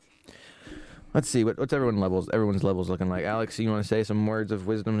Let's see. What's everyone's levels looking like? Alex, you want to say some words of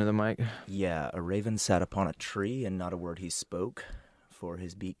wisdom to the mic? Yeah, a raven sat upon a tree, and not a word he spoke. For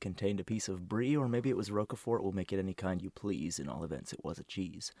his beak contained a piece of brie, or maybe it was Roquefort. We'll make it any kind you please. In all events, it was a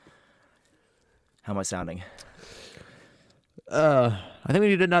cheese. How am I sounding? I think we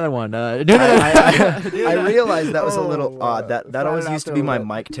need another one. I realized that was a little odd. That always used to be my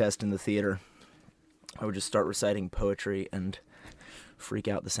mic test in the theater. I would just start reciting poetry and freak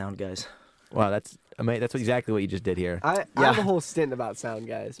out the sound guys. Wow, that's amazing. That's exactly what you just did here. I have a whole stint about sound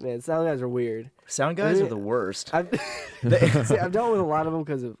guys, man. Sound guys are weird. Sound guys are the worst. I've dealt with a lot of them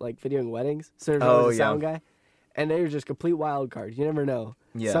because of like videoing weddings. So there's always a sound guy, and they're just complete wild cards. You never know.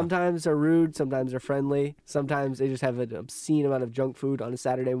 Yeah. Sometimes they're rude. Sometimes they're friendly. Sometimes they just have an obscene amount of junk food on a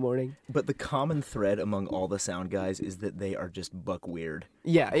Saturday morning. But the common thread among all the sound guys is that they are just buck weird.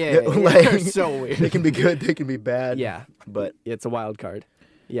 Yeah. Like, They're so weird. They can be good. They can be bad. Yeah. But It's a wild card.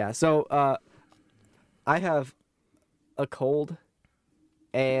 Yeah. So I have a cold,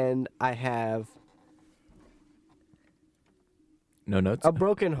 and I have No notes? a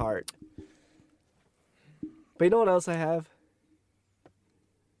broken heart. But you know what else I have?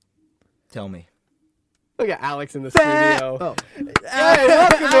 tell me. Look at Alex in the studio. Oh. Hey,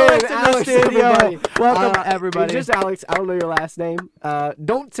 welcome Alex in, in the Alex, studio. everybody. Welcome, everybody. Just Alex. I don't know your last name.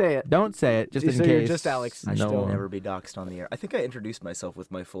 Don't say it. Don't say it, just in So you're case. just Alex. I No should one. never be doxxed on the air. I think I introduced myself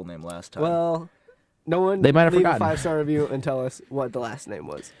with my full name last time. Well, no one. They might have leave forgotten. a 5-star review and tell us what the last name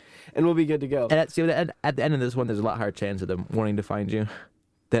was, and we'll be good to go. And at the end of this one, there's a lot higher chance of them wanting to find you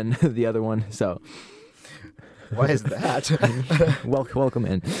than the other one. So, why is that? welcome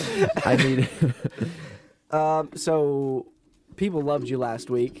in. I need. So people loved you last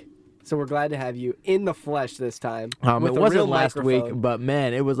week, so we're glad to have you in the flesh this time. It with a wasn't real last week, microphone. but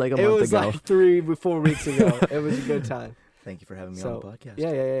man, it was like a It month was ago. like 3-4 weeks ago. It was a good time. Thank you for having me So on the podcast.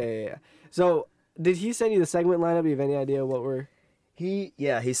 yeah. So did he send you the segment lineup? Do you have any idea what we're? He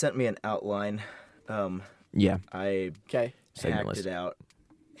sent me an outline. Yeah. I Okay. Segment hacked list. it out.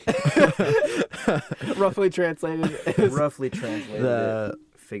 Roughly translated. Roughly translated it.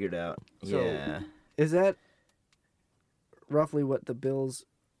 Figured out. So- Yeah. Is that roughly what the Bills'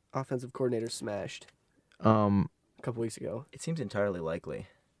 offensive coordinator smashed a couple weeks ago? It seems entirely likely.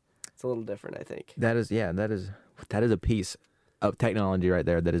 It's a little different, I think. That is a piece of technology right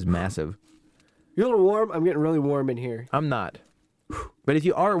there that is massive. You're a little warm. I'm getting really warm in here. I'm not. But if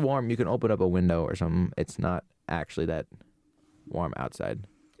you are warm, you can open up a window or something. It's not actually that warm outside.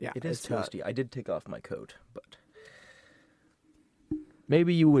 Yeah, It is it's not- toasty. I did take off my coat, but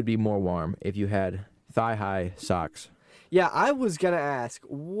Maybe you would be more warm if you had thigh-high socks. Yeah, I was gonna ask,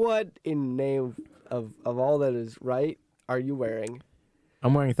 what in name of all that is right are you wearing?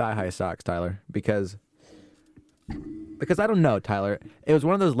 I'm wearing thigh-high socks, Tyler, because I don't know, Tyler. It was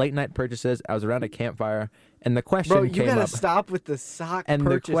one of those late-night purchases. I was around a campfire, and the question Bro, you came gotta up. stop with the sock And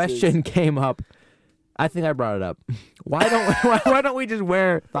purchases. the question came up. I think I brought it up. Why don't we just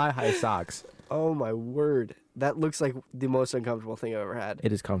wear thigh-high socks? Oh my word, that looks like the most uncomfortable thing I've ever had.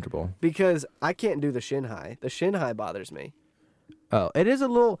 It is comfortable. Because I can't do the shin high. The shin high bothers me. Oh, it is a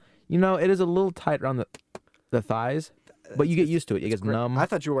little, it is a little tight around the thighs, but you get used to it. It gets numb. I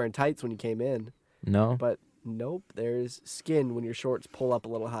thought you were wearing tights when you came in, No. but nope. There's skin when your shorts pull up a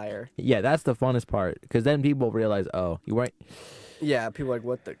little higher. Yeah, that's the funnest part, because then people realize, oh, you weren't. Yeah, people are like,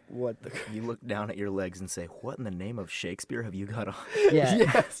 what the? you look down at your legs and say, "What in the name of Shakespeare have you got on?" Yeah,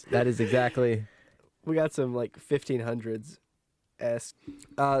 Yes. that is exactly. We got some like 1500s esque.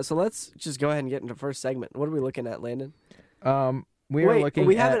 So let's just go ahead and get into the first segment. What are we looking at, Landon? We are looking.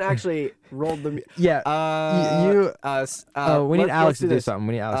 We at, haven't actually rolled the. Yeah. You. We need Alex to do this. something.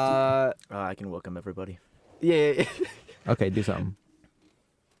 We need Alex. I can welcome everybody. Yeah. Okay, do something.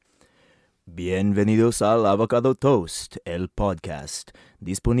 Bienvenidos al Avocado Toast, el podcast,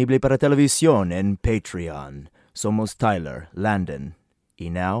 disponible para televisión en Patreon. Somos Tyler, Landon, y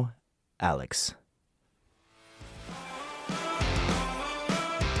now, Alex.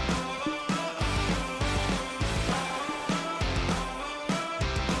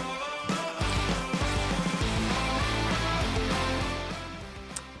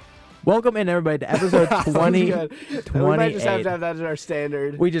 Welcome in, everybody, to episode 20. Good. We might just have to have that as our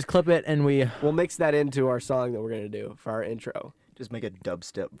standard. We just clip it and we. We'll mix that into our song that we're gonna do for our intro. Just make a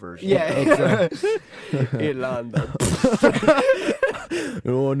dubstep version. Yeah. It's Irlanda.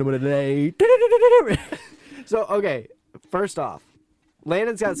 Oh, number today. So okay, first off,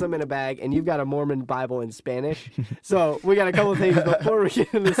 Landon's got some in a bag, and you've got a Mormon Bible in Spanish. So we got a couple things before we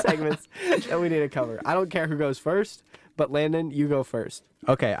get into the segments that we need to cover. I don't care who goes first, but Landon, you go first.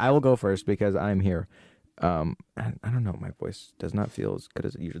 Okay, I will go first because I'm here. I don't know. My voice does not feel as good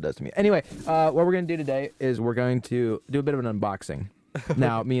as it usually does to me. Anyway, what we're going to do today is we're going to do a bit of an unboxing.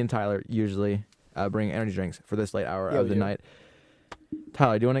 Now, me and Tyler usually bring energy drinks for this late hour of the night.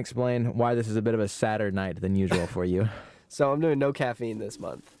 Tyler, do you want to explain why this is a bit of a sadder night than usual for you? So I'm doing no caffeine this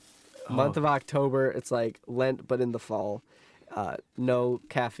month. Month of October, it's like Lent, but in the fall. No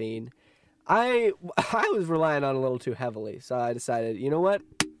caffeine. I was relying on it a little too heavily, so I decided, you know what?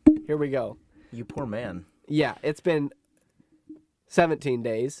 Here we go. You poor man. Yeah, it's been 17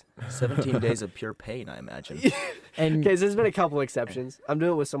 days. 17 days of pure pain, I imagine. And Okay, so there's been a couple exceptions. I'm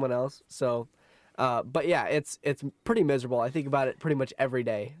doing it with someone else, so. But yeah, it's pretty miserable. I think about it pretty much every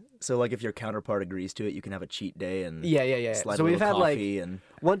day. So, like, if your counterpart agrees to it, you can have a cheat day and Yeah. slide So a we've little had like coffee and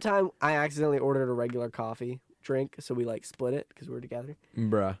one time I accidentally ordered a regular coffee drink, so we like split it because we were together.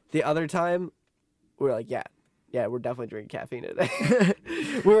 bruh. The other time, we were like, yeah, we're definitely drinking caffeine today.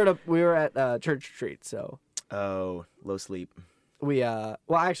 we were at church retreat, so oh, low sleep. we well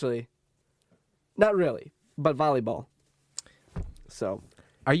actually, not really, but volleyball. So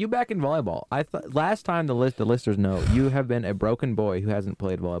Are you back in volleyball? I thought last time the listeners know you have been a broken boy who hasn't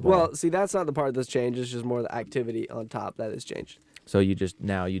played volleyball. well, see, that's not the part that's changed. It's just more the activity on top that has changed. so you just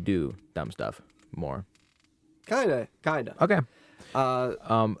now you do dumb stuff more. Kinda. Okay.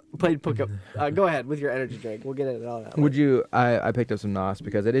 Played pickup. Go ahead with your energy drink. We'll get into all that. Would you? I picked up some NOS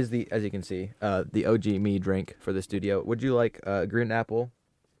because it is as you can see, the OG me drink for the studio. Would you like green apple,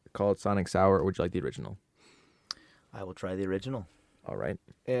 called Sonic Sour, or would you like the original? I will try the original. All right.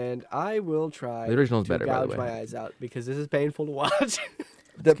 And I will try The original's to better, by the gouge way. my eyes out because this is painful to watch. Let's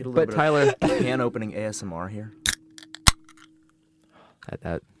get a little But bit Tyler, of can opening ASMR here.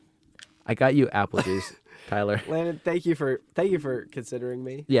 that I got you apple juice, Tyler. Landon, thank you for considering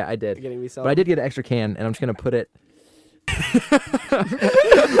me. Yeah, I did. Getting me some. But I did get an extra can, and I'm just gonna put it. I'm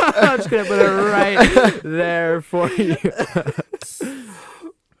just gonna put it right there for you.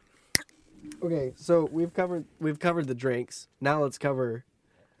 Okay, so we've covered the drinks. Now let's cover.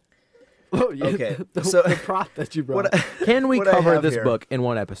 Oh, yeah, Okay, the so- prop that you brought. Can we What I cover have this here- book in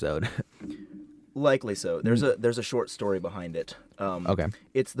one episode? Likely so. There's a short story behind it. Okay.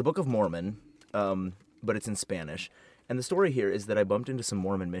 It's the Book of Mormon, but it's in Spanish. And the story here is that I bumped into some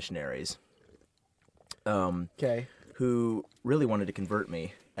Mormon missionaries Okay. who really wanted to convert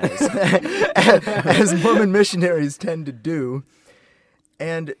me, as as Mormon missionaries tend to do.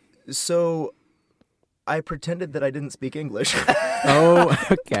 And so I pretended that I didn't speak English. Oh,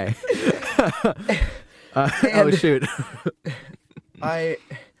 okay. Oh shoot.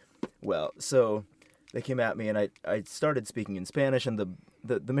 So they came at me, and I started speaking in Spanish, and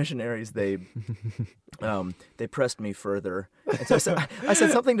the missionaries, they pressed me further. And so I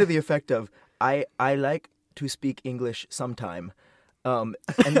said something to the effect of, I like to speak English sometime. And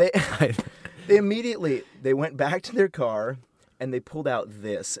they immediately went back to their car, and they pulled out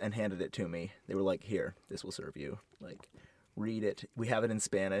this and handed it to me. They were like, "Here, this will serve you. Like, read it. We have it in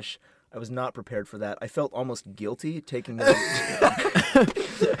Spanish." I was not prepared for that. I felt almost guilty taking their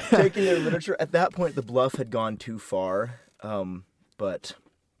literature. At that point, the bluff had gone too far. But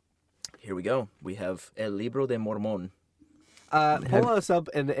here we go. We have El Libro de Mormón. Pull us up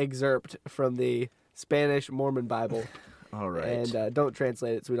an excerpt from the Spanish Mormon Bible, All right. and don't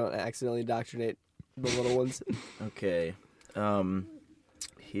translate it so we don't accidentally indoctrinate the little ones. Okay.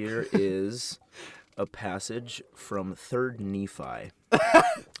 Here is a passage from 3rd Nephi.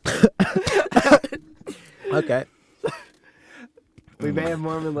 Okay. We may have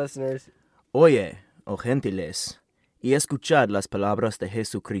Mormon listeners. Oye, oh gentiles, y escuchad las palabras de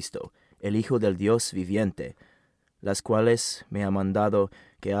Jesucristo, el Hijo del Dios viviente, las cuales me ha mandado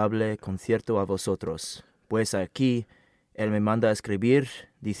que hable con cierto a vosotros, pues aquí él me manda a escribir,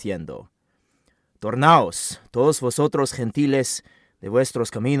 diciendo, Tornaos, todos vosotros gentiles, de vuestros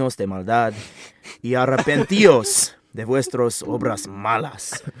caminos de maldad, y arrepentíos de vuestras obras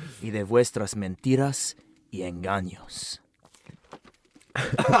malas, y de vuestras mentiras y engaños.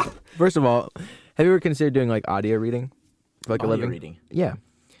 First of all, have you ever considered doing like audio reading for like a Audio living? reading. Yeah.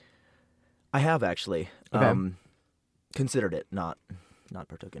 I have actually Okay. considered it, not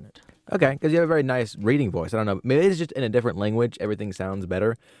partook in it. Okay, because you have a very nice reading voice. I don't know. Maybe it's just in a different language. Everything sounds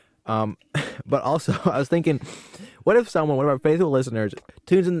better. But also, I was thinking, what if someone, one of our faithful listeners,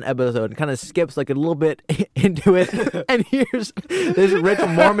 tunes in an episode and kind of skips like a little bit into it and hears this rich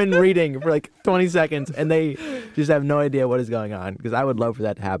Mormon reading for like 20 seconds and they just have no idea what is going on? Because I would love for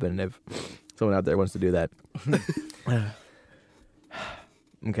that to happen if someone out there wants to do that.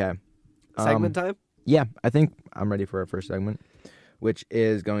 Okay. Segment time? Yeah, I think I'm ready for our first segment, which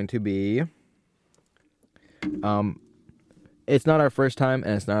is going to be It's not our first time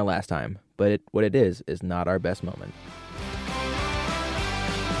and it's not our last time, but what it is not our best moment.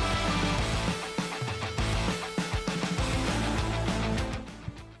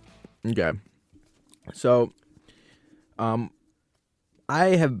 Okay. So, I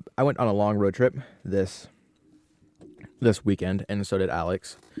went on a long road trip this weekend, and so did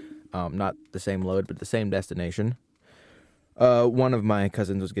Alex. Not the same load, but the same destination. One of my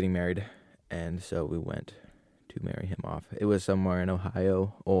cousins was getting married, and so we went to marry him off. It was somewhere in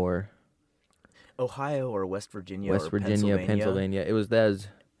Ohio or West Virginia or Pennsylvania. It was the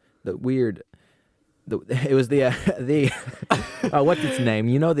weird. It was the what's its name?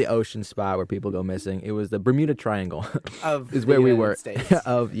 You know, the ocean spot where people go missing. It was the Bermuda Triangle. Is where we were. States.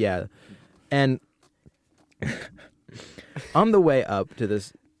 And on the way up to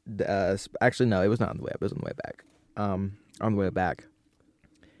this, actually no, it was not on the way up. It was on the way back. On the way back,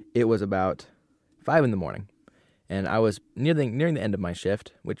 it was about 5 a.m, and I was nearing the end of my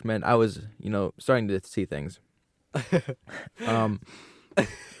shift, which meant I was, starting to see things.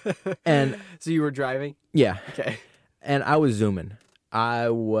 And so you were driving? Yeah. Okay. And I was zooming. I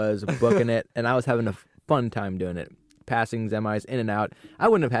was booking it, and I was having a fun time doing it. Passing semis in and out. I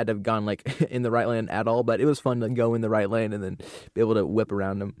wouldn't have had to have gone in the right lane at all, but it was fun to go in the right lane and then be able to whip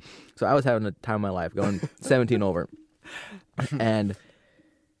around them. So I was having a time of my life going 17 over. And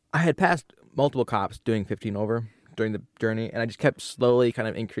I had passed multiple cops doing 15 over during the journey, and I just kept slowly kind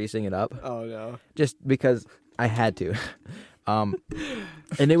of increasing it up. Oh, no. Just because I had to.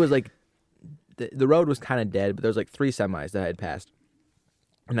 And it was the road was kind of dead, but there was 3 semis that I had passed.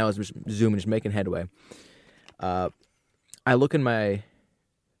 And I was just zooming, just making headway. I look in my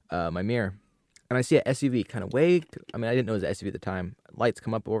my mirror, and I see an SUV kind of I didn't know it was an SUV at the time. Lights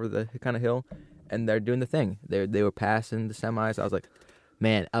come up over the kind of hill, and they're doing the thing. They were passing the semis. I was like,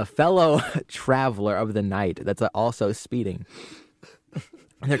 man, a fellow traveler of the night that's also speeding.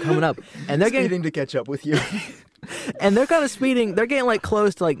 And they're coming up, and they're speeding to catch up with you. And they're kind of speeding. They're getting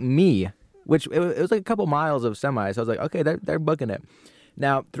close to me, which it was a couple miles of semis. So I was like, okay, they're booking it.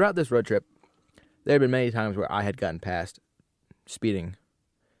 Now, throughout this road trip, there have been many times where I had gotten past speeding,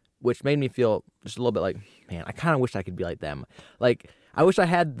 which made me feel just a little bit man, I kind of wish I could be like them. I wish I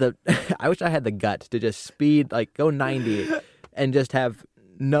had the gut to just speed, go 90 and just have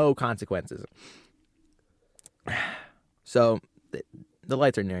no consequences. So the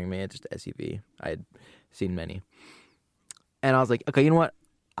lights are nearing me. It's just SUV. I had seen many. And I was like, okay, you know what?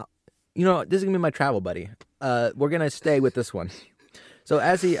 This is going to be my travel buddy. We're going to stay with this one. So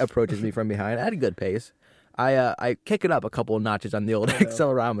as he approaches me from behind at a good pace, I kick it up a couple of notches on the old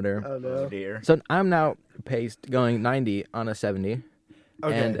accelerometer. Oh, no. Oh, dear. So I'm now paced going 90 on a 70.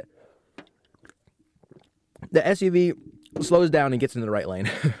 Okay. And the SUV slows down and gets into the right lane.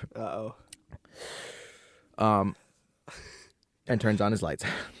 Uh-oh. And turns on his lights.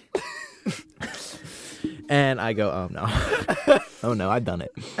 And I go, oh no. Oh no, I've done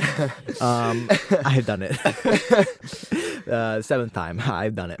it. I've done it. 7th time,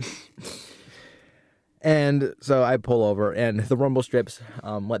 I've done it. And so I pull over, and the rumble strips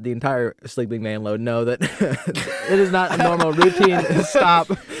let the entire sleeping man load know that it is not a normal routine stop,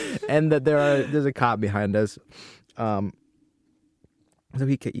 and that there's a cop behind us. So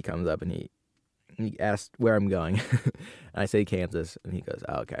he comes up and he asks where I'm going, and I say Kansas, and he goes,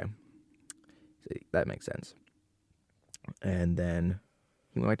 oh, okay. So that makes sense. And then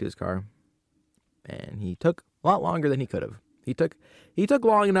he went back to his car, and he took a lot longer than he could have. He took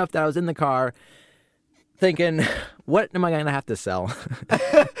long enough that I was in the car thinking, what am I going to have to sell?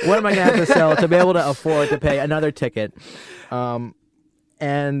 What am I going to have to sell to be able to afford to pay another ticket?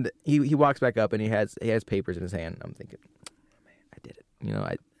 And he walks back up, and he has papers in his hand. I'm thinking, man, I did it.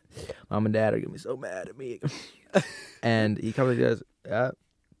 Mom and Dad are going to be so mad at me. And he comes and goes,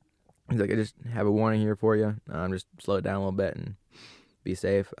 he's like, I just have a warning here for you. Just slow it down a little bit and be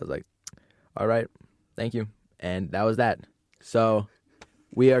safe. I was like, all right, thank you. And that was that. So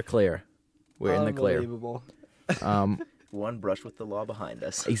we are clear. We're in the clear. Unbelievable. One brush with the law behind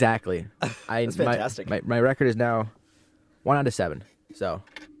us. Exactly. That's fantastic. My record is now 1 out of 7. So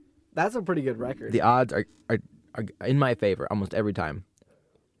That's a pretty good record. the odds are in my favor almost every time.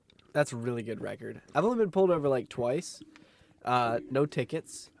 That's a really good record. I've only been pulled over twice. No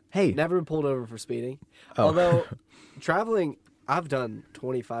tickets. Hey. Never been pulled over for speeding. Oh. Although traveling, I've done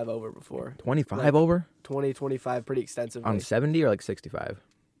 25 over before. 25 over? 20, 25, pretty extensively. On 70 or 65?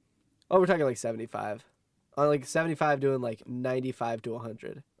 Oh, we're talking 75. On 75 doing 95 to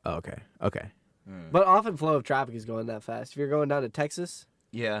 100. Oh, okay. Okay. But often flow of traffic is going that fast. If you're going down to Texas,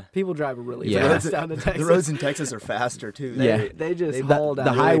 Yeah. People drive really Yeah. fast down to Texas. The roads in Texas are faster too. Yeah. They just They- haul down.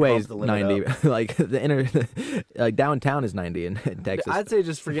 The really highway's bump the limit 90. up. Like the inner, like downtown is 90 in Texas. I'd say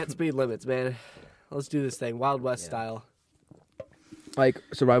just forget speed limits, man. Let's do this thing, Wild West Yeah. style. Like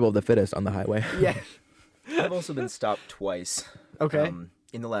survival of the fittest on the highway. Yeah. I've also been stopped twice. Okay.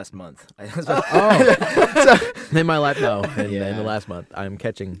 In the last month. In my life, no. In the Yeah. last month, I'm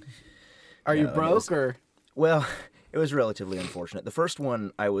catching. Are you Yeah, it broke was- or? Well, it was relatively unfortunate. The first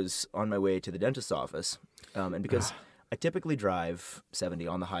one, I was on my way to the dentist's office, and because I typically drive 70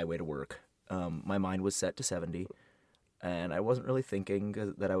 on the highway to work, my mind was set to 70, and I wasn't really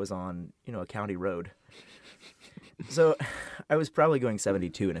thinking that I was on, a county road. So I was probably going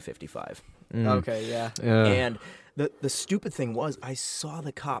 72 in a 55. Okay, yeah. And the stupid thing was, I saw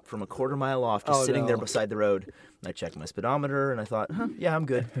the cop from a quarter mile off just Oh, sitting there no. beside the road. And I checked my speedometer, and I thought, yeah, I'm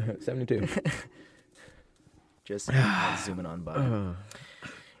good. 72. Just zooming on by.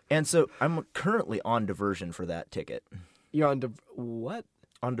 And so I'm currently on diversion for that ticket. You're on what?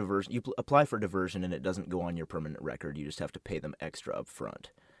 On diversion, you apply for diversion, and it doesn't go on your permanent record. You just have to pay them extra up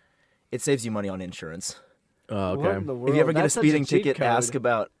front. It saves you money on insurance. Oh, What in okay. the world? If you ever get a That's such speeding cheat ticket, code.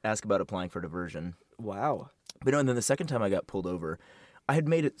 ask about applying for diversion. Wow. But no, and then the second time I got pulled over, I had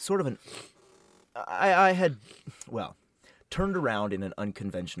made it sort of an. I had, turned around in an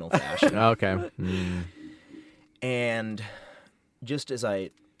unconventional fashion. Okay. And just as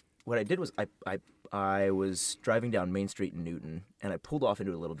what I did was I was driving down Main Street in Newton, and I pulled off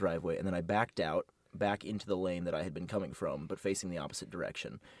into a little driveway, and then I backed out back into the lane that I had been coming from, but facing the opposite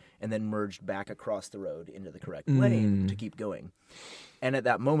direction, and then merged back across the road into the correct lane to keep going. And at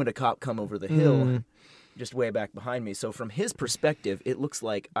that moment, a cop come over the hill, just way back behind me. So from his perspective, it looks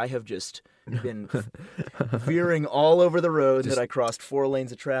like I have just been veering all over the road, that I crossed 4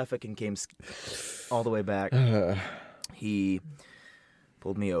 lanes of traffic and came all the way back. He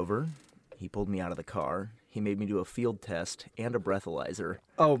pulled me over. He pulled me out of the car. He made me do a field test and a breathalyzer.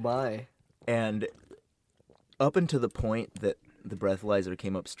 Oh my. And up until the point that the breathalyzer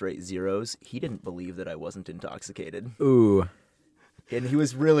came up straight zeros, he didn't believe that I wasn't intoxicated. Ooh. And he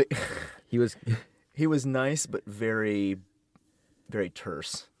was really... He was. He was nice, but very, very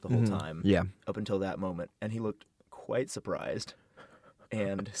terse the whole time. Yeah. Up until that moment. And he looked quite surprised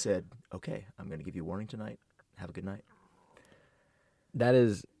and said, okay, I'm going to give you a warning tonight. Have a good night. That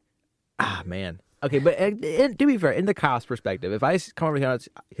is. Man. Okay, but to be fair, in the cop's perspective, if I come over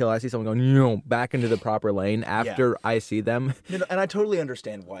here, I see someone going back into the proper lane after I see them. No, and I totally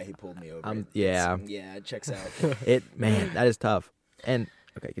understand why he pulled me over. Yeah. It checks out. Man, that is tough. And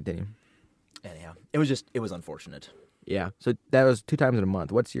okay, continue. Anyhow, it was unfortunate. Yeah. So that was 2 times in a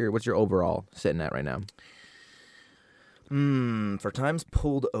month. What's your overall sitting at right now? For times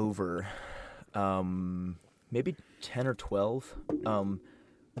pulled over, maybe 10 or 12.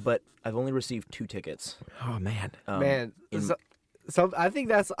 But I've only received 2 tickets. Oh man. Man. in- I think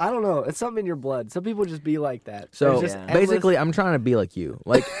that's, I don't know, it's something in your blood. Some people just be like that. So There's just Yeah. endless- basically, I'm trying to be like you.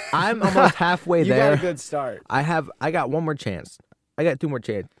 Like I'm almost halfway you there. got a good start. I got one more chance. I got 2 more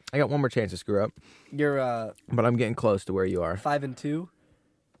chance. I got 1 more chance to screw up, You're but I'm getting close to where you are. 5-2.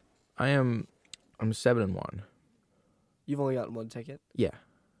 I'm 7-1. You've only gotten 1 ticket. Yeah.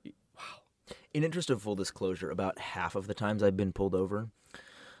 In interest of full disclosure, about half of the times I've been pulled over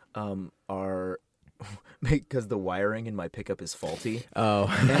are because the wiring in my pickup is faulty. Oh.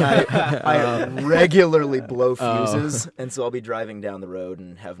 And I regularly blow fuses, and so I'll be driving down the road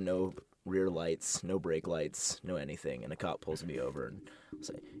and have no rear lights, no brake lights, no anything, and a cop pulls me over and I'll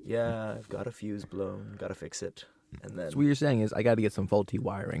say, yeah, I've got a fuse blown, gotta fix it. And then So what you're saying is I got to get some faulty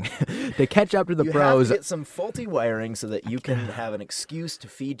wiring to catch up to the you pros. have to get some faulty wiring so that you can have an excuse to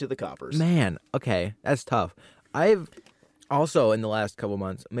feed to the coppers. Man, okay, that's tough. I've also, in the last couple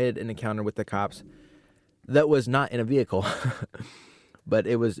months, made an encounter with the cops that was not in a vehicle, but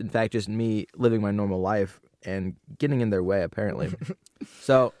it was, in fact, just me living my normal life and getting in their way, apparently.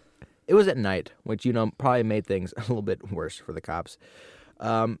 So it was at night, which, probably made things a little bit worse for the cops.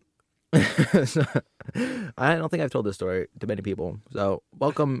 So, I don't think I've told this story to many people, so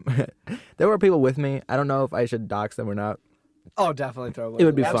welcome. There were people with me. I don't know if I should dox them or not. Oh, definitely throw It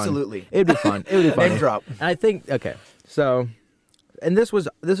would be fun. Absolutely. It'd be fun. It would be fun. Name drop. And I think so, and this was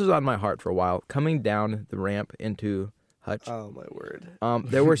on my heart for a while. Coming down the ramp into Hutch, Oh my word.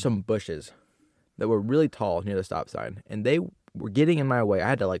 there were some bushes that were really tall near the stop sign, and they were getting in my way. I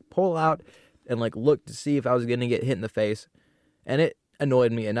had to pull out and look to see if I was going to get hit in the face, and it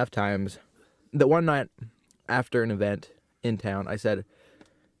annoyed me enough times that one night after an event in town, I said,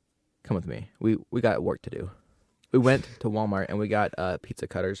 "Come with me. We got work to do." We went to Walmart and we got pizza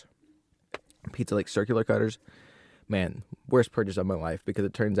cutters, circular cutters, man, worst purchase of my life, because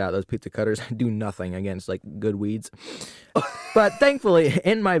it turns out those pizza cutters do nothing against like good weeds. But thankfully,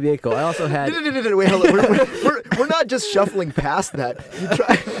 in my vehicle, I also had. Wait, hold on. We're not just shuffling past that.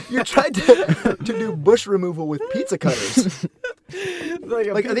 You tried to do bush removal with pizza cutters. Like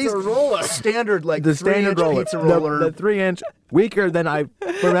a Like, are these pizza roller. standard, like The standard 3-inch roller, pizza roller? the 3-inch, weaker than I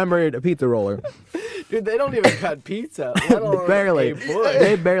remembered a pizza roller. Dude, they don't even cut pizza. Let alone Barely, a bush.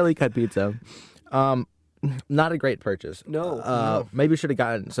 they barely cut pizza. Not a great purchase. No. Maybe should have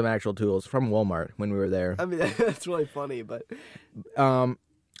gotten some actual tools from Walmart when we were there. I mean, that's really funny, but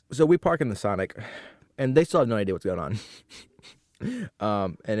So we park in the Sonic, and they still have no idea what's going on.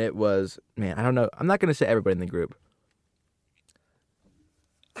 And it was, man, I don't know. I'm not gonna say everybody in the group.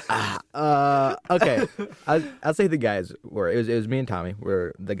 Okay. I'll say the guys were. It was me and Tommy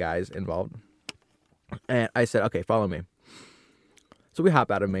were the guys involved, and I said, okay, follow me. So we hop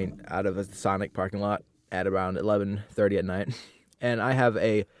out of the Sonic parking lot at around 11:30 at night, and I have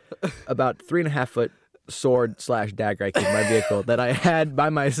a about 3.5 foot sword / dagger I keep in my vehicle that I had by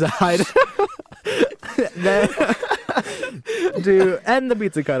my side to end the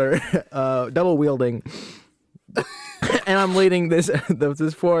pizza cutter, double wielding. And I'm leading this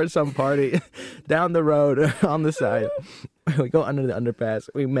foursome party down the road on the side. We go under the underpass.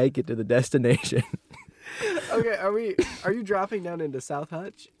 We make it to the destination. okay, are you dropping down into South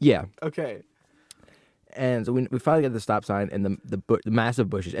Hutch? Yeah. Okay. And so we finally get to the stop sign and the massive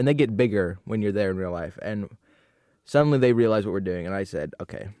bushes, and they get bigger when you're there in real life. And suddenly they realize what we're doing, and I said,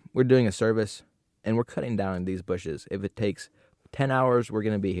 okay, we're doing a service, and we're cutting down these bushes. If it takes 10 hours, we're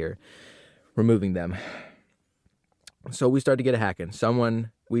going to be here removing them. So we started to get a hack in.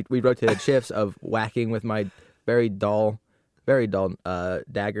 We rotated shifts of whacking with my very dull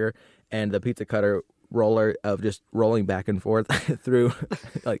dagger, and the pizza cutter roller of just rolling back and forth through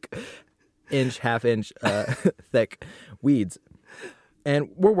like half inch thick weeds. And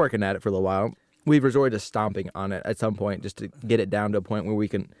we're working at it for a little while. We've resorted to stomping on it at some point just to get it down to a point where we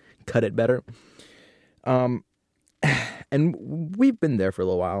can cut it better. And we've been there for a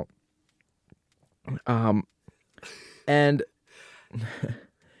little while. And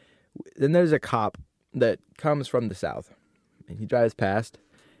then there's a cop that comes from the south, and he drives past,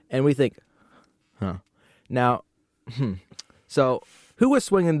 and we think, now, so who was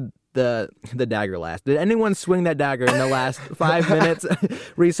swinging the dagger last? Did anyone swing that dagger in the last 5 minutes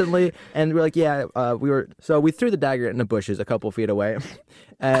recently? And we're like, yeah, we were. So we threw the dagger in the bushes a couple feet away,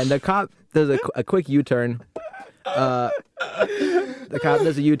 and the cop does a quick U-turn. The cop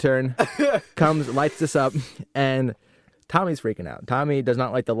does a U-turn, comes, lights this up, and Tommy's freaking out. Tommy does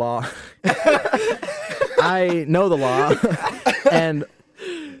not like the law. I know the law. And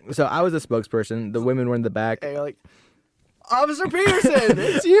so I was a spokesperson. The women were in the back. And you're like, Officer Peterson,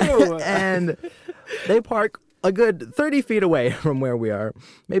 it's you. And they park a good 30 feet away from where we are,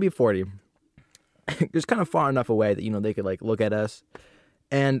 maybe 40. Just kind of far enough away that, they could like look at us.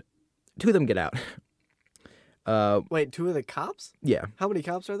 And two of them get out. Wait, two of the cops? Yeah, How many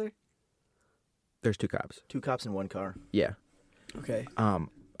cops are there? there's two cops. 2 cops in 1 car. Yeah. Okay.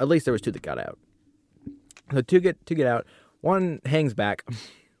 At least there was 2 that got out. So two get out. One hangs back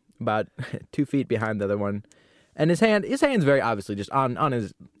about 2 feet behind the other one, and his hand's very obviously just on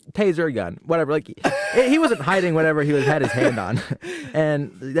his taser gun, whatever. Like he wasn't hiding whatever he had his hand on.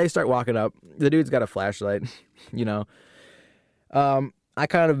 And they start walking up. The dude's got a flashlight, I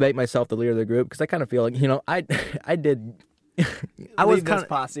kind of make myself the leader of the group because I kind of feel like I did. I was Lead kind this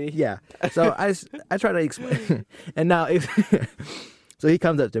posse. Yeah. So I try to explain. And now so he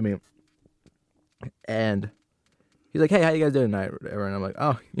comes up to me and he's like, "Hey, how you guys doing tonight?" Whatever. And I'm like,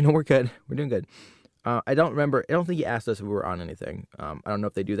 "Oh, we're good. We're doing good." I don't think he asked us if we were on anything. I don't know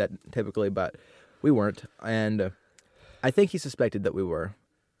if they do that typically, but we weren't. And I think he suspected that we were.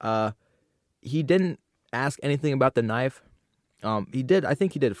 He didn't ask anything about the knife. I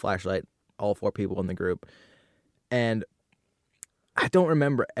think he did flashlight all 4 people in the group. And I don't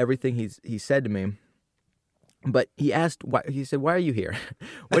remember everything he said to me, but he asked why. He said, "Why are you here?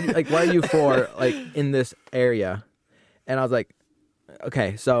 Why are you for in this area?" And I was like,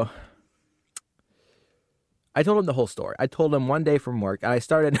 "Okay." So I told him the whole story. I told him one day from work, and I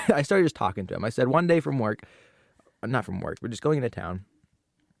started just talking to him. I said, one day from work, not from work, we're just going into town.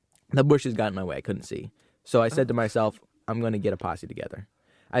 The bushes got in my way. I couldn't see. So I said to myself, I'm going to get a posse together.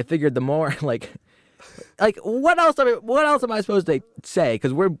 I figured the more what else am I supposed to say?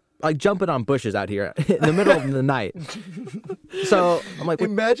 Because like jumping on bushes out here in the middle of the night. So I'm like,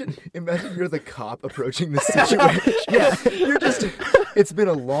 Imagine you're the cop approaching the situation. Yeah, you're just. It's been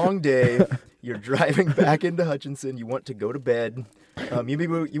a long day. You're driving back into Hutchinson. You want to go to bed.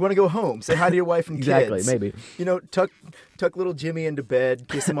 You want to go home. Say hi to your wife and exactly, kids. maybe. Tuck little Jimmy into bed,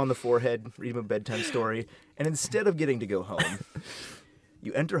 kiss him on the forehead, read him a bedtime story, and instead of getting to go home,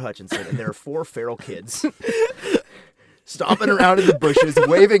 you enter Hutchinson, and there are 4 feral kids stomping around in the bushes,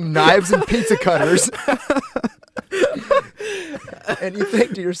 waving knives and pizza cutters. And you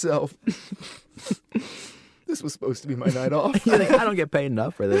think to yourself, this was supposed to be my night off. You're like, I don't get paid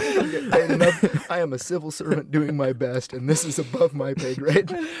enough for this. I don't get paid enough. I am a civil servant doing my best, and this is above my pay grade.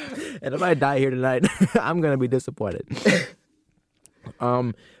 And if I die here tonight, I'm gonna be disappointed.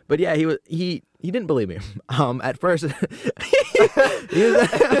 But yeah, he didn't believe me. At first,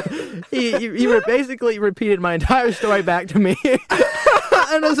 he basically repeated my entire story back to me, and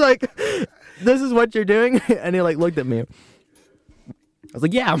I was like, "This is what you're doing," and he like looked at me. I was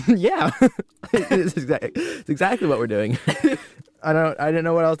like, yeah. it's exactly what we're doing. I didn't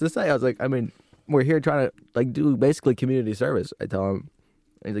know what else to say. I was like, I mean, we're here trying to like do basically community service. I tell him,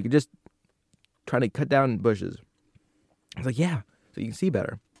 and he's like, you're just trying to cut down bushes. I was like, yeah, so you can see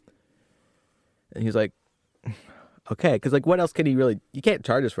better. And he's like, okay, because like, what else can he really? You can't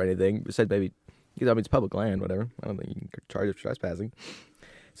charge us for anything besides maybe, because I mean, it's public land, whatever. I don't think you can charge us for trespassing.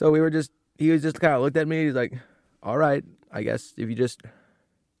 So he was just kind of looked at me. He's like, all right, I guess if you just,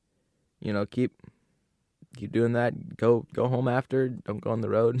 keep doing that. Go home after. Don't go on the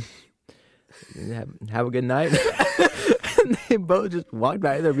road. Have a good night. And they both just walked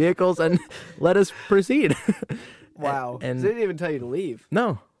back to their vehicles and let us proceed. Wow. And So they didn't even tell you to leave.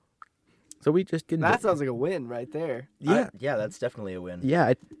 no. So we just didn't. That sounds like a win right there. Yeah. Yeah, that's definitely a win.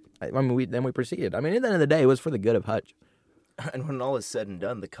 Yeah. I mean, we proceeded. I mean, at the end of the day, it was for the good of Hutch. And when all is said and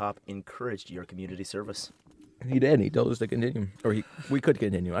done, the cop encouraged your community service. He did. He told us to continue, or we could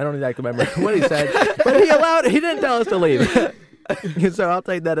continue. I don't exactly remember what he said, but he didn't tell us to leave. So I'll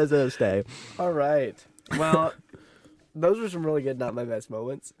take that as a stay. All right. Well, those were some really good, not my best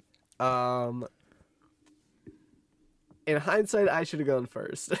moments. In hindsight, I should have gone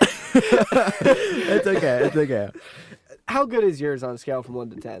first. It's okay. It's okay. How good is yours on a scale from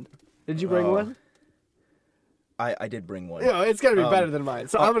 1 to 10? Did you bring one? I did bring one. It's got to be better than mine,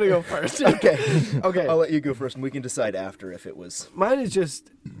 so I'm going to go first. Okay. I'll let you go first, and we can decide after if it was. Mine is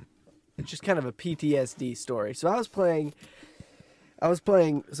just kind of a PTSD story. So I was playing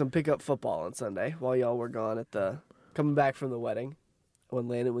some pickup football on Sunday while y'all were gone coming back from the wedding when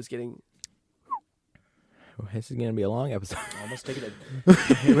Landon was getting. This is gonna be a long episode. Almost taking it.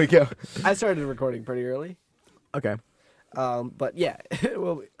 Here we go. I started recording pretty early. Okay. But yeah, it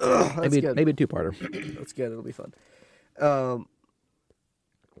will be. That's good. Maybe a 2-parter. That's good. It'll be fun.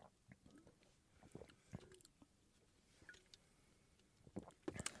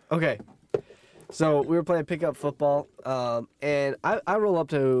 Okay. So we were playing pickup football, and I roll up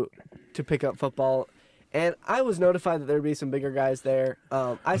to pick up football, and I was notified that there'd be some bigger guys there.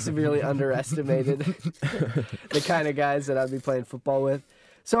 I severely underestimated the kind of guys that I'd be playing football with.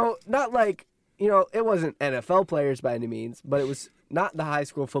 So not like, it wasn't NFL players by any means, but it was not the high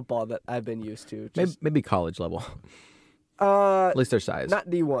school football that I've been used to. Maybe college level. At least their size. Not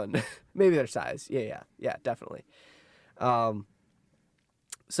D1. Maybe their size. Yeah, definitely.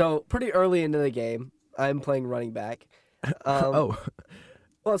 So pretty early into the game, I'm playing running back. Well,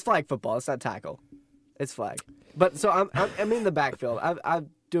 it's flag football. It's not tackle. It's flag. But so I'm in the backfield.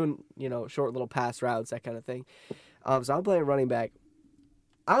 I'm doing short little pass routes, that kind of thing. So I'm playing running back.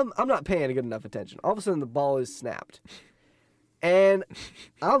 I'm not paying good enough attention. All of a sudden, the ball is snapped, and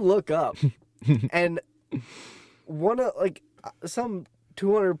I look up, and some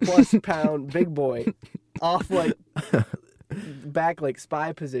 200+ pound big boy off back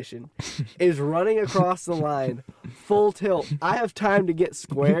spy position is running across the line full tilt. I have time to get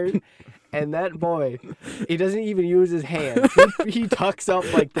squared, and that boy, he doesn't even use his hands. He tucks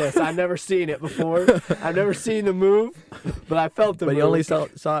up like this. I've never seen it before. I've never seen the move, but I felt the move. But you only saw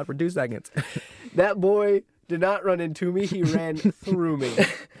it for 2 seconds. That boy did not run into me. He ran through me.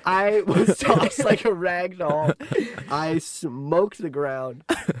 I was tossed like a rag doll. I smoked the ground.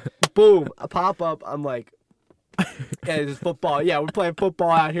 Boom. I pop up. I'm like, yeah, this is football. Yeah, we're playing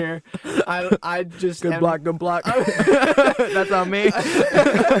football out here. I just Good block. That's on me.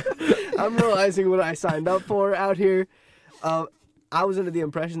 I'm realizing what I signed up for out here. I was under the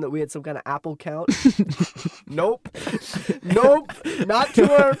impression that we had some kind of apple count. Nope. Not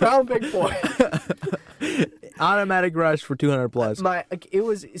 200-pound big boy. Automatic rush for 200 plus. It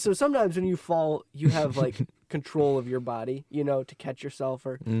was so sometimes when you fall, you have like control of your body, to catch yourself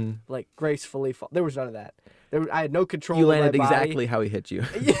or like gracefully fall. There was none of that. I had no control. You of landed my body. exactly how he hit you.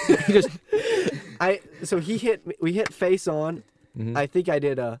 He just So we hit face on. I think I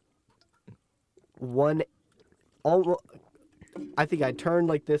did a one. I think I turned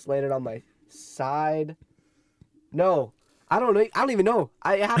like this, landed on my side. No, I don't know. I don't even know.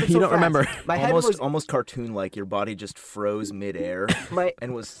 It happened so You don't fast. remember. My head was Almost cartoon-like. Your body just froze midair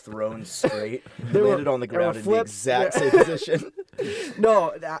and was thrown straight. There were- Landed on the there were ground in the flips. exact same position.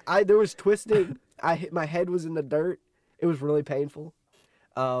 no. There was twisting. My head was in the dirt. It was really painful.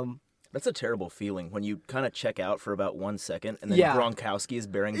 That's a terrible feeling when you kind of check out for about 1 second and then Yeah. Gronkowski is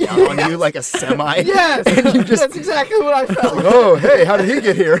bearing down on you like a semi. Yes, that's exactly what I felt. Oh, hey, how did he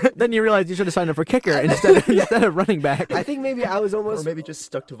get here? then you realize you should have signed up for kicker instead of running back. I think maybe I was Or almost. maybe just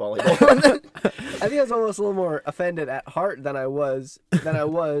stuck to volleyball. I think I was almost a little more offended at heart than I was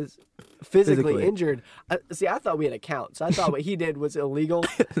physically Physically. injured. See, I thought we had a count, so I thought what he did was illegal.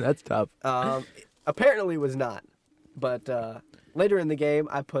 That's tough. Apparently, was not. But later in the game,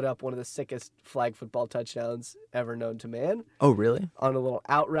 I put up one of the sickest flag football touchdowns ever known to man Oh, really? on a little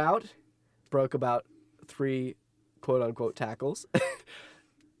out route. Broke about 3 quote unquote tackles.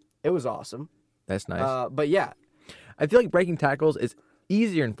 It was awesome. That's nice. But yeah, I feel like breaking tackles is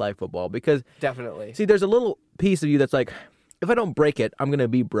easier in flag football because, definitely. see, there's a little piece of you that's like, if I don't break it, I'm going to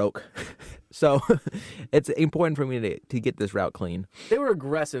be broke. So it's important for me to get this route clean, They were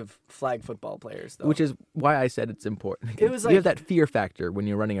aggressive flag football players, though. which is why I said it's important. It was you like- have that fear factor when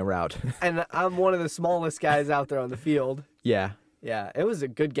you're running a route. And I'm one of the smallest guys out there on the field. Yeah. Yeah, it was a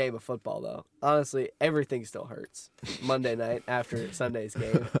good game of football, though. Honestly, everything still hurts. Monday night after Sunday's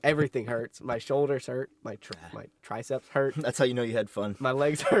game, everything hurts. My shoulders hurt. My triceps hurt. That's how you know you had fun. My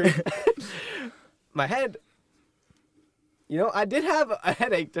legs hurt. My head. I did have a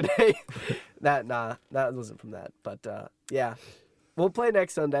headache today. that wasn't from that. But yeah, we'll play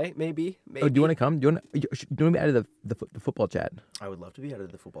next Sunday, maybe. Oh, do you want to come? Do you want to be out of the football chat? I would love to be out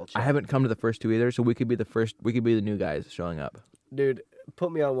of the football I chat. haven't come to the first two either, so we could be the first. We could be the new guys showing up. Dude,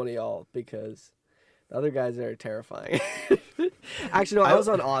 put me on one of y'all because the other guys are terrifying. Actually, no, I was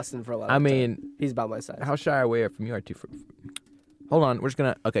on Austin for a lot of I time. mean, He's by my side. how shy away from you are two? Hold on, we're just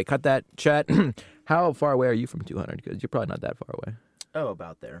gonna cut that chat. How far away are you from 200? Because you're probably not that far away. Oh,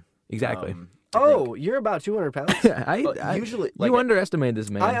 about there. Exactly. I Oh, you're about 200 pounds? I usually, you underestimated this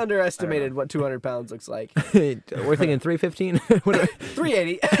man. I underestimated what 200 pounds looks like. We're thinking 315.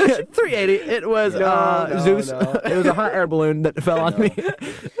 380. 380. It was No, Zeus. no. It was a hot air balloon that fell on me.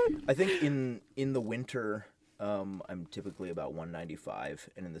 I think in the winter, I'm typically about 195,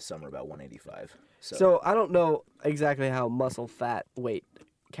 and in the summer about 185. So I don't know exactly how muscle fat weight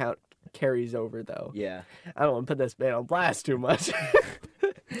count carries over, though. Yeah. I don't want to put this man on blast too much.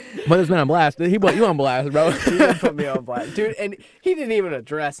 But this man on blast. He put you on blast, bro. He didn't put me on blast, dude, and he didn't even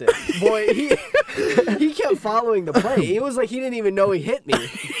address it. Boy, he kept following the play. It was like he didn't even know he hit me.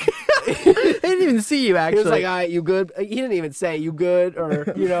 He didn't even see you He actually. was like, "All right, you good?" He didn't even say, "You good?"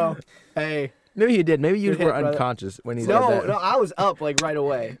 or "Hey." Maybe you did. Maybe you Good were hit, brother. unconscious when he No, said that. no, I was up like right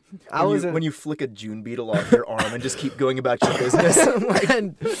away. I wasn't. When you flick a June beetle off your arm and just keep going about your business.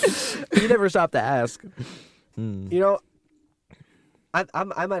 And you never stopped to ask.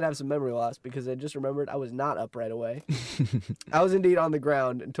 I might have some memory loss because I just remembered I was not up right away. I was indeed on the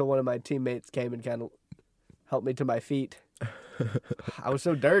ground until one of my teammates came and kind of helped me to my feet. I was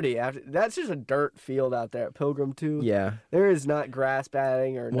so dirty. That's just a dirt field out there at Pilgrim too. Yeah. There is not grass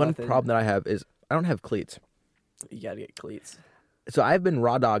batting or One nothing. problem that I have is I don't have cleats. You gotta get cleats. So I've been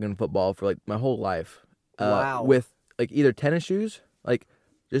raw dogging football for like my whole life. Wow. With like either tennis shoes, like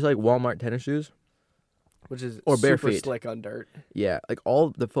just like Walmart tennis shoes. Which is Or bare super feet. slick on dirt. Yeah, like all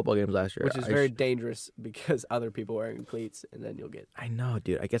the football games last year. Which is very dangerous because other people wearing cleats and then you'll get I know,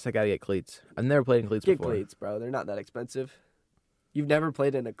 dude. I guess I gotta get cleats. I've never played in cleats before. cleats, bro. They're not that expensive. You've never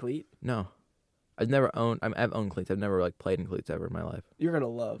played in a cleat? No, I've never owned. I've owned cleats. I've never like played in cleats ever in my life. You're gonna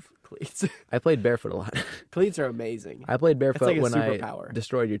love cleats. I played barefoot a lot. Cleats are amazing. I played barefoot like a when I superpower.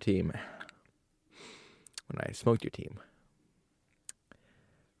 destroyed your team. When I smoked your team.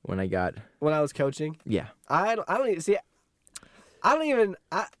 When I got When I was coaching, yeah, I don't even see. I don't even.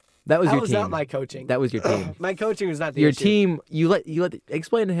 that was That your was team. not my coaching. That was your team. My coaching was not the Your issue. team. You let.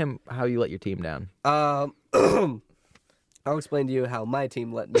 Explain to him how you let your team down. I'll explain to you how my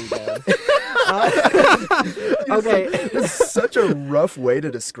team let me down. Okay. It's such a rough way to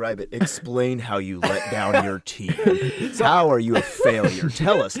describe it. Explain how you let down your team. How are you a failure?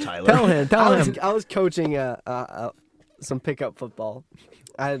 Tell us, Tyler. Tell him. Tell him. I was coaching a some pickup football.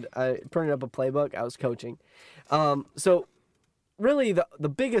 I printed up a playbook. I was coaching. So really the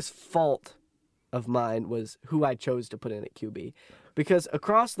biggest fault of mine was who I chose to put in at QB, because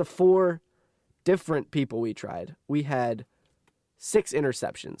across the 4 different people we tried, we had 6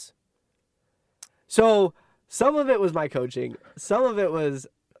 interceptions. So some of it was my coaching, some of it was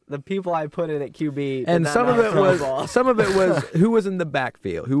the people I put in at QB, And did not some of know it throw the was ball. who was in the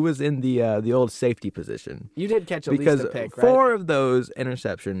backfield, who was in the old safety position. You did catch at Because least a pick, 4 right? of those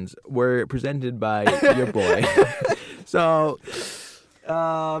interceptions were presented by your boy. So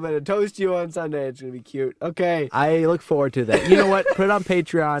I'm gonna toast you on Sunday. It's gonna be cute. Okay. I look forward to that. You know what? Put it on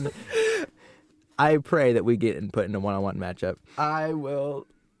Patreon. I pray that we get and put in a one-on-one matchup. I will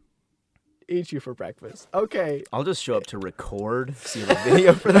eat you for breakfast. Okay. I'll just show up to record, see the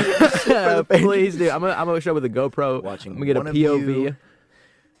video for that. Please do. I'm gonna show up with a GoPro. Watching I'm gonna get a one of POV. you-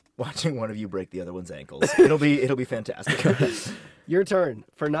 Watching one of you break the other one's ankles. It'll be fantastic. Your turn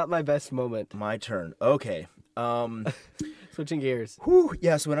for not my best moment. My turn. Okay. Switching gears. Whew,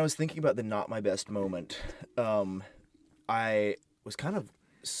 yeah, so when I was thinking about the not my best moment, I was kind of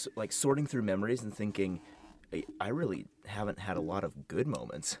like sorting through memories and thinking, I really haven't had a lot of good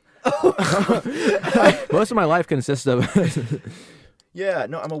moments. Most of my life consists of. Yeah,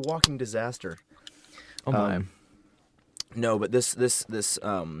 no, I'm a walking disaster. Oh my. No, but this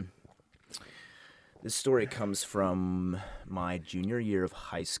story comes from my junior year of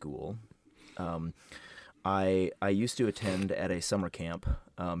high school. I used to attend at a summer camp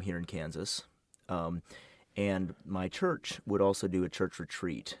here in Kansas, and my church would also do a church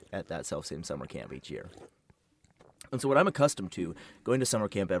retreat at that self-same summer camp each year. And so what I'm accustomed to, going to summer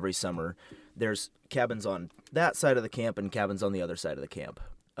camp every summer, there's cabins on that side of the camp and cabins on the other side of the camp.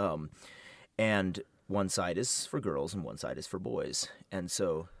 And one side is for girls and one side is for boys. And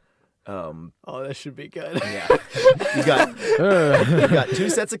so... Oh, this should be good. yeah, you got 2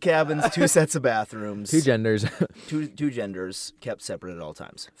 sets of cabins, 2 sets of bathrooms, 2 genders. two genders kept separate at all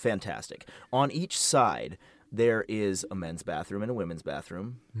times. Fantastic. On each side, there is a men's bathroom and a women's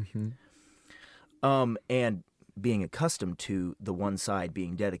bathroom. And being accustomed to the one side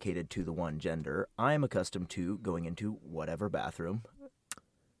being dedicated to the one gender, I am accustomed to going into whatever bathroom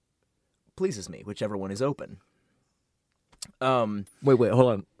pleases me, whichever one is open. Wait,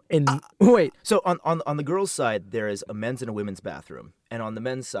 hold on. Wait. So on the girls' side, there is a men's and a women's bathroom, and on the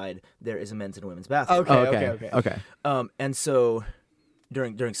men's side, there is a men's and a women's bathroom. Okay. And so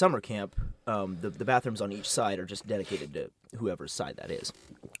during summer camp, the bathrooms on each side are just dedicated to whoever's side that is.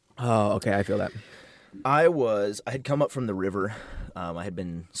 Oh, okay. I feel that. I had come up from the river. I had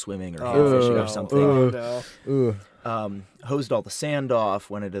been swimming or hand fishing or something. Oh, no. Hosed all the sand off.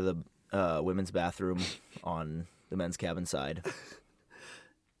 Went into the women's bathroom on the men's cabin side.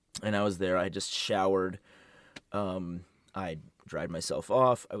 And I was there. I just showered. I dried myself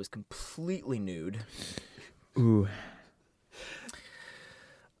off. I was completely nude. Ooh.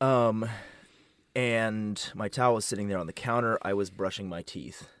 And my towel was sitting there on the counter. I was brushing my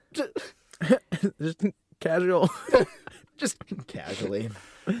teeth. Just casual. Just casually.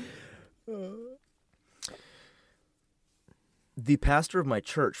 The pastor of my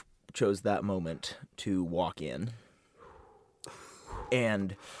church chose that moment to walk in.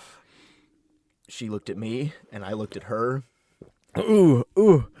 And she looked at me, and I looked at her. Ooh.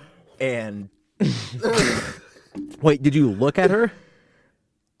 And Wait, did you look at her?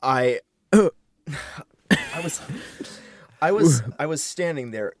 I was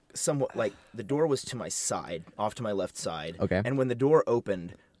standing there somewhat, like the door was to my side, off to my left side. Okay. And when the door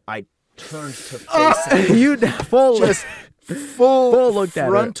opened, I turned to face it. You full looked at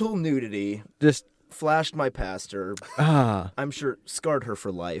her. Frontal nudity. Just Flashed my pastor. ah. I'm sure scarred her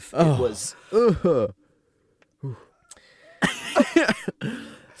for life. Oh. It was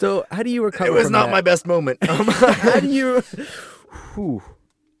So how do you recover? it was from not that? my best moment. How do you? Whew.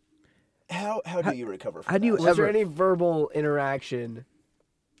 How do you recover from how do you that? Was there ever- any verbal interaction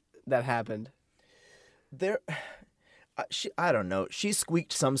that happened? I don't know. She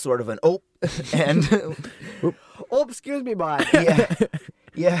squeaked some sort of an oh, and Oh, excuse me, bye.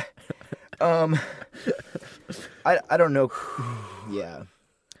 yeah. I don't know. Yeah.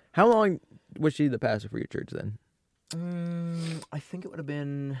 How long was she the pastor for your church then? I think it would have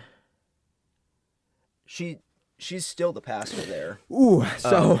been. She's still the pastor there. Ooh,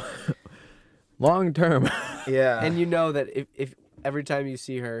 so long term. Yeah. And you know that if every time you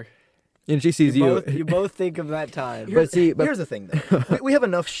see her, And she sees you. you both think of that time. But see, but here's the thing, though. we have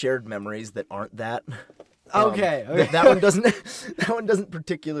enough shared memories that aren't that. Okay. That one doesn't. That one doesn't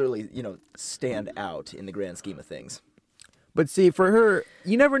particularly, stand out in the grand scheme of things. But see, for her,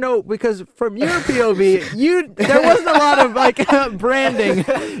 you never know because from your POV, there wasn't a lot of like branding.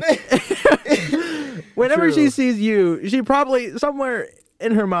 Whenever True. she sees you, she probably somewhere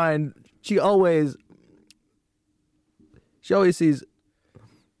in her mind, she always sees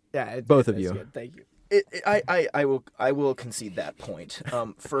Yeah, both of that's you. Good. Thank you. I will concede that point.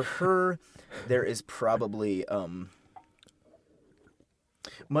 For her, there is probably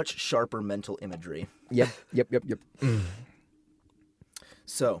much sharper mental imagery. Yep.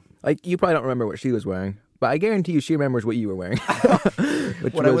 So Like you probably don't remember what she was wearing, but I guarantee you she remembers what you were wearing.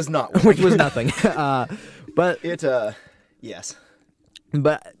 what I was not wearing. which was nothing. But It yes.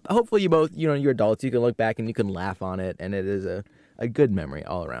 But hopefully you both, you're adults. You can look back and you can laugh on it, and it is a good memory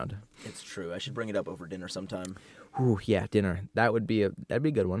all around. It's true. I should bring it up over dinner sometime. Ooh, yeah, dinner. That'd be a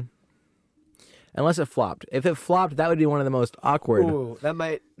good one. Unless it flopped. If it flopped, that would be one of the most awkward. Ooh, that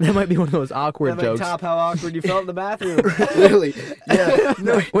might That might be one of those awkward jokes. top how awkward you felt in the bathroom. Really? Yeah.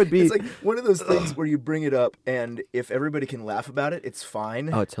 No, Would be. It's like one of those things where you bring it up, and if everybody can laugh about it, it's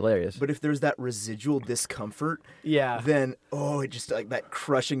fine. Oh, it's hilarious. But if there's that residual discomfort, Yeah. then it just like that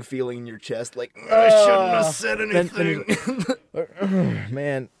crushing feeling in your chest, like I shouldn't have said anything.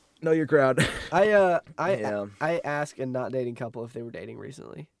 Man, know your crowd. I Yeah. asked a not dating couple if they were dating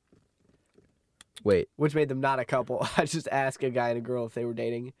recently, Wait, which made them not a couple. I just asked a guy and a girl if they were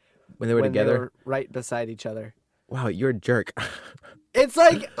dating when they were when together? they were right beside each other. Wow, you're a jerk. It's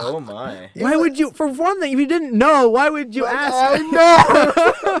like Oh my! Why would you? For one thing, if you didn't know, why would you ask? I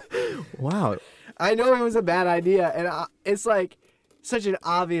know. Wow. I know it was a bad idea, and it's like such an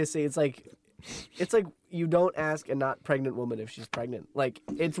obvious thing. It's like you don't ask a not pregnant woman if she's pregnant. Like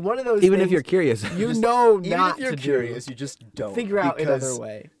it's one of those. Even if things you're curious. you Just- know Even not if you're to curious, do. you just don't Figure out because another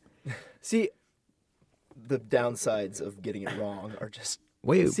way. See, the downsides of getting it wrong are just.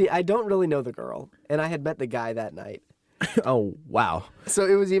 Wait. I don't really know the girl, and I had met the guy that night, Oh, wow. so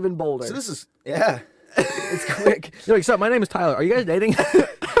it was even bolder. So this is it's quick. You're like, so my name is Tyler. Are you guys dating?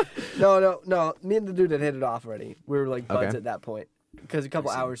 No. Me and the dude had hit it off already. We were like buds Okay. at that point because a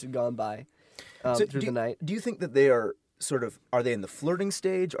couple hours had gone by So through the night. Do you think that they are sort of? Are they in the flirting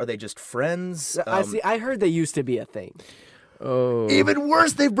stage? Are they just friends? I heard they used to be a thing. Oh. Even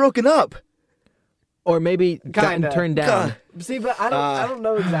worse, they've broken up. Or maybe gotten Kinda. turned down. See, but I don't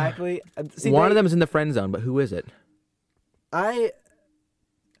know exactly. See, One of them is in the friend zone, but who is it? I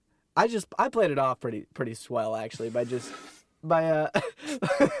played it off pretty swell actually by just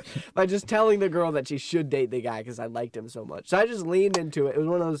telling the girl that she should date the guy because I liked him so much. So I just leaned into it. It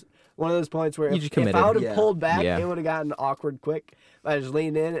was one of those points where You if just I committed. would have Yeah. pulled back, Yeah. it would have gotten awkward quick. I just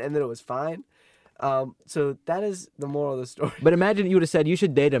leaned in and then it was fine. So that is the moral of the story. But imagine you would have said you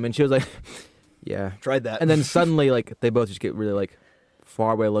should date him, and she was like, "Yeah." Tried that. And then suddenly, like, they both just get really like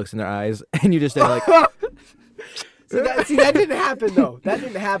far away looks in their eyes, and you just say like, See, that didn't happen though. That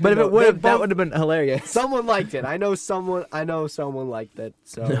didn't happen. "But if though. it would They have, that both- would have been hilarious." Someone liked it. I know someone liked it.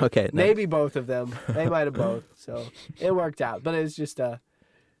 So Okay, nice. maybe both of them. They might have both. So it worked out. But it's just a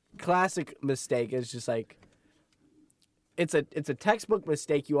classic mistake. It's just like it's a textbook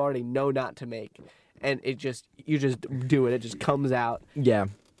mistake you already know not to make, and you just do it. It just comes out. Yeah.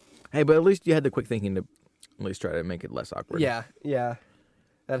 Hey, but at least you had the quick thinking to at least try to make it less awkward. Yeah.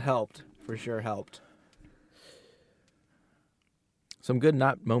 That helped. For sure helped. Some good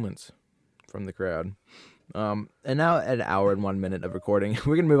not moments from the crowd. And now at an hour and 1 minute of recording,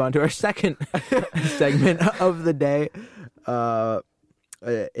 we're gonna move on to our second segment of the day.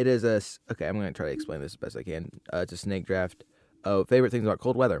 It is okay. I'm gonna try to explain this as best I can. It's a snake draft of favorite things about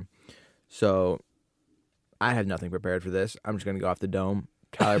cold weather. So I have nothing prepared for this. I'm just gonna go off the dome.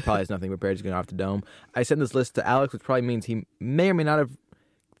 Tyler probably has nothing prepared. He's going off the dome. I sent this list to Alex, which probably means he may or may not have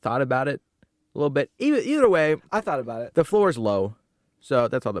thought about it a little bit. Either way, I thought about it. the floor is low, so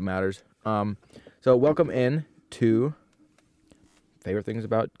that's all that matters. So welcome in to favorite things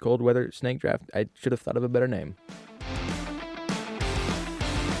about cold weather snake draft. I should have thought of a better name.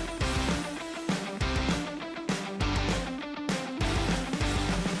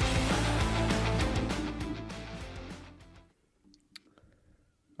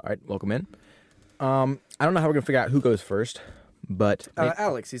 All right, welcome in. I don't know how we're gonna figure out who goes first, but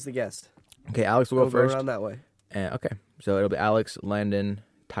Alex, he's the guest. okay, Alex will We'll go go first. around that way. Okay, so it'll be Alex, Landon,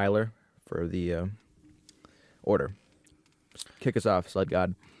 Tyler for the order. Kick us off, Sled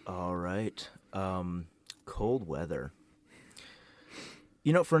God. All right. Cold weather.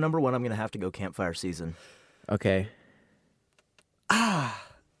 You know, for number one, I'm gonna have to go campfire season. Okay.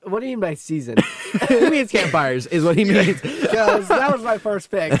 What do you mean by season? He means campfires, is what he means. Because that was my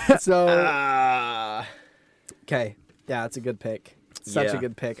first pick. So Ah. okay, yeah, it's a good pick. Such a Yeah.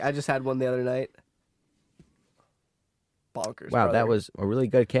 good pick. I just had one the other night. bonkers. Wow, brother. that was a really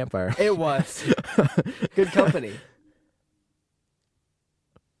good campfire. It was good company.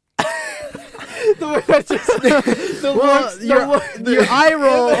 The way that just the looks, the your eye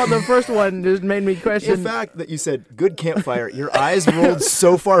roll on the first one just made me The question. fact that you said good campfire, your eyes rolled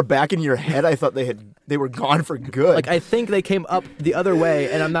so far back in your head, I thought they were gone for good. Like I think they came up the other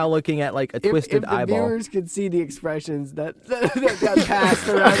way, and I'm now looking at like a twisted if the eyeball. viewers could see the expressions that got passed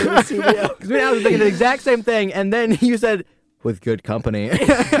around in the studio. Because I was thinking the exact same thing, and then you said with good company.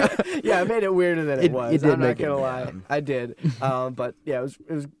 Yeah, it made it weirder than it, It- was. it did I'm not make it, gonna lie, I did. But yeah, it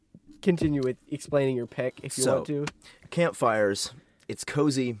was. Continue with explaining your pick if you want to. Campfires, it's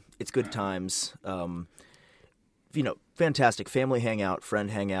cozy, it's good times. Fantastic family hangout, friend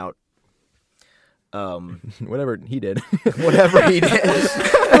hangout. Whatever he did. Whatever he did.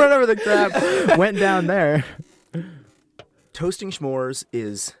 Whatever the crap went down there. Toasting s'mores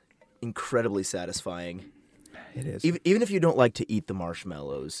is incredibly satisfying. It is. Even if you don't like to eat the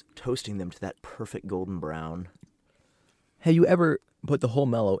marshmallows, toasting them to that perfect golden brown. Have you ever put the whole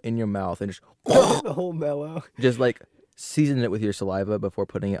mellow in your mouth and The whole mellow. just like season it with your saliva before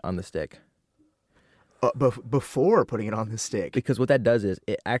putting it on the stick? Before putting it on the stick. Because what that does is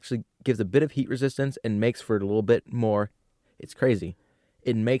it actually gives a bit of heat resistance and makes for a little bit more. It's crazy.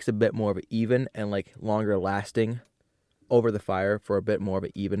 It makes a bit more of an even and like longer lasting over the fire for a bit more of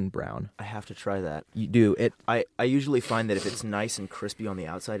an even brown. I have to try that. You do it. I usually find that if it's nice and crispy on the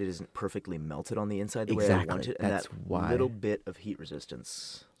outside, it isn't perfectly melted on the inside the way I want Exactly. it. And That's that why. little bit of heat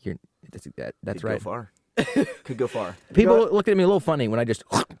resistance That's could right. go far. Could go far. People look at me a little funny when I just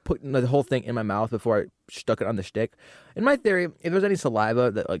put the whole thing in my mouth before I stuck it on the stick. In my theory, if there's any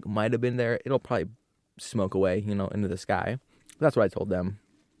saliva that like might have been there, it'll probably smoke away, into the sky. That's what I told them.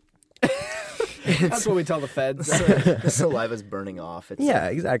 That's what we tell the feds. The saliva's burning off. It's Yeah,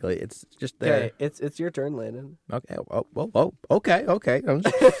 exactly. It's just there. Okay, it's your turn, Landon. Okay. Okay.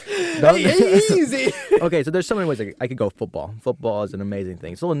 Easy. Okay, so there's so many ways I could go football. Football is an amazing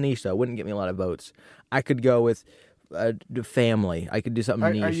thing. It's a little niche, though. Wouldn't get me a lot of votes. I could go with the family. I could do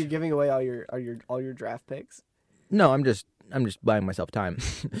something niche. Are you giving away all your draft picks? No, I'm just buying myself time.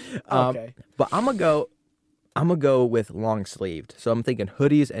 Okay. But I'm gonna go with long sleeved. So I'm thinking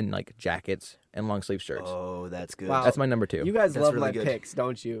hoodies and like jackets and long sleeve shirts. Oh, that's good. Wow. That's my number 2. You guys That's love really my good. picks,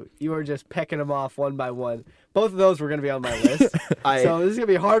 don't you? You are just pecking them off one by one. Both of those were going to be on my list. So this is going to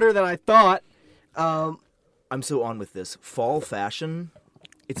be harder than I thought. I'm so on with this. Fall fashion,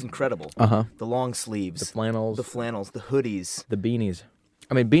 it's incredible. Uh-huh. The long sleeves. The flannels, The flannels, the hoodies, the beanies.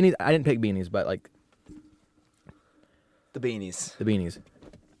 I mean beanies. I didn't pick beanies, but like the beanies. the beanies.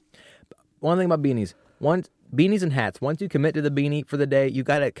 One thing about beanies. Beanies and hats. Once you commit to the beanie for the day, you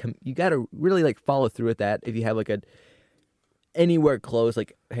gotta really like follow through with that. If you have like a anywhere close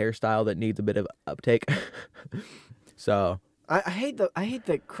like hairstyle that needs a bit of uptake, so I hate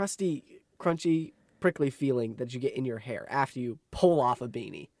the crusty, crunchy, prickly feeling that you get in your hair after you pull off a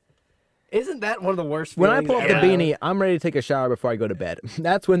beanie. Isn't that one of the worst when feelings? I pull up the ever? beanie, I'm ready to take a shower before I go to bed.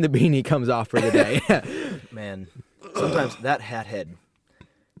 That's when the beanie comes off for the day. Man, sometimes that hat head.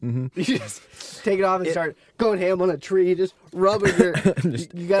 You just take it off and start going ham on a tree, just rubbing your.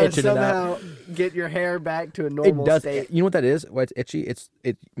 you gotta itching it out. somehow get your hair back to a normal It does. state. You know what that is? Why it's itchy?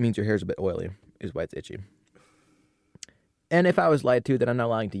 It means your hair's a bit oily. Is why it's itchy. And if I was lied to, then I'm not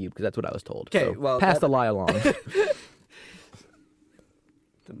lying to you because that's what I was told. 'Kay, So well, pass that- the lie along.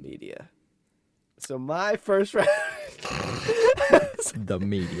 The media. So my first round. The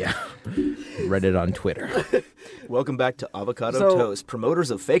media. Read it on Twitter. Welcome back to Avocado So- Toast,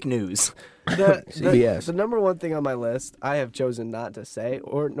 promoters of fake news. CBS. The number one thing on my list, I have chosen not to say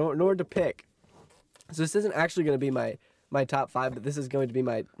or nor to pick. So this isn't actually going to be my top 5, but this is going to be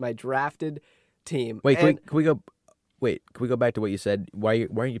my drafted team. Wait, can And, we go? Wait, can we go back to what you said? Why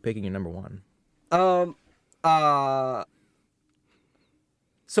are you picking your number 1?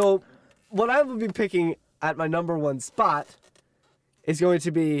 So what I will be picking at my number 1 spot is going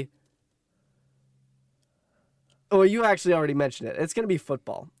to be. Well, you actually already mentioned it. It's going to be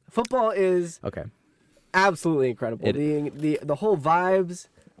football. Football is Okay. absolutely incredible. The whole vibes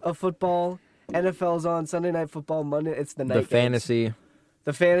of football. NFL's on Sunday Night Football. Monday it's the night. The games. fantasy.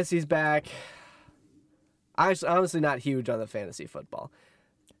 The fantasy's back. I'm honestly not huge on the fantasy football.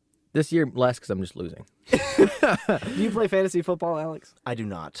 This year less because I'm just losing. Do you play fantasy football, Alex? I do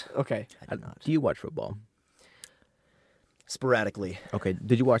not. Okay. I do not. Do you watch football? Sporadically. Okay.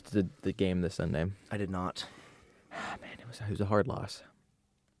 Did you watch the game this Sunday? I did not. Man, it was a hard loss.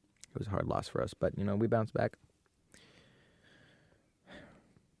 It was a hard loss for us, but we bounced back.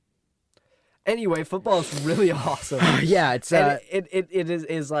 Anyway, football is really awesome. Yeah, it's And it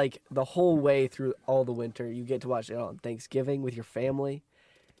is like the whole way through all the winter. You get to watch it on Thanksgiving with your family,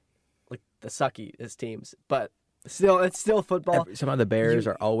 like the suckiest teams, but still, it's still football. some of the Bears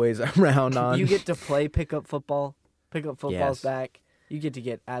are always around on. You get to play pickup football. Pickup football's Yes. back. You get to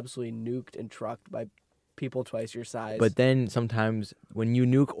get absolutely nuked and trucked by people twice your size. But then sometimes when you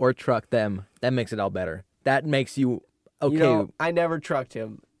nuke or truck them, that makes it all better. That makes you okay. You know, I never trucked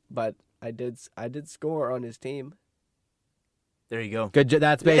him, but I did score on his team. There you go. Good.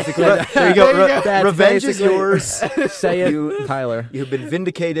 That's basically. There you go. There you go. That's Revenge is basically- yours. Say it, You- Tyler. You've been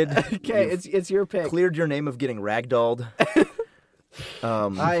vindicated. Okay, You've it's your pick. cleared your name of getting ragdolled.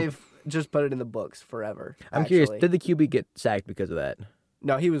 I've just put it in the books forever. I'm curious. actually. Did the QB get sacked because of that?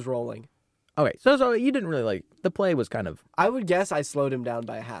 No, he was rolling. Okay, so you didn't really like the play was kind of I would guess I slowed him down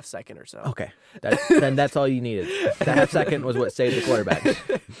by a half second or so. okay. Then that's all you needed. The half second was what saved the quarterback.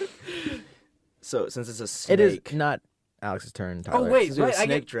 So since it's a snake, It is not Alex's turn, Tyler. Oh wait, since it's a right,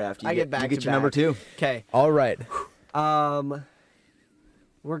 snake draft. You I get get back you get to your number back. 2. Okay. All right.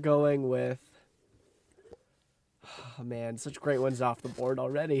 We're going with. Oh man, such great ones off the board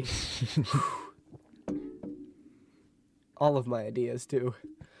already. All of my ideas too.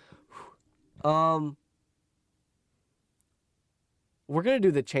 We're gonna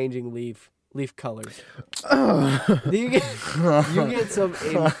do the changing leaf colors. you get some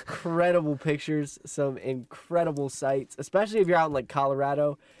incredible pictures, some incredible sights, especially if you're out in like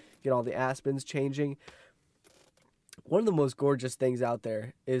Colorado. Get all the aspens changing. One of the most gorgeous things out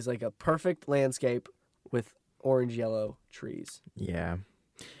there is like a perfect landscape with orange yellow trees. Yeah.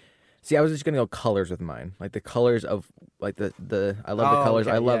 See, I was just gonna go colors with mine, like the colors of like the I love the Oh, colors.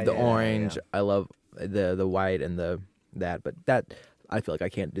 okay. I love Yeah, the yeah, orange. I love the white and that. But that I feel like I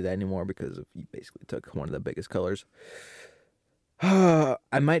can't do that anymore because you basically took one of the biggest colors. I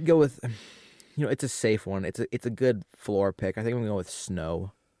might go with, it's a safe one. It's a good floor pick. I think I'm gonna go with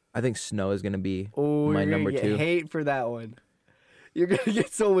snow. I think snow is gonna be Oh, my you're number gonna get 2. hate for that one. You're gonna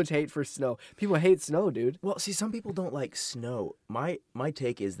get so much hate for snow. People hate snow, dude. Well, see, some people don't like snow. My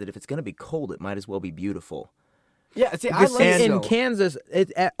take is that if it's gonna be cold, it might as well be beautiful. Yeah, see, I Because like in snow. Kansas,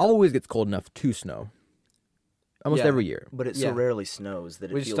 it always gets cold enough to snow. Almost Yeah. every year. But it Yeah. so rarely snows that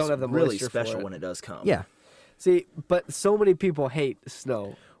it We just feels don't have the really moisture for special it. when it does come. Yeah. See, but so many people hate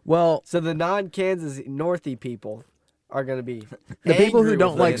snow. Well, So the non-Kansas Northy people are gonna be the people who angry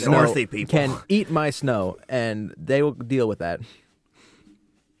don't with like it. snow Northy people. can eat my snow, and they will deal with that.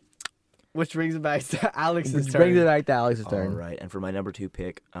 Which brings it back to Alex's Which turn. brings it back to Alex's All turn. right, and for my number 2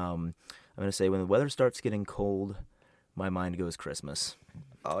 pick, I'm gonna say when the weather starts getting cold, my mind goes Christmas.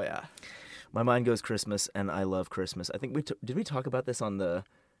 Oh yeah. My mind goes Christmas, and I love Christmas. I think did we talk about this on the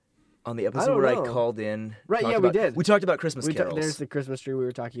episode don't where know. I called in? Right, talked yeah, we about- did. We talked about Christmas carols. There's the Christmas tree we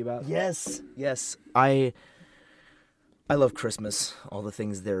were talking about. Yes. I love Christmas. All the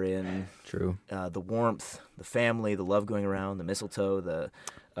things therein. True. The warmth, the family, the love going around, the mistletoe,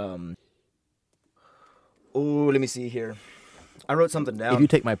 let me see here. I wrote something down. If you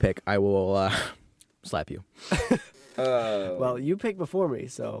take my pick, I will slap you. Well, you picked before me,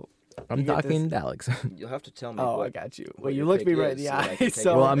 so. I'm You get talking to Alex. You'll have to tell me. Oh, what, I got you. what Well, you your looked me pick right in is the so that I eye, can take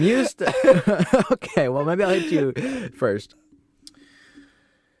so. Well, I'm used to. Okay, well, maybe I'll hit you first.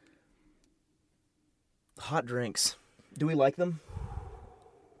 Hot drinks. Do we like them?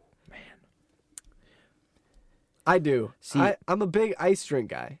 I do. See- I'm a big ice drink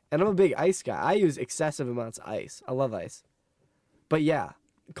guy, and I'm a big ice guy. I use excessive amounts of ice. I love ice. But yeah,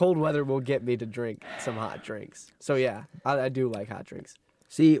 cold weather will get me to drink some hot drinks. So yeah, I do like hot drinks.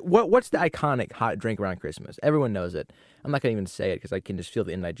 See, what's the iconic hot drink around Christmas? Everyone knows it. I'm not going to even say it because I can just feel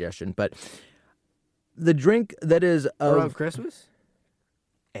the indigestion. But the drink that is Around of... Christmas?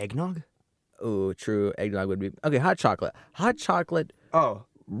 Eggnog? Oh, true. Eggnog would be... Okay, hot chocolate. Hot chocolate Oh,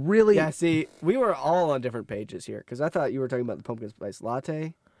 really... yeah. See, we were all on different pages here because I thought you were talking about the pumpkin spice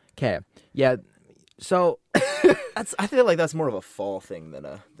latte. Okay. Yeah. So, I feel like that's more of a fall thing than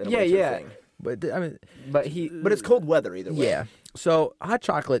a Yeah, winter yeah. thing. but I mean, But But it's cold weather either way. yeah. So, hot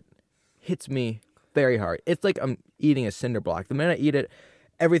chocolate hits me very hard. It's like I'm eating a cinder block. The minute I eat it,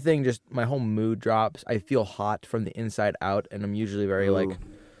 everything just... My whole mood drops. I feel hot from the inside out, and I'm usually very, Ooh. like,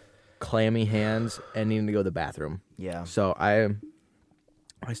 clammy hands and needing to go to the bathroom. Yeah. So, I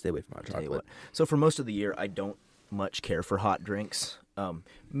stay away from hot Tell you chocolate. what. So for most of the year, I don't much care for hot drinks.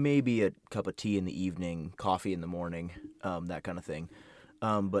 Maybe a cup of tea in the evening, coffee in the morning, that kind of thing.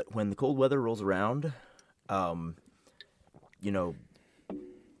 But when the cold weather rolls around,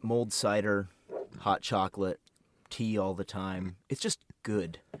 mulled cider, hot chocolate, tea all the time. It's just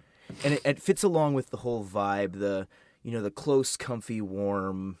good, and it fits along with the whole vibe. the close, comfy,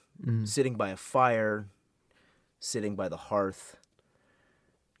 warm, sitting by a fire, sitting by the hearth,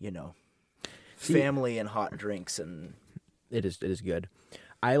 family and hot drinks and It is good.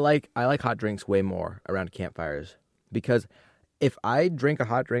 I like hot drinks way more around campfires because if I drink a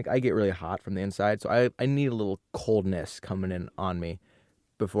hot drink, I get really hot from the inside. So I need a little coldness coming in on me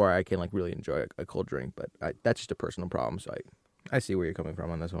before I can like really enjoy a cold drink. But that's just a personal problem. So I see where you're coming from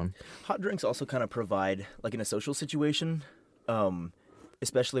on this one. hot drinks also kind of provide, like in a social situation,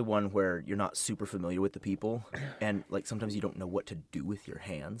 especially one where you're not super familiar with the people and like sometimes you don't know what to do with your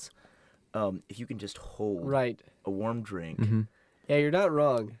hands. If you can just hold Right. a warm drink, Yeah, you're not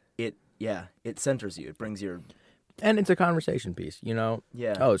wrong. it centers you. It brings your And it's a conversation piece, Yeah.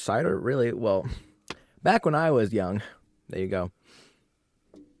 Oh, cider? Really? Well, back when I was young, there you go.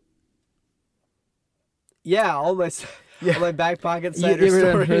 Yeah, all my back pocket cider You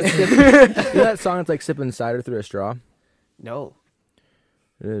ever stories. know that song? It's like sipping cider through a straw. No.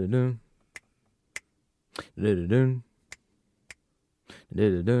 Du-du-dun. Du-du-dun.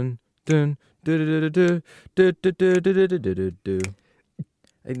 Du-du-dun. Dun. Du-du-du-du-du. Du-du-du-du-du-du-du-du. I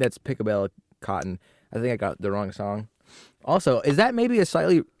think that's Picabella Cotton. I think I got the wrong song. Also, is that maybe a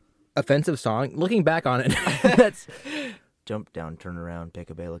slightly offensive song? Looking back on it, that's Jump down, turn around, pick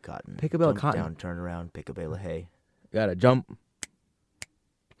a bale of cotton. Pick a bale of Jump cotton. down, turn around, pick a bale of hay. gotta jump.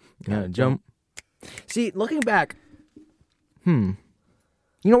 Gotta jump. See, looking back, it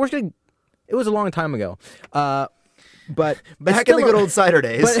was a long time ago. But Back it's in the still good a- old cider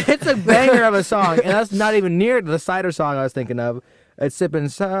days. But it's a banger of a song, and that's not even near the cider song I was thinking of. It's sipping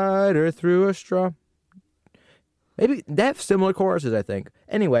cider through a straw. Maybe they have similar choruses, I think.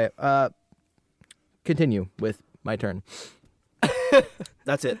 Anyway, continue with my turn.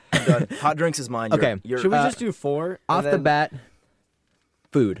 That's it. I'm done. Hot drinks is mine. Okay. You're, Should we just do 4? Off the bat,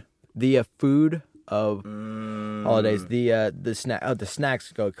 food. The food of holidays. The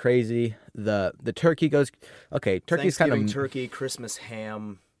snacks go crazy. The turkey goes. Okay, turkey's kind Thanksgiving of. turkey, Christmas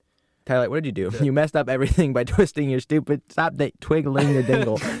ham. Tyler, what did you do? You messed up everything by twisting your stupid. Stop twiggling your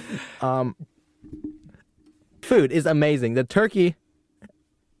dingle. Food is amazing. The turkey.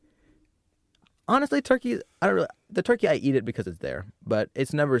 Honestly, turkey. The turkey, I eat it because it's there, but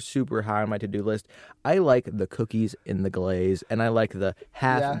it's never super high on my to-do list. I like the cookies in the glaze, and I like the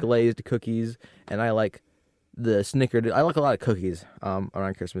half-glazed cookies, and I like the snickered. I like a lot of cookies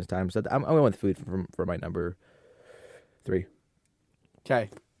around Christmas time. So I'm going with food for my number 3. Okay.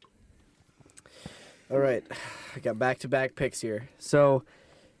 All right. I got back-to-back picks here. So,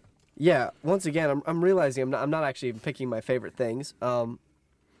 yeah, once again, I'm realizing I'm not actually picking my favorite things.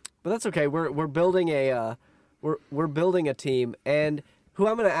 But that's okay. We're building we're building a team, and who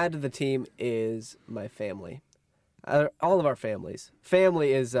I'm going to add to the team is my family. All of our families.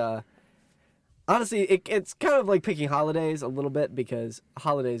 Family is honestly it's kind of like picking holidays a little bit because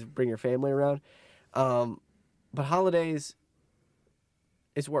holidays bring your family around. But holidays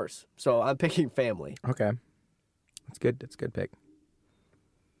is worse. So I'm picking family. Okay, that's good. That's a good pick.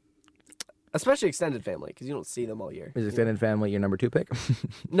 Especially extended family, because you don't see them all year. Is extended family your number 2 pick?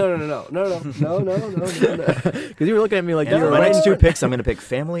 No. Because you were looking at me like And you for were my next 2 right. picks, I'm going to pick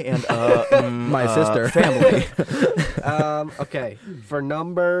family and My sister. family. Okay, for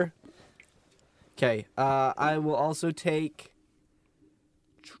number. Okay, I will also take.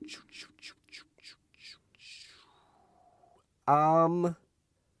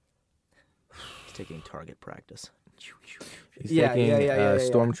 He's taking target practice. He's Yeah, taking yeah.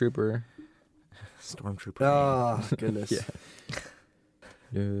 Stormtrooper. Stormtrooper. Oh goodness. Yeah.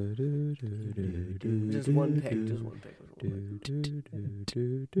 Just one pick.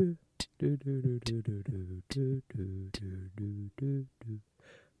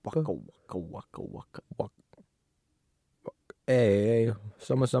 Waka waka waka waka. Hey,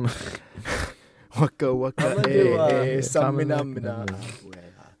 summer. Waka waka.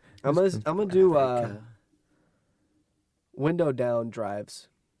 I'm gonna do, I'm gonna do window down drives.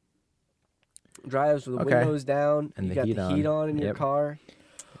 Drives with the Okay. windows down. And you the got heat the on. heat on in your Yep. car.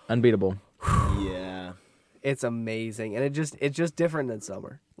 Unbeatable. Yeah. It's amazing, and it's just different than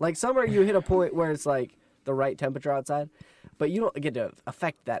summer. Like summer, you hit a point where it's like the right temperature outside, but you don't get to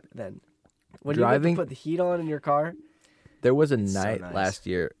affect that then. When you Driving- get to put the heat on in your car, There was a So night nice. last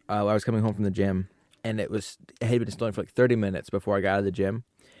year. I was coming home from the gym, and it had been snowing for like 30 minutes before I got out of the gym,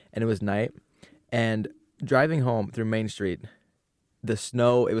 and it was night. And driving home through Main Street, the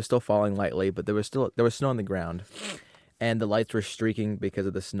snow, it was still falling lightly, but there was snow on the ground, and the lights were streaking because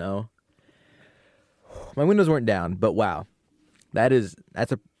of the snow. My windows weren't down, but wow, that was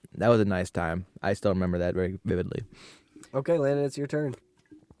a nice time. I still remember that very vividly. okay, Landon, it's your turn.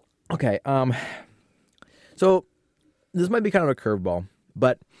 Okay, so this might be kind of a curveball,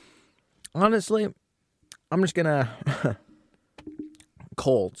 but honestly, I'm just gonna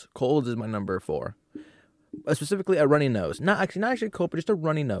colds. Colds is my number 4. Specifically, a runny nose. Not actually cold, but just a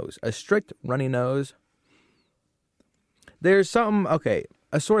runny nose. A strict runny nose. There's something. Okay,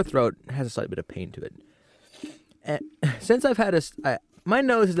 a sore throat has a slight bit of pain to it. And since I've had my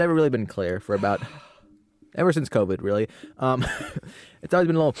nose has never really been clear for about ever since COVID. Really, it's always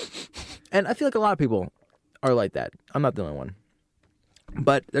been a little. And I feel like a lot of people are like that. I'm not the only one.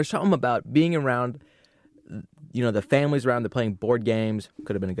 But there's something about being around, the families around, they're playing board games.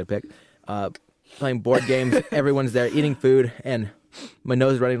 Could have been a good pick. Playing board games, everyone's there eating food, and my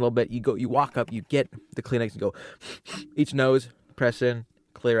nose is running a little bit. You walk up, you get the Kleenex, and go each nose, press in,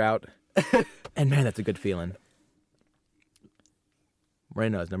 clear out, and man, that's a good feeling.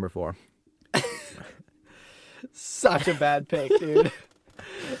 Runny nose, number 4. Such a bad pick, dude.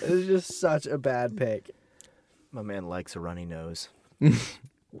 It is just such a bad pick. My man likes a runny nose.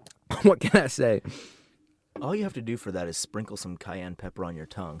 What can I say? All you have to do for that is sprinkle some cayenne pepper on your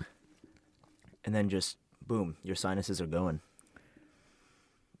tongue. And then just, boom, your sinuses are going.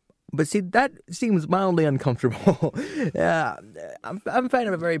 But see, that seems mildly uncomfortable. Yeah, I'm a fan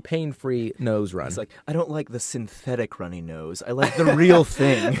of a very pain-free nose run. It's like, I don't like the synthetic runny nose. I like the real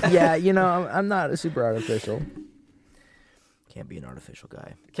thing. Yeah, I'm not a super artificial. Can't be an artificial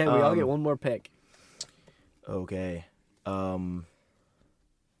guy. Okay, we all get one more pick. Okay. I'm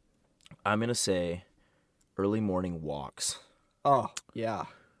going to say early morning walks. Oh, yeah.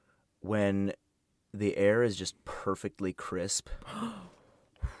 When the air is just perfectly crisp.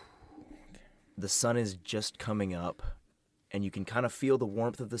 The sun is just coming up, and you can kind of feel the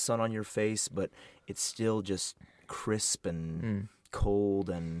warmth of the sun on your face, but it's still just crisp and cold,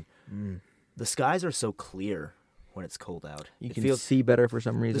 and the skies are so clear when it's cold out. You can see better for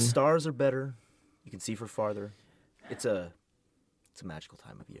some reason. The stars are better. You can see for farther. It's a magical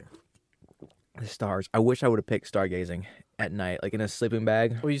time of year. The stars. I wish I would have picked stargazing at night, like in a sleeping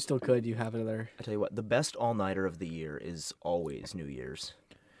bag. Well, you still could. You have another. I tell you what, the best all-nighter of the year is always New Year's.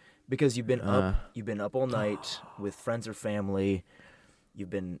 Because you've been up all night with friends or family. You've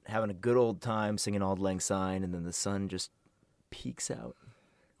been having a good old time singing Auld Lang Syne, and then the sun just peeks out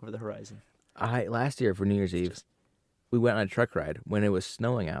over the horizon. Last year for New Year's Eve, we went on a truck ride when it was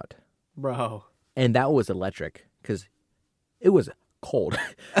snowing out. Bro. And that was electric because it was cold.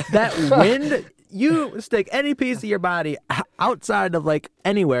 That wind, you stick any piece of your body outside of like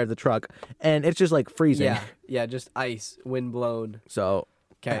anywhere the truck, and it's just like freezing. Yeah, just ice, wind blown. So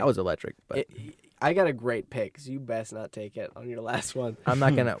that was electric. But I got a great pick, so you best not take it on your last one. I'm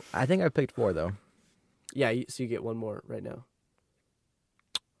not gonna. I think I picked 4 though. Yeah, so you get one more right now.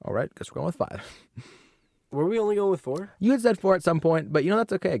 All right, guess we're going with 5. Were we only going with 4? You had said 4 at some point, but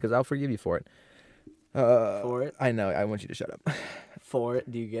that's okay because I'll forgive you for it. For it? I know. I want you to shut up. For it?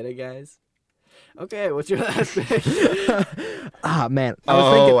 Do you get it, guys? Okay, what's your last pick? Man. I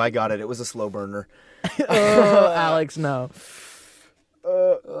was thinking, I got it. It was a slow burner. Alex, no.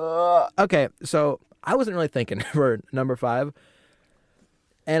 Okay, so I wasn't really thinking for number 5,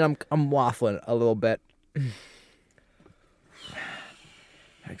 and I'm waffling a little bit.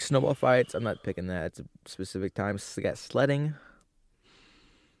 Like snowball fights, I'm not picking that. It's a specific time. So you got sledding.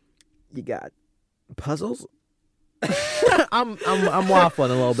 You got puzzles. I'm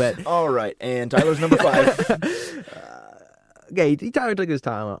waffling a little bit. All right, and Tyler's number 5. Okay, Tyler took his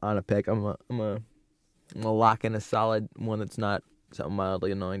time on a pick. I'm gonna lock in a solid one that's not something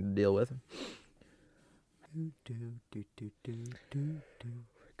mildly annoying to deal with.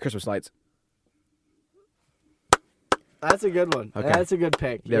 Christmas lights. That's a good one. Okay. That's a good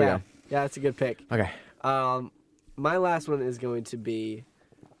pick. There we go. Yeah, that's a good pick. Okay. My last one is going to be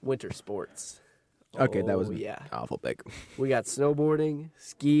winter sports. Okay, that was an yeah. awful pick. We got snowboarding,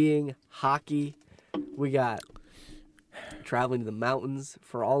 skiing, hockey. We got traveling to the mountains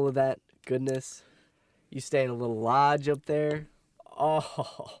for all of that goodness. You stay in a little lodge up there.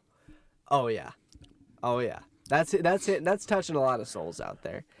 Oh yeah. That's it. That's touching a lot of souls out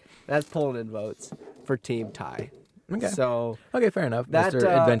there. That's pulling in votes for Team Ty. Okay. So Okay, fair enough. That, Mr.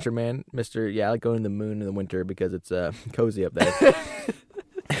 Adventure Man. I like going to the moon in the winter because it's cozy up there.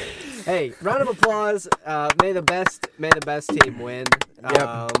 hey, round of applause. May the best team win.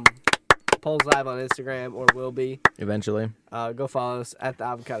 Yep. Polls live on Instagram or will be. Eventually. Go follow us at the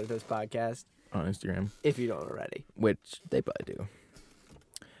Avocado Toast Podcast On Instagram. if you don't already. Which they probably do.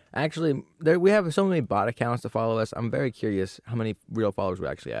 Actually, we have so many bot accounts to follow us. I'm very curious how many real followers we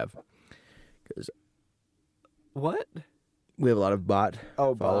actually have. Because What? We have a lot of bot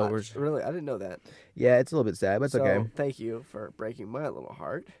Oh, followers. bots. Really? I didn't know that. Yeah, it's a little bit sad, but it's So, okay. thank you for breaking my little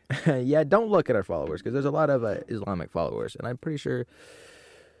heart. Yeah, don't look at our followers because there's a lot of Islamic followers, and I'm pretty sure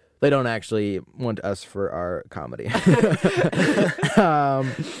they don't actually want us for our comedy.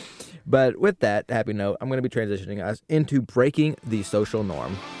 But with that happy note, I'm going to be transitioning us into breaking the social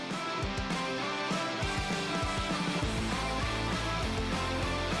norm.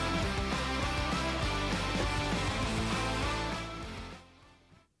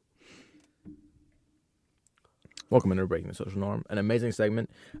 Welcome into Breaking the Social Norm, an amazing segment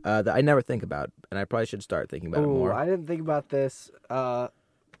that I never think about, and I probably should start thinking about it Ooh, more. I didn't think about this.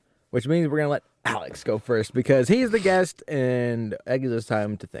 Which means we're going to let Alex go first because he's the guest and that gives us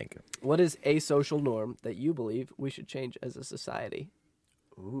time to think. What is a social norm that you believe we should change as a society?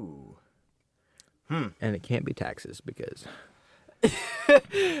 Ooh. And it can't be taxes because...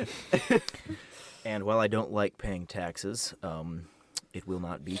 And while I don't like paying taxes, it will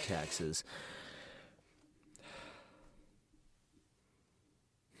not be taxes.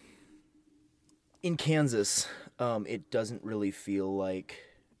 In Kansas, it doesn't really feel like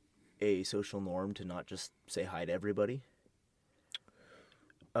a social norm to not just say hi to everybody.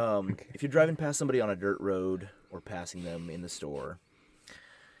 If you're driving past somebody on a dirt road or passing them in the store,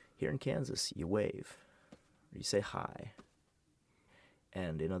 here in Kansas, you wave or you say hi.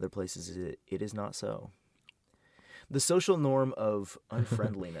 And in other places, it is not so. The social norm of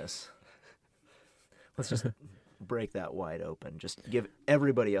unfriendliness. Let's just break that wide open. Just give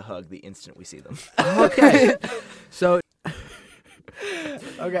everybody a hug the instant we see them. Okay. So,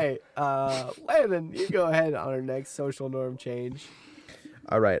 Okay, Landon, you go ahead on our next social norm change.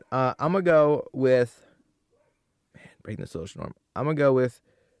 all right. I'm going to go with... Man, breaking the social norm. I'm going to go with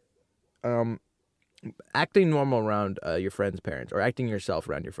acting normal around your friend's parents or acting yourself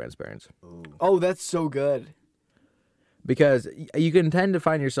around your friend's parents. Oh, that's so good. Because you can tend to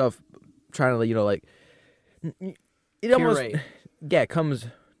find yourself trying to, it almost... Curate. Yeah,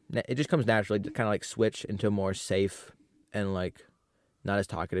 it just comes naturally to kind of like switch into a more safe and like not as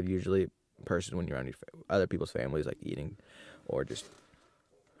talkative usually person when you're around other people's families, like eating or just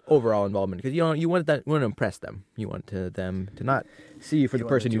overall involvement. Because you want to impress them. You want them to not see you for the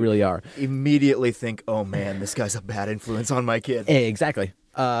person you really are. Immediately think, oh man, this guy's a bad influence on my kid. Exactly.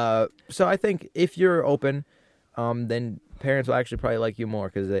 So I think if you're open, then parents will actually probably like you more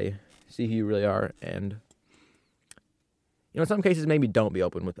because they see who you really are. And in some cases, maybe don't be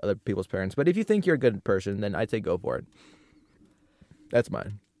open with other people's parents. But if you think you're a good person, then I'd say go for it. That's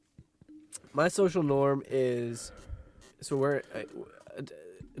mine. My social norm is, so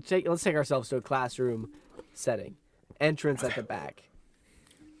let's take ourselves to a classroom setting. Entrance at the back.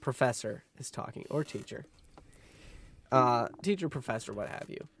 Professor is talking, or teacher. Teacher, professor, what have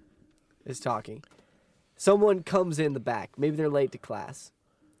you, is talking. Someone comes in the back. Maybe they're late to class.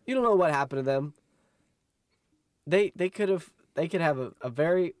 You don't know what happened to them. They could have a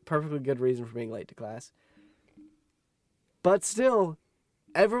very perfectly good reason for being late to class. But still,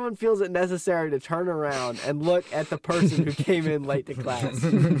 everyone feels it necessary to turn around and look at the person who came in late to class.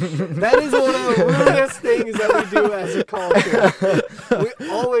 That is one of the rudest things that we do as a culture. We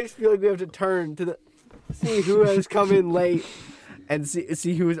always feel like we have to turn to see who has come in late and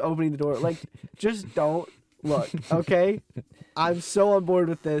see who is opening the door. Like, just don't look, okay? I'm so on board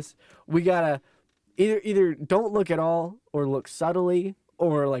with this. We gotta either don't look at all or look subtly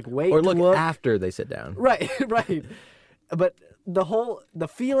or like wait Or to look after they sit down. Right, right. But the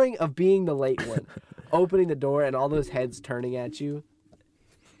feeling of being the late one, opening the door and all those heads turning at you.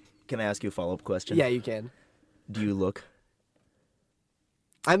 Can I ask you a follow-up question? Yeah, you can. Do you look?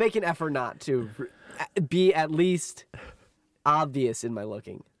 I make an effort not to be at least obvious in my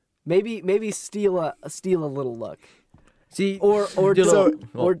looking. Maybe steal a little look. See, Or So-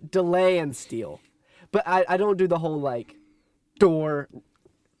 or delay and steal. But I don't do the whole like door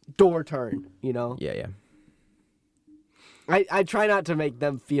turn, you know? yeah. I try not to make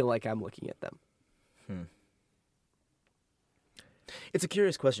them feel like I'm looking at them. It's a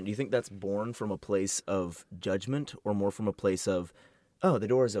curious question. Do you think that's born from a place of judgment or more from a place of, oh, the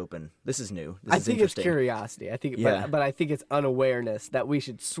door is open. This is new. This I is think it's interesting. curiosity. I think, Yeah. but I think it's unawareness that we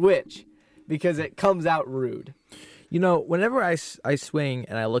should switch because it comes out rude. Whenever I swing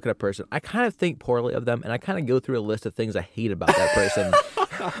and I look at a person, I kind of think poorly of them, and I kind of go through a list of things I hate about that person.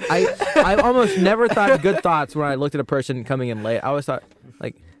 I almost never thought good thoughts when I looked at a person coming in late. I always thought,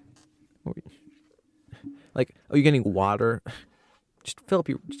 like, oh, you're getting water? Just fill up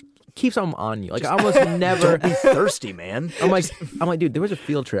just keep something on you. Like, I almost never. Don't be thirsty, man. I'm like, dude, there was a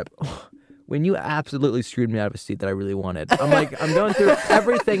field trip when you absolutely screwed me out of a seat that I really wanted. I'm going through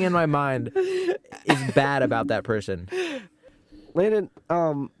everything in my mind is bad about that person. Landon,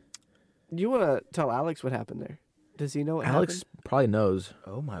 you want to tell Alex what happened there? Does he know what Alex happened? probably knows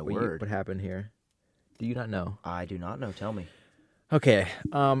Oh my what, word! what happened here. Do you not know? I do not know. Tell me. Okay.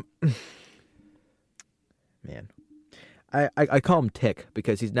 Man, I call him Tick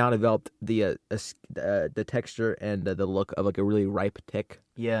because he's now developed the texture and the look of like a really ripe tick.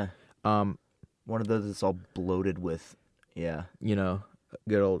 Yeah, Um, one of those that's all bloated with. Yeah. you know,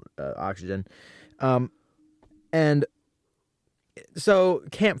 good old oxygen. And so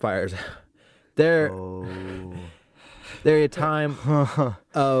campfires, they're Oh. they're a time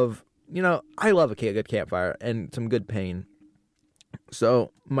of, you know, I love a good campfire and some good pain.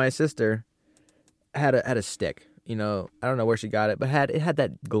 So my sister had a stick, you know, I don't know where she got it, but it had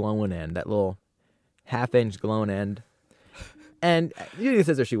that glowing end, that little 1/2-inch glowing end. And you know,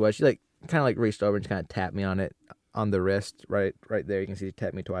 sister she was, she like kind of like reached over and just kind of tapped me on it, on the wrist, right there. You can see she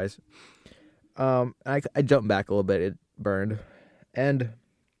tapped me twice. I jumped back a little bit, it burned. And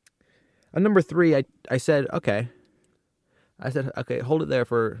on number 3, I said, okay, hold it there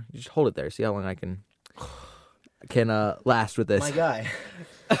just hold it there, see how long I can last with this. My guy.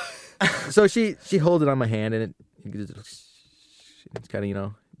 So she holds it on my hand, and it's kind of, you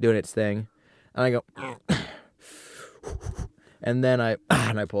know, doing its thing, and I go, and then I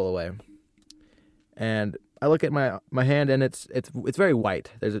pull away, and I look at my hand, and it's very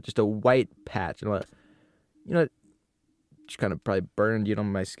white. There's just a white patch, and you know, just kind of probably burned, you know,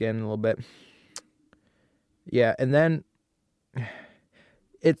 my skin a little bit. Yeah, and then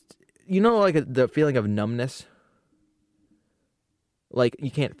it's, you know, like the feeling of numbness. Like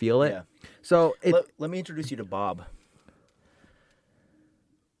you can't feel it. Yeah. So Let me introduce you to Bob.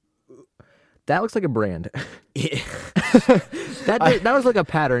 that looks like a brand. It That was like a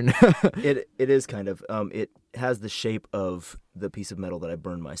pattern. it is kind of. It has the shape of the piece of metal that I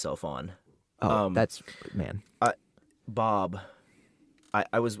burned myself on. That's, man. Bob,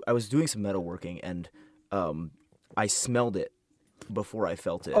 I was doing some metalworking and I smelled it before I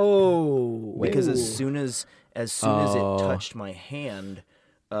felt it. Oh, Because ooh. as soon as it touched my hand,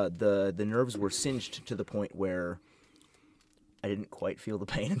 the nerves were singed to the point where I didn't quite feel the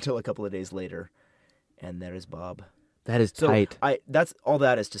pain until a couple of days later. And there is Bob. That is So tight. that's all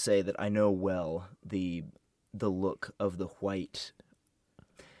that is to say that I know well the look of the white.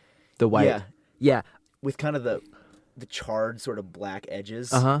 The white. Yeah. Yeah. With kind of the charred sort of black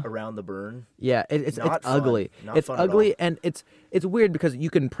edges Uh-huh. around the burn. Yeah, it's Not fun. ugly. Not It's fun at ugly, all. and it's weird because you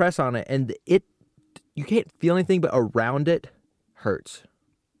can press on it, and you can't feel anything, but around it hurts.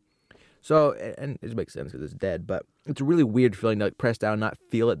 So, and it makes sense because it's dead, but it's a really weird feeling to like press down, not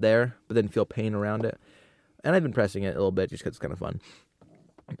feel it there, but then feel pain around it. And I've been pressing it a little bit just because it's kind of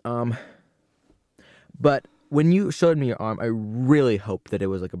fun. But when you showed me your arm, I really hoped that it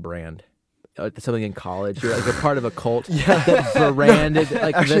was like a brand. Like something in college. You're like a part of a cult that branded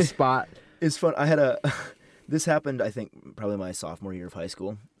like Actually, this spot. It's fun. I had this happened, I think, probably my sophomore year of high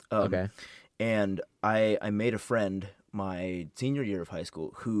school. Okay. And I made a friend my senior year of high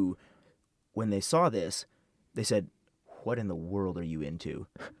school who, when they saw this, they said, "What in the world are you into?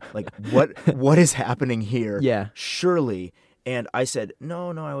 Like, what is happening here? Yeah. Surely." And I said,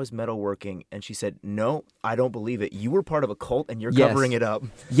 no, I was metalworking. And she said, "No, I don't believe it. You were part of a cult and you're Yes. covering it up."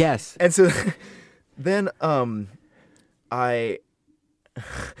 Yes. And so then I,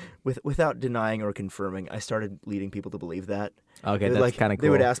 without denying or confirming, I started leading people to believe that. Okay, They would, that's kind of cool. They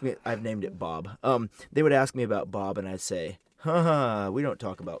would ask me, I've named it Bob. They would ask me about Bob and I'd say, we don't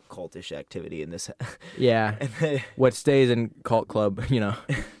talk about cultish activity in this. Yeah. And they What stays in cult club, you know.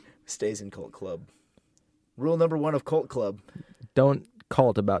 stays in cult club. Rule number 1 of cult club. Don't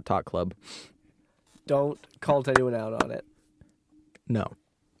cult about talk club. Don't cult anyone out on it. No.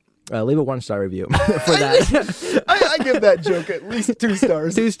 Leave a 1-star review for that. I give that joke at least 2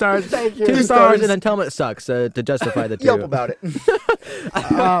 stars. 2 stars. Thank you. 2 2 stars, stars. and then tell them it sucks to justify the 2. Yelp about it.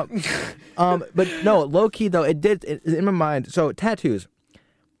 But no, low key though, in my mind. So tattoos,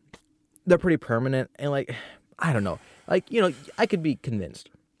 they're pretty permanent, and like, I don't know, like, you know, I could be convinced.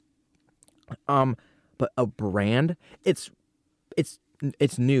 But a brand, it's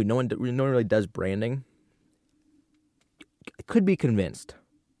new. No one really does branding. I could be convinced.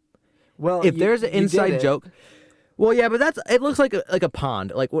 Well, If there's an you did inside it. joke, well, yeah, but it looks like a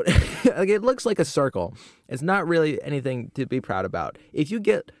pond. Like what? Like it looks like a circle. It's not really anything to be proud about. If you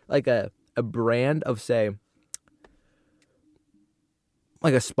get like a brand of, say,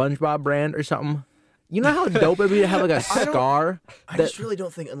 like a SpongeBob brand or something, you know how dope it'd be to have like a scar. I that just really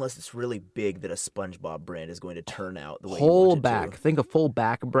don't think, unless it's really big, that a SpongeBob brand is going to turn out the way you whole want it back. to. Think a full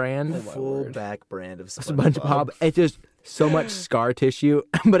back brand. Full back brand of SpongeBob. SpongeBob. It's just so much scar tissue,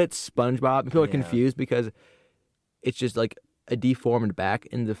 but it's SpongeBob. People are Yeah. confused because it's just like a deformed back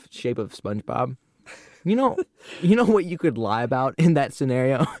in the shape of SpongeBob. You know what you could lie about in that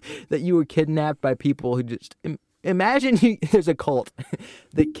scenario? That you were kidnapped by people who just imagine there's a cult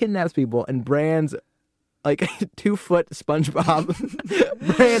that kidnaps people and brands like 2-foot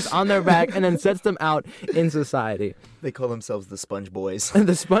SpongeBob brands on their back and then sets them out in society. They call themselves the Sponge Boys.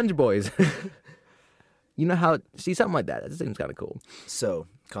 The Sponge Boys. You know how see something like that? That seems kind of cool. So,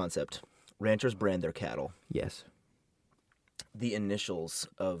 concept: ranchers brand their cattle. Yes. The initials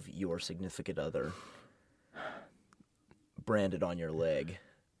of your significant other branded on your leg.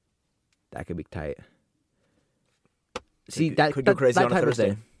 That could be tight. Could go crazy on a type of Thursday.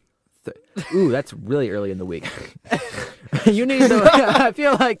 thing. Ooh, that's really early in the week. You need to. I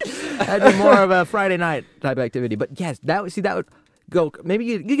feel like that'd be more of a Friday night type of activity. But yes, that would go. Maybe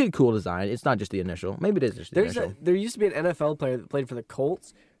you get a cool design. It's not just the initial. Maybe it is just the initial. There used to be an NFL player that played for the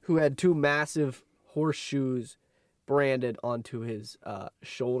Colts who had 2 massive horseshoes branded onto his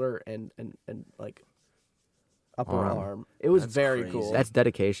shoulder and like upper arm. It was That's very crazy. cool. That's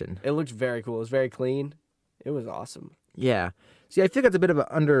dedication. It looked very cool. It was very clean. It was awesome. Yeah. See, I think that's a bit of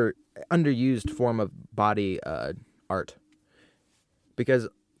an underused form of body art, because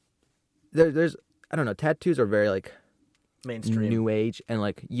there's I don't know, tattoos are very like Mainstream. new age and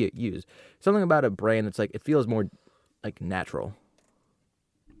like use something about a brand that's like it feels more like natural.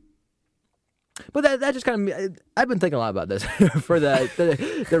 But that just kind of I've been thinking a lot about this for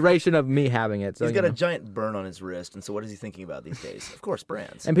the duration of me having it. So He's got you a know. giant burn on his wrist, and so what is he thinking about these days? Of course,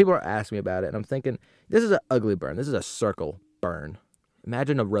 brands. And people are asking me about it, and I'm thinking this is an ugly burn. This is a circle burn.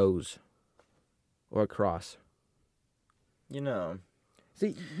 Imagine a rose or a cross. You know,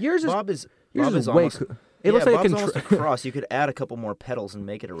 See, yours is Bob is way almost. cool. It looks like Bob's a almost a cross. You could add a couple more petals and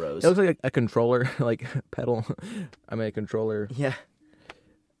make it a rose. It looks like a controller, like pedal. I mean, a controller. Yeah.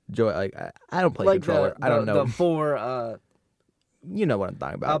 Joy, like I don't play Like controller. the, I don't know. the 4 You know what I'm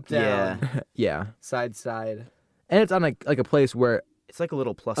talking about. up, down, Yeah. Yeah, side, side. and it's on like a place where It's like a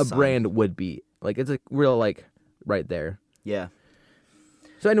little plus a sign. brand would be. Like it's a real like right there. Yeah.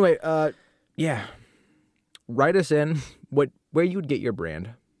 So anyway, yeah, write us in where you would get your brand,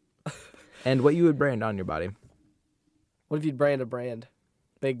 and what you would brand on your body. What if you'd brand a brand?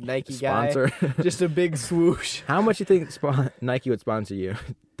 Big Nike guy. Sponsor. Just a big swoosh. How much you think Nike would sponsor you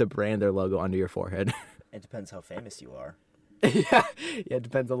to brand their logo onto your forehead? It depends how famous you are. Yeah, it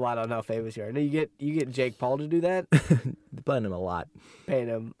depends a lot on how famous you are. No, you get Jake Paul to do that, Playing him a lot. paying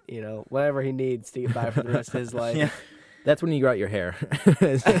him, whatever he needs to get by for the rest of his life. Yeah. That's when you grow out your hair.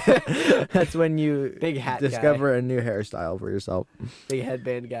 That's when you Big hat guy. discover a new hairstyle for yourself. Big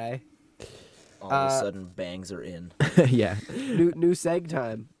headband guy. All of a sudden, bangs are in. Yeah. New seg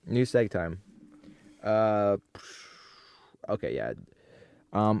time. New seg time. Okay, yeah.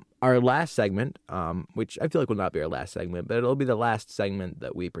 Our last segment, which I feel like will not be our last segment, but it'll be the last segment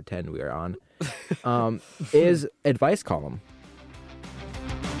that we pretend we are on, is Advice Column.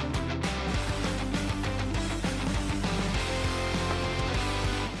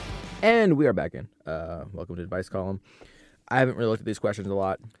 And we are back in. Welcome to Advice Column. I haven't really looked at these questions a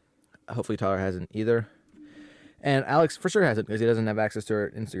lot. Hopefully Tyler hasn't either. And Alex for sure hasn't, because he doesn't have access to our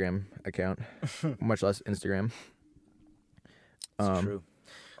Instagram account, much less Instagram. It's true.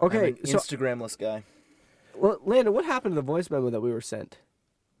 Okay, I'm an so Instagramless guy. well, Landon, what happened to the voice memo that we were sent?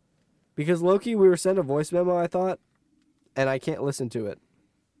 Because Loki, we were sent a voice memo, I thought, and I can't listen to it.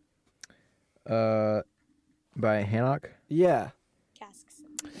 By Hanok? Yeah. Casks.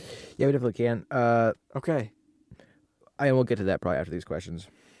 Yeah, we definitely can. Okay. I will get to that probably after these questions.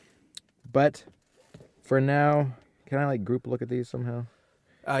 But for now, can I like group look at these somehow?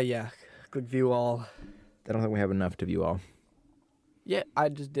 Yeah. Click view all. I don't think we have enough to view all. Yeah, I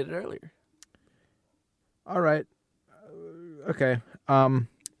just did it earlier. All right. Okay.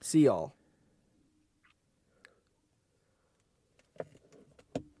 See all.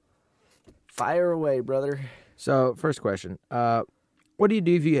 Fire away, brother. So first question. What do you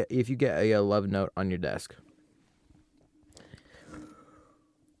do if you get a love note on your desk?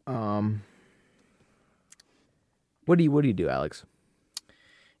 What do you do, Alex?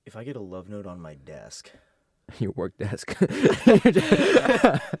 If I get a love note on my desk, Your work desk.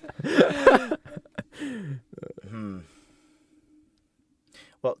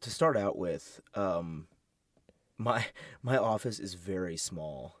 well, to start out with, my office is very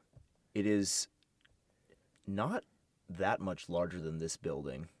small. It is not that much larger than this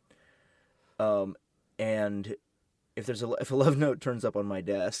building. And if a love note turns up on my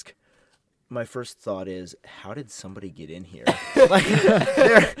desk, my first thought is, how did somebody get in here? Like,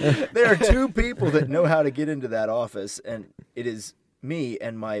 there are two people that know how to get into that office, and it is me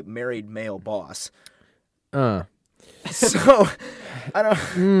and my married male boss. So, I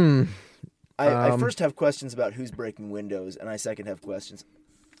don't. I Um, first have questions about who's breaking windows, and I second have questions.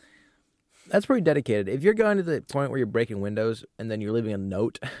 That's pretty dedicated. If you're going to the point where you're breaking windows and then you're leaving a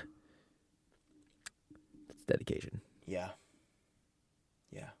note, that's dedication. Yeah.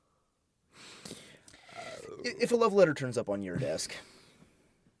 Yeah. If a love letter turns up on your desk,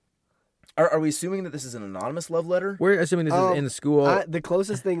 are we assuming that this is an anonymous love letter? We're assuming this is in school. The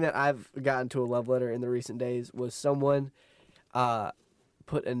closest thing that I've gotten to a love letter in the recent days was someone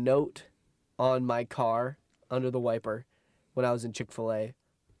put a note on my car under the wiper when I was in Chick-fil-A.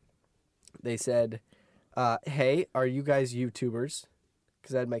 They said, hey, are you guys YouTubers?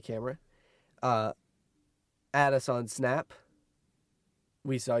 Because I had my camera. Add us on Snap.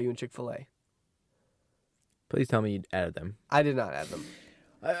 We saw you in Chick-fil-A. Please tell me you added them. I did not add them.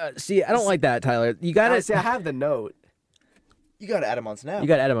 See, I don't like that, Tyler. You gotta See, I have the note. You got to add them on Snap. You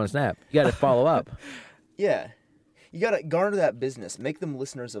gotta add them on Snap. You gotta follow up. Yeah. You got to garner that business. Make them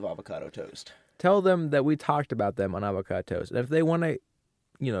listeners of Avocado Toast. Tell them that we talked about them on Avocado Toast. And if they want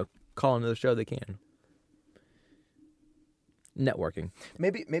to, call into the show, they can. Networking.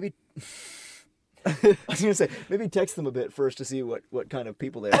 Maybe I was going to say, maybe text them a bit first to see what kind of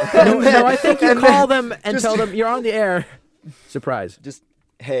people they are. No, I think you call them and tell them you're on the air. Surprise. Just,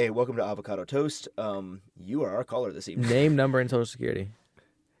 hey, welcome to Avocado Toast. You are our caller this evening. Name, number, and Social Security.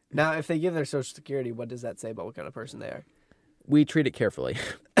 Now, if they give their Social Security, what does that say about what kind of person they are? We treat it carefully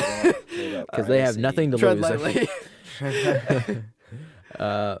because they have nothing to Tread lose. lightly.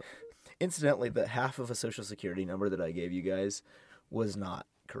 Incidentally, the half of a Social Security number that I gave you guys was not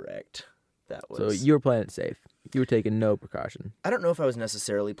correct. That was. So you were playing it safe. You were taking no precaution. I don't know if I was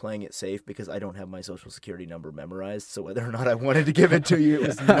necessarily playing it safe because I don't have my Social Security number memorized. So whether or not I wanted to give it to you, it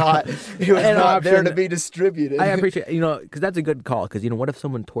was not. It was An not there option. to be distributed. I appreciate, because that's a good call. Because what if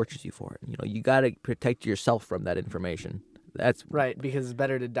someone tortures you for it? You got to protect yourself from that information. That's Right, because it's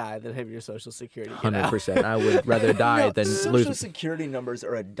better to die than have your Social Security get out. 100%. I would rather die than Social lose. Security numbers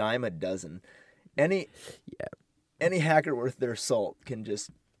are a dime a dozen. Any hacker worth their salt can just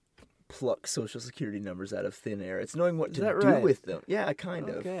pluck Social Security numbers out of thin air. It's knowing what Is to that do right? with them. Yeah, kind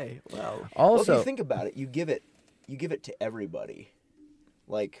of. Okay, well. Well, if Also, you think about it, you give it to everybody.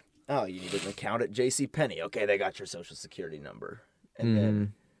 Like, oh, you need an account at JCPenney. Okay, they got your Social Security number. And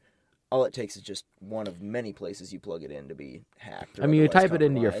then all it takes is just one of many places you plug it in to be hacked. Or you otherwise type it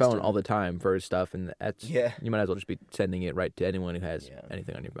into your compromised, phone and- all the time for stuff, and that's Yeah. you might as well just be sending it right to anyone who has Yeah.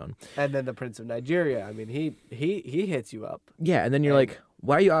 anything on your phone. And then the Prince of Nigeria. I mean, he hits you up. Yeah, and then you're like,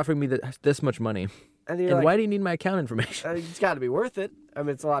 why are you offering me this much money? And you're And like, why do you need my account information? it's got to be worth it. I mean,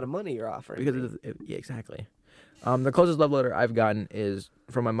 it's a lot of money you're offering. Because yeah, exactly. The closest love letter I've gotten is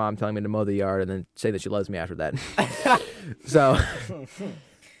from my mom telling me to mow the yard and then say that she loves me after that. So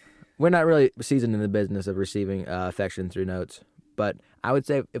we're not really seasoned in the business of receiving affection through notes. But I would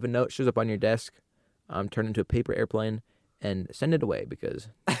say if a note shows up on your desk, turn it into a paper airplane and send it away because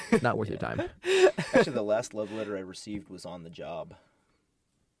it's not worth your time. Actually, the last love letter I received was on the job.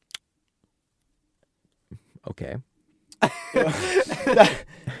 Okay.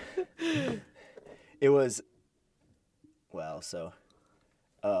 It was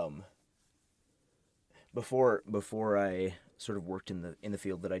before I sort of worked in the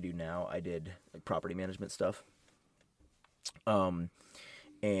field that I do now, I did like property management stuff.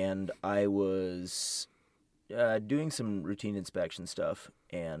 And I was doing some routine inspection stuff,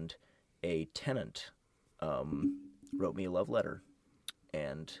 and a tenant wrote me a love letter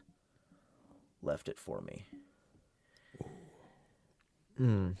and left it for me.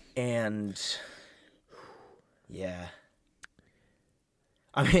 And yeah,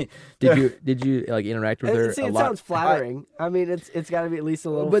 I mean, Did you like interact with her See, a it lot? sounds flattering. I mean, it's got to be at least a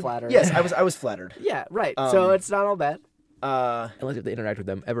little but flattering. yes, I was flattered. Yeah, right. So it's not all bad. Unless you have to interact with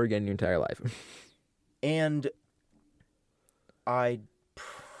them ever again in your entire life. And I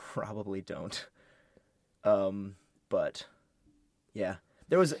probably don't. But yeah,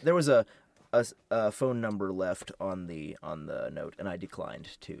 there was a phone number left on the note, and I declined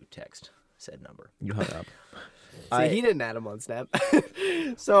to text said number. You hung up. See, he didn't add him on Snap.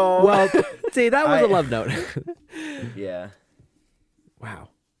 So Well, see, that was a love note. Yeah. Wow.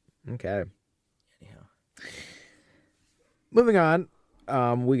 Okay. Anyhow. Moving on,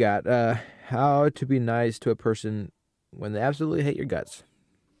 we got how to be nice to a person when they absolutely hate your guts.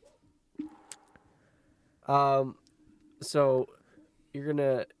 So you're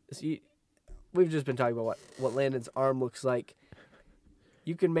gonna see. We've just been talking about what Landon's arm looks like.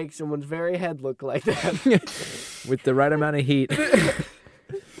 You can make someone's very head look like that. With the right amount of heat.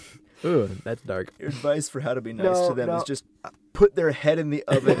 Ooh, that's dark. Your advice for how to be nice No, to them no. is just put their head in the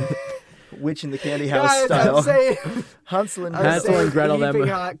oven Witch in the Candy House Guys, style. I'm saying, Hansel and I'm Hansel Gretel. and Gretel, heaping them-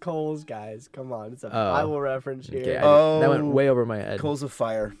 hot coals, guys. Come on, it's a Oh. Bible reference here. Okay, Oh. that went way over my head. Coals of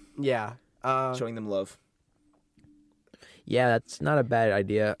fire, Yeah. showing them love. Yeah, that's not a bad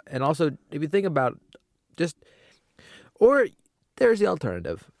idea. And also, if you think about or there's the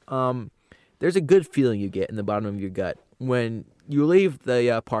alternative. There's a good feeling you get in the bottom of your gut when you leave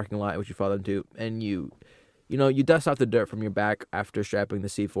the parking lot, which you follow them to, and you dust off the dirt from your back after strapping the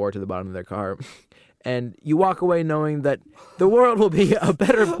C4 to the bottom of their car, and you walk away knowing that the world will be a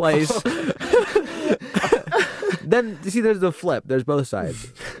better place. Then you see, there's the flip. There's both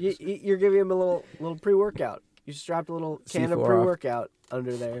sides. You're giving him a little pre-workout. You strapped a little can C4 of off. pre-workout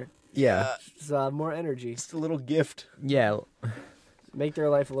under there. Yeah, So more energy. Just a little gift. yeah, Make their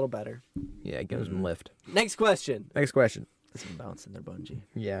life a little better. yeah. Give them some lift. Next question. Next question. Some bounce in their bungee.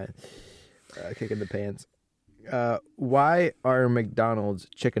 Yeah, kick in the pants. Why are McDonald's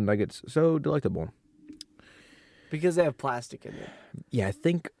chicken nuggets so delectable? Because they have plastic in it. Yeah, I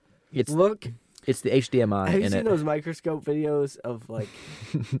think it's Look, the HDMI have you in seen it. those microscope videos of like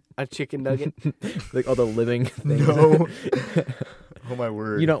a chicken nugget? Like all the living things. No. Oh my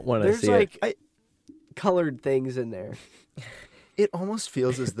word. You don't want to There's see like it. colored things in there. It almost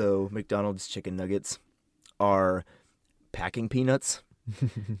feels as though McDonald's chicken nuggets are packing peanuts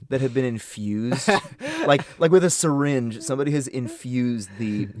that have been infused, like with a syringe. Somebody has infused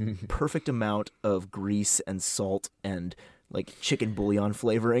the perfect amount of grease and salt and like chicken bouillon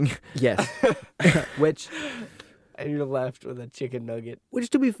flavoring. Yes. which And you're left with a chicken nugget.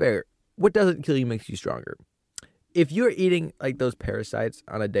 to be fair, what doesn't kill you makes you stronger. If you're eating like those parasites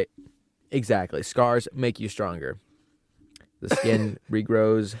on a day, exactly, scars make you stronger. The skin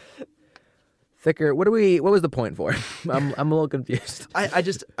regrows thicker. What was the point for? I'm a little confused. I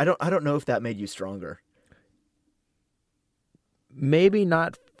don't know if that made you stronger. Maybe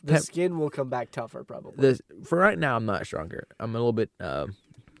not. The skin will come back tougher, probably. For right now, I'm not stronger. I'm a little bit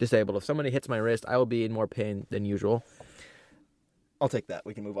disabled. If somebody hits my wrist, I will be in more pain than usual. I'll take that.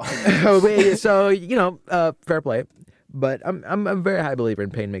 We can move on. So fair play. But I'm a very high believer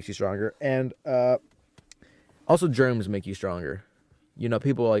in pain makes you stronger, and also germs make you stronger.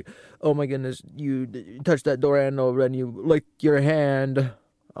 People are like, oh my goodness, you touched that door handle and you licked your hand.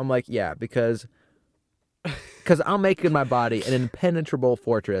 I'm like, yeah, because I'll make in my body an impenetrable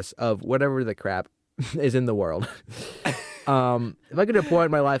fortress of whatever the crap is in the world. If I get to a point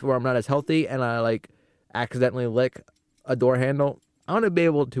in my life where I'm not as healthy and I like accidentally lick a door handle, I want to be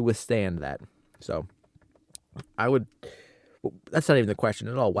able to withstand that. So I would. Well, that's not even the question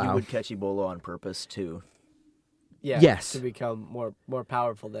at all. You Wow. would catch Ebola on purpose too. Yeah. Yes. To become more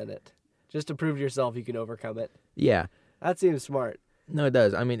powerful than it. Just to prove to yourself you can overcome it. Yeah. That seems smart. No, it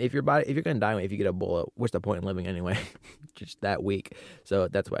does. I mean, if you're gonna die if you get Ebola, what's the point in living anyway? Just that weak. So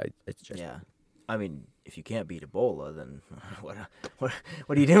that's why it's just. Yeah. I mean, if you can't beat Ebola, then what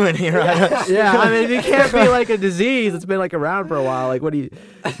are you doing here? Yeah, I mean, if you can't be like a disease that's been like around for a while, like what are you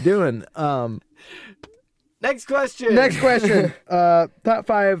doing? Next question. Next question. Top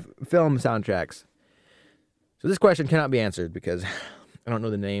 5 film soundtracks. So this question cannot be answered because I don't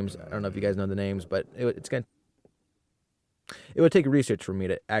know the names. I don't know if you guys know the names, but it would take research for me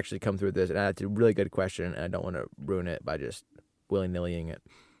to actually come through this, and it's a really good question, and I don't want to ruin it by just willy-nillying it.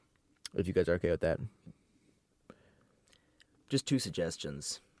 If you guys are okay with that. Just 2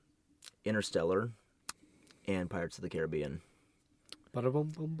 suggestions: Interstellar and Pirates of the Caribbean.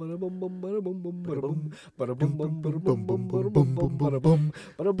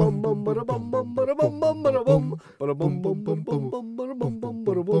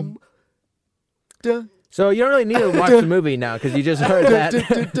 So you don't really need to watch the movie now because you just heard that.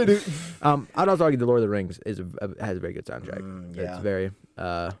 I'd also argue The Lord of the Rings has a very good soundtrack. Yeah. It's very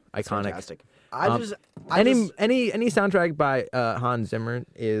iconic. Fantastic. Any soundtrack by Hans Zimmer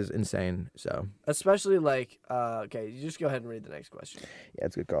is insane. So Especially like, okay, you just go ahead and read the next question. yeah,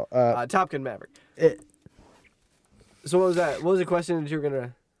 it's a good call. Top Gun Maverick. It- So what was that? What was the question that you were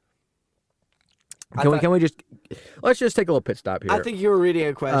gonna? Can we just let's just take a little pit stop here. I think you were reading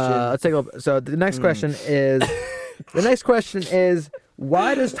a question. Let's take a little, so the next question is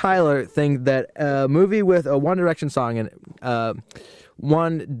why does Tyler think that a movie with a One Direction song and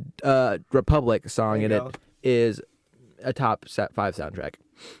One Republic song There in you it is a top 5 soundtrack?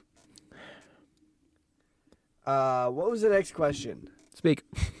 What was the next question? Speak.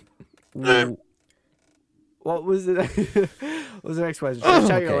 What was it? What was the next question? Stretch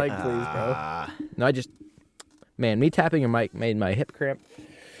out your Okay. leg, please, bro. No, man, me tapping your mic made my hip cramp.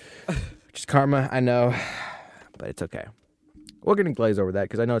 Which is karma, I know, but it's okay. We're gonna glaze over that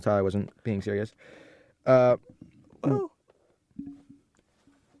because I know Tyler wasn't being serious.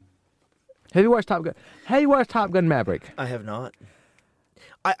 Have you watched Top Gun? Have you watched Top Gun Maverick? I have not.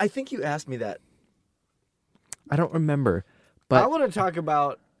 I think you asked me that. I don't remember, I but want to talk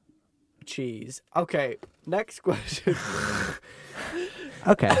about cheese. Okay, next question.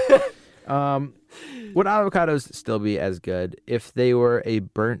 okay. Would avocados still be as good if they were a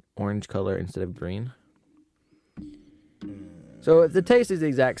burnt orange color instead of green? So the taste is the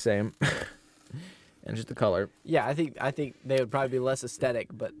exact same, and just the color. Yeah, I think they would probably be less aesthetic,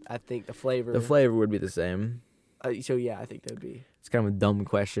 but I think the flavor. The flavor would be the same. So yeah, I think they'd be. It's kind of a dumb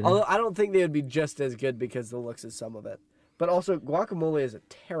question. Although I don't think they would be just as good because the looks is some of it. But also, guacamole is a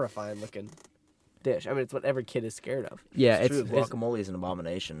terrifying looking dish. I mean, it's what every kid is scared of. yeah, It's it's true. Guacamole is an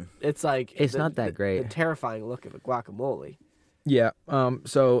abomination. It's like It's not that great. The terrifying look of a guacamole. yeah.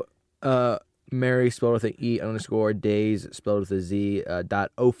 So Mary spelled with an E_days spelled with a Z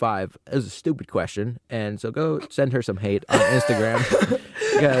 .05 is a stupid question, and so go send her some hate on Instagram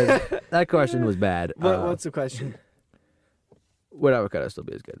because that question was bad. What's the question? Would avocado still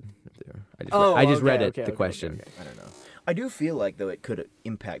be as good? Oh, I just okay, read it. okay, the okay, question. okay. I don't know. I do feel like, though, it could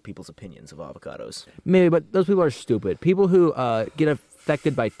impact people's opinions of avocados. Maybe, but those people are stupid. People who get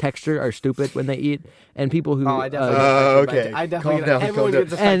affected by texture are stupid when they eat, and people who Oh, I definitely. okay. I definitely. Calm down, Everyone calm down.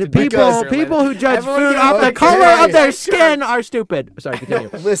 gets affected and by people texture, people Landon. who judge Everyone food gets off the affected color by of their texture. skin are stupid. Sorry, continue.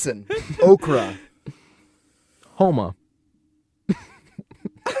 Listen, okra. Homa.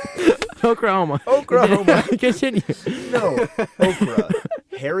 Oklahoma. Oklahoma. Continue. No, okra.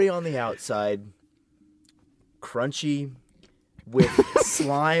 Hairy on the outside, crunchy, with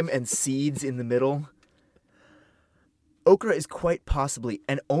slime and seeds in the middle. Okra is quite possibly,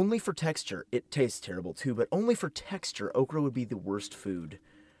 and only for texture, it tastes terrible too, but only for texture, okra would be the worst food.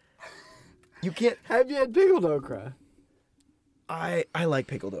 You can't... Have you had pickled okra? I like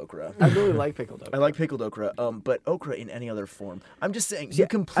pickled okra. I really like pickled okra. I like pickled okra, but okra in any other form. I'm just saying, See, you're I've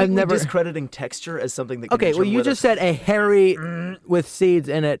completely never- discrediting texture as something that can Okay, well, determine you whether- just said a hairy with seeds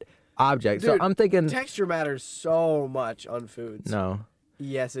in it object. so Dude, I'm thinking, Texture matters so much on foods. no.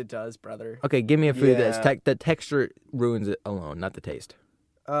 Yes, it does, brother. Okay, give me a food that's Yeah. the texture ruins it alone, not the taste.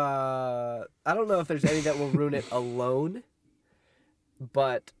 I don't know if there's any that will ruin it alone,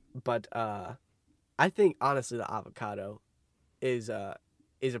 but I think honestly the avocado is a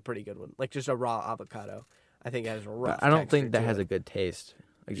pretty good one. Like just a raw avocado. I think it has a rough. I don't texture think that to has it. a good taste.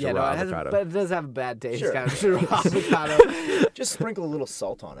 Like just Yeah, a no, raw it has, avocado. but it does have a bad taste. Sure. Kind of raw avocado. Just sprinkle a little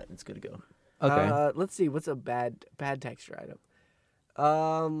salt on it, and it's good to go. Okay. Let's see. What's a bad texture item?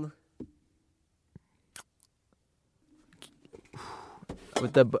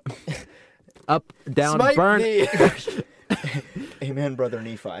 With the up, down, Smite burn. me. Amen, brother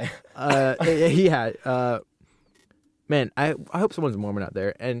Nephi. Yeah. Man, I hope someone's Mormon out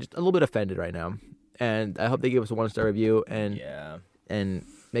there and just a little bit offended right now, and I hope they give us a 1-star review Yeah. and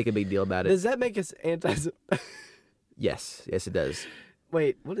make a big deal about it. Does that make us anti? Yes, it does.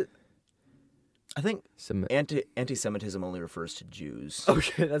 Wait, what? I think Some anti-Semitism only refers to Jews.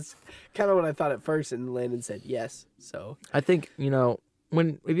 Okay, that's kind of what I thought at first, and Landon said yes. So I think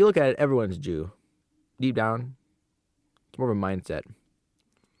if you look at it, everyone's Jew. Deep down, it's more of a mindset.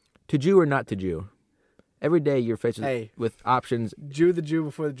 To Jew or not to Jew. Every day you're faced with options. Jew the Jew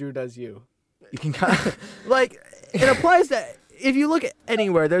before the Jew does you. You can kind of... Like, it applies to, if you look at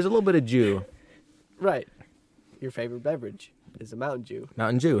anywhere, there's a little bit of Jew. Right. Your favorite beverage is a Mountain Dew.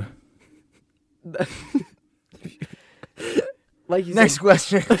 Mountain Jew. Like you Next said,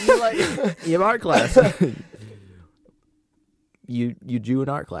 question. You have art class. you drew an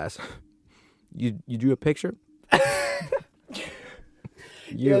art class. You drew a picture.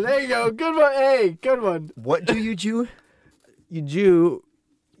 yeah, there you go. Good one. Hey, good one. What do you Jew? You drew.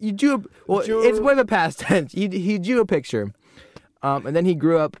 Well, Drew- it's more of a past tense. He drew a picture, and then he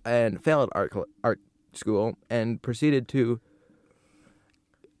grew up and failed art school and proceeded to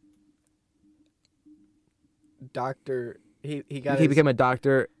Doctor. He got. he became a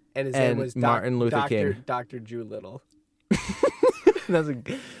doctor. and his and name was Martin Luther King. Dr. Jew Little. That's a,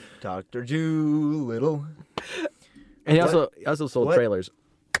 Dr. Jew Little. and he What? also sold What? trailers.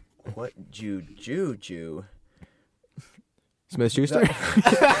 What Jew? Smith Schuster.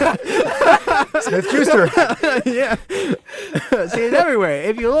 Smith Schuster. Yeah. See, it's everywhere.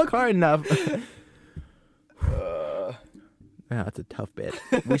 If you look hard enough. Yeah, that's a tough bit.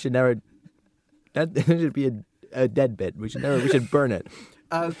 We should never. That should be a dead bit. We should burn it.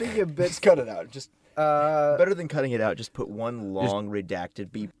 Thinking of bits. Just cut it out. Just Are better than cutting it out. Just put one long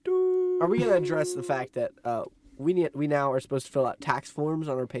redacted beep. we gonna address the fact that we now are supposed to fill out tax forms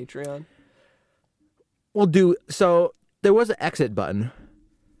on our Patreon? We'll do so. There was an exit button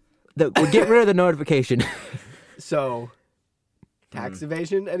that would get rid of the notification. So, tax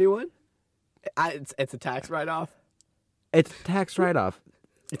evasion, anyone? It's a tax write-off. It's a tax write-off.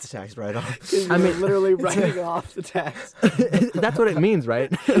 It's a tax write-off. I mean, literally writing off the tax. That's what it means, right?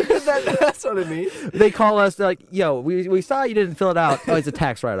 That's what it means. They call us they're like, yo, we saw you didn't fill it out. Oh, it's a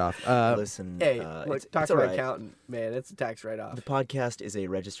tax write-off. Listen, Hey, look, it's talk all to our right. accountant, man. It's a tax write-off. The podcast is a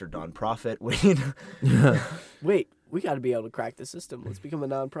registered nonprofit. Wayne. Wait, we got to be able to crack the system. Let's become a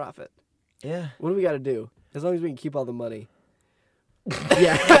nonprofit. Yeah. What do we got to do? As long as we can keep all the money.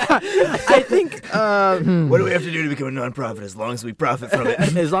 Yeah. I think What do we have to do to become a nonprofit as long as we profit from it?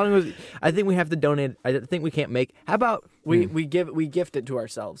 as long as I think we have to donate. I think we can't make. How about We gift it to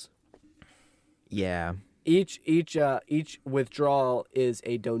ourselves. yeah. Each withdrawal is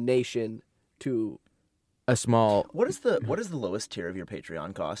a donation to A small What is the lowest tier of your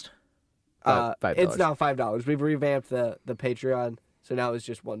Patreon cost? $5. It's now $5. We've revamped the Patreon, so now it's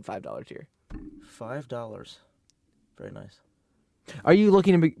just one $5 tier. $5. Very nice. Are you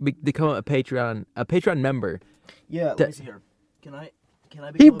looking to become a Patreon member? Yeah, let me see here. Can I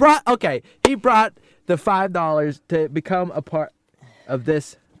He brought the $5 to become a part of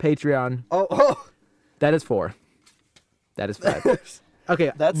this Patreon. Oh. That is 4. That is 5.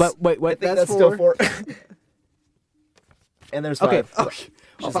 Okay, That's but wait, I think That's that's still 4. 4. And there's 5. Okay,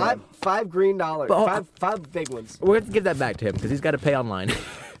 $5 $5 But- five big ones. we're going to give that back to him because he's got to pay online.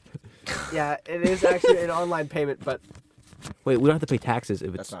 Yeah, it is actually an online payment, but Wait, we don't have to pay taxes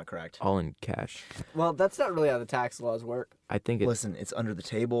if That's it's not correct. all in cash. well, that's not really how the tax laws work. I think it's Listen, it's under the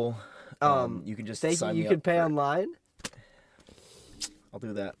table. You can just Thank you. sign You me can up pay for it. online. I'll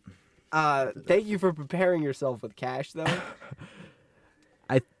do that. Thank you for preparing yourself with cash, though.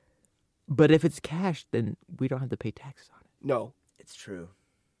 but if it's cash, then we don't have to pay taxes on it. No, It's true.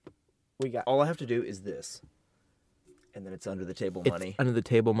 we got. All I have to do is this, and then it's under the table It's money. under the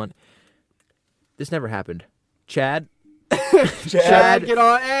table money. This never happened. Chad, Chad, get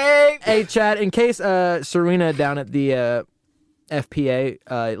on. hey Chad, in case Serena down at the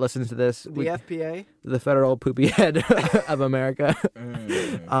FPA listens to this, The FPA. the federal poopy head of America,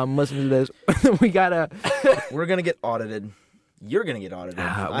 listen to this. We gotta. We're gonna get audited. You're gonna get audited.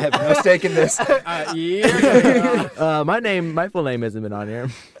 Ah, I have no stake in this. Yeah. My full name hasn't been on here.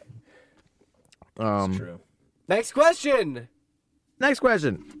 It's true. Next question. Next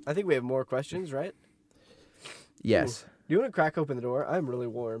question. I think we have more questions, right? Yes. Do you want to crack open the door? I'm really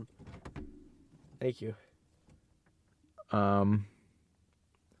warm. Thank you. Oh,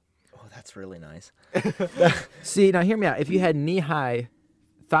 that's really nice. See, now hear me out. If you had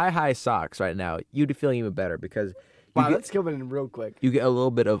thigh-high socks right now, you'd be feeling even better because Wow, that's coming in real quick. you get a little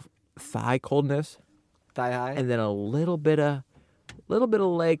bit of thigh coldness Thigh high. and then a little bit of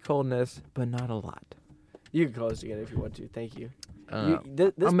leg coldness, but not a lot. You can close again if you want to. Thank you. Uh,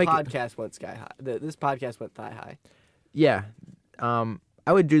 This I'll make it- podcast went sky high. This podcast went thigh high. Yeah. I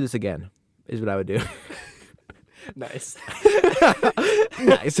would do this again. Is what I would do. Nice.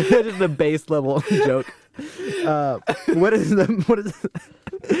 Nice. Just the base level joke.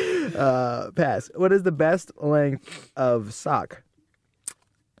 Pass. What is the best length of sock?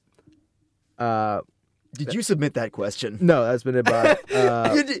 Did you submit that question? No, that's been about.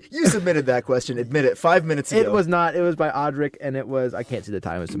 You submitted that question. Admit it. 5 minutes ago. It was not. It was by Audric, and it was. I can't see the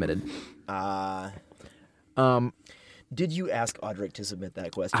time it was submitted. Did you ask Audric to submit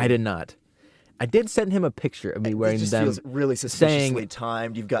that question? I did not. I did send him a picture of me wearing It just them. feels really suspiciously saying-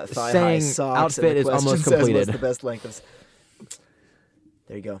 timed. You've got thigh-high saying socks. outfit and the is almost question says, completed. What's the best length of?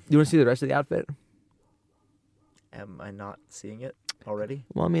 There you go. You want to see the rest of the outfit? Am I not seeing it already?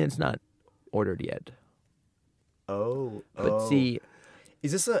 Well, I mean, it's not ordered yet. Oh. But see,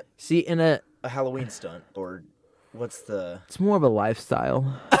 Is this in a. a Halloween stunt or what's the? It's more of a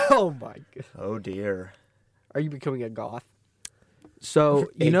lifestyle. Oh my god. Oh dear. Are you becoming a goth? So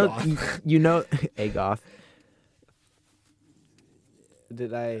you know, Agoth. you know, a goth.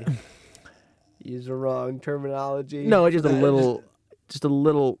 Did I use the wrong terminology? No, it's just a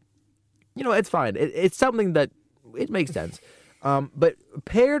little. You know, it's fine. It's something that it makes sense. But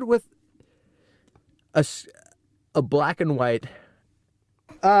paired with a black and white.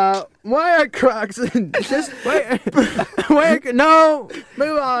 Why are Crocs just no?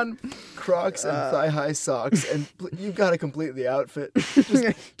 Move on. Crocs and thigh-high socks, and you've got to complete the outfit.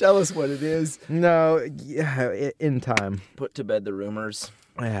 Just tell us what it is. No, yeah, in time. Put to bed the rumors.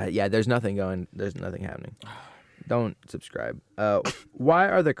 Yeah, there's nothing going. There's nothing happening. Don't subscribe. Why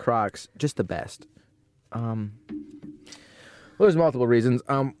are the Crocs just the best? Well, there's multiple reasons.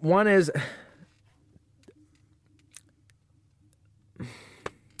 One is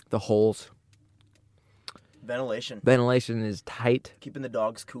the holes. Ventilation is tight. keeping the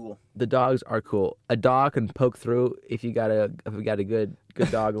dogs cool. The dogs are cool. A dog can poke through if you got a good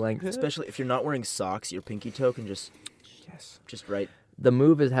dog length. Especially if you're not wearing socks, your pinky toe can just right. The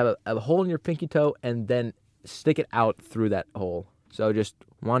move is have a hole in your pinky toe and then stick it out through that hole. So just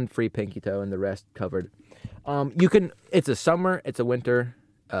one free pinky toe and the rest covered. You can. It's a summer. It's a winter.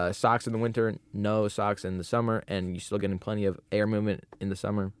 Socks in the winter. No socks in the summer, and you're still getting plenty of air movement in the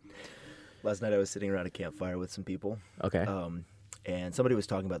summer. Last night I was sitting around a campfire with some people. Okay. And somebody was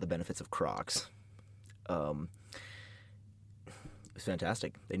talking about the benefits of Crocs. It was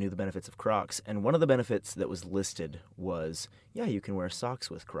fantastic. They knew the benefits of Crocs. And one of the benefits that was listed was, yeah, you can wear socks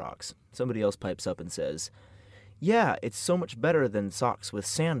with Crocs. Somebody else pipes up and says, yeah, it's so much better than socks with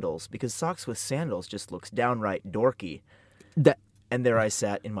sandals because socks with sandals just looks downright dorky. And there I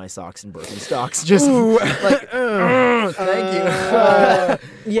sat in my socks and Birkenstocks, just like, thank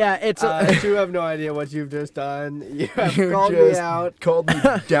you. Yeah, it's. You have no idea what you've just done. You have called me out. Called me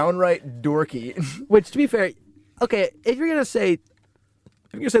downright dorky. Which, to be fair, okay, if you're gonna say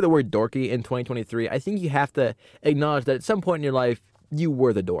the word dorky in 2023, I think you have to acknowledge that at some point in your life you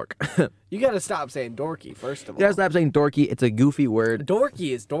were the dork. You got to stop saying dorky first of all. You gotta stop saying dorky. It's a goofy word.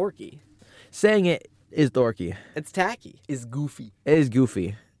 Dorky is dorky. Saying it is dorky. It's tacky. Is goofy. It is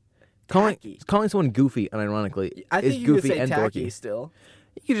goofy. Tacky. Calling someone goofy, unironically, I think is you goofy could say and tacky dorky. still.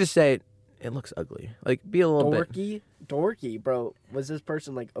 You could just say it looks ugly. Like, be a little bit. Dorky, bro. Was this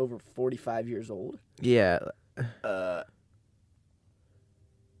person like over 45 years old? Yeah.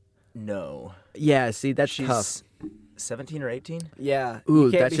 No. Yeah, see, that's She's tough. 17 or 18? Yeah. Ooh,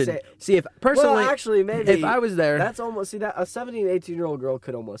 you can't that be should. say- See, if personally, well, actually, maybe if I was there, that's almost that a 17, 18-year-old girl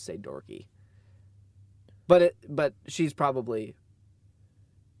could almost say dorky. But she's probably.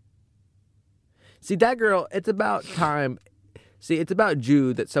 see that girl. It's about time. See, it's about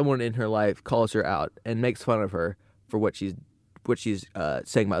Jude that someone in her life calls her out and makes fun of her for what she's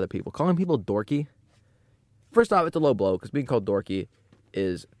saying about other people. Calling people dorky. First off, it's a low blow because being called dorky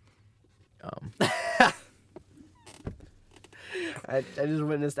is. I just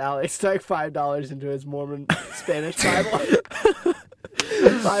witnessed Alex type $5 into his Mormon Spanish Bible.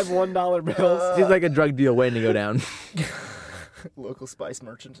 5 $1 bills. Seems like a drug deal waiting to go down. Local spice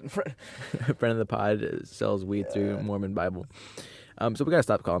merchant in front. A friend of the pod sells weed through Mormon Bible. So we gotta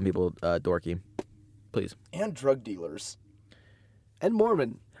stop calling people dorky, please. And drug dealers. And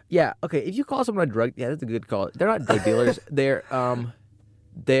Mormon. Yeah. Okay. If you call someone a drug, yeah, that's a good call. They're not drug dealers. They're.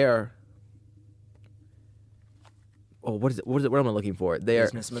 Oh, what is it? What am I looking for? They're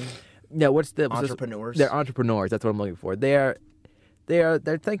Businessmen. No, what's the Entrepreneurs. They're entrepreneurs. That's what I'm looking for. They're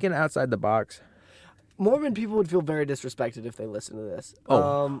thinking outside the box. Mormon people would feel very disrespected if they listen to this.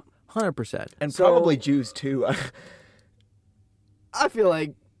 Oh, 100%. And So- probably Jews, too. I feel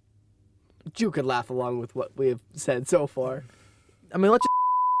like you could laugh along with what we have said so far. I mean, let's.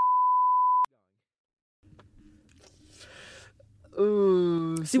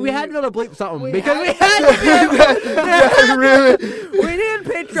 Ooh. See, we had to go to bleep something We because we had had to. We needed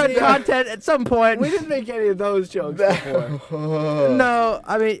Patreon content at some point. We didn't make any of those jokes before. No,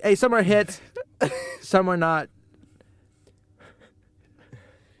 I mean, hey, some are hits, some are not.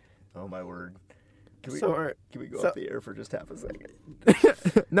 Oh, my word. Can we go so- off the air for just half a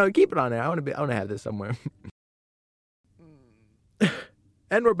second? No, keep it on there. I want to have this somewhere.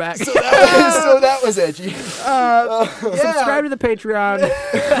 And we're back. So that was edgy. Subscribe to the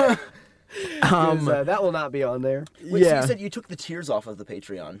Patreon. 'Cause, that will not be on there. Wait, so Yeah. you said you took the tiers off of the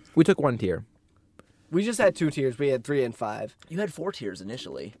Patreon. We took one tier. We just had 2 tiers. We had 3 and 5. You had 4 tiers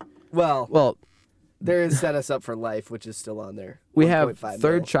initially. Well, Well, there is Set Us Up for Life, which is still on there. we have 1.5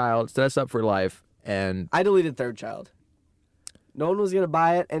 third mil. child, set us up for life, and I deleted Third Child. No one was gonna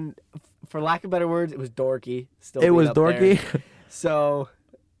buy it, and for lack of better words, it was dorky. Still, it being was up there. dorky. So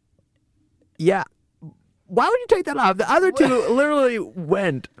Yeah. Why would you take that off? The other two literally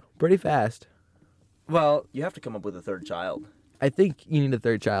went pretty fast. well, You have to come up with a third child. I think you need a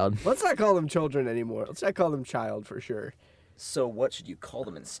third child. let's not call them children anymore. Let's not call them child for sure. So what should you call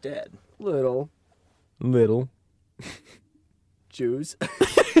them instead? Little Little. Jews.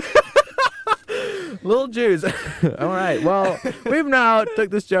 Little Jews. All right. Well, we've now took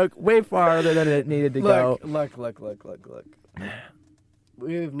this joke way farther than it needed to go. Look.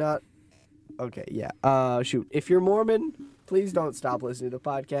 We have not. Okay, yeah. Shoot. If you're Mormon, please don't stop listening to the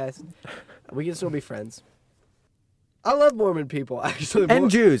podcast. We can still be friends. I love Mormon people, actually. And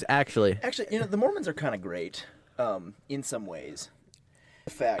Jews, actually. Actually, the Mormons are kind of great, in some ways.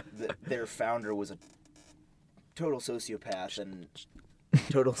 The fact that their founder was a total sociopath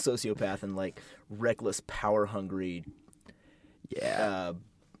and like reckless, power hungry,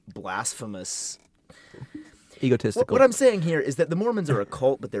 blasphemous egotistical. What I'm saying here is that the Mormons are a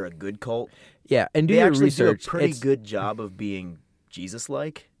cult, but they're a good cult. Yeah, and do They your actually research. do a pretty It's- good job of being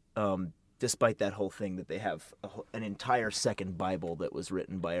Jesus-like, despite that whole thing that they have an entire second Bible that was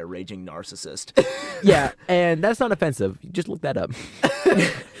written by a raging narcissist. Yeah, and that's not offensive. Just look that up.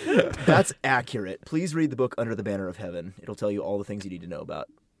 That's accurate. Please read the book Under the Banner of Heaven. It'll tell you all the things you need to know about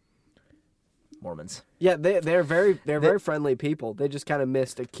Mormons. Yeah, they're very friendly people. They just kind of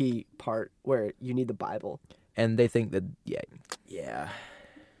missed a key part where you need the Bible, And they think that, Yeah.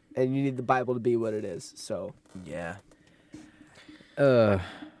 and you need the Bible to be what it is. So, Yeah. but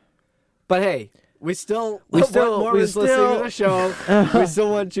hey, we still We want Mormons listening to the show. We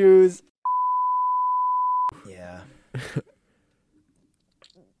still want Jews. Yeah.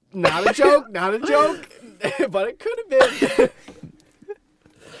 Not a joke, not a joke, but it could have been.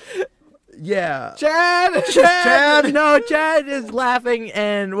 yeah. Chad! Chad! No, Chad is laughing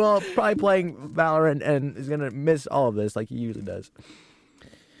and, well, probably playing Valorant and is going to miss all of this like he usually does.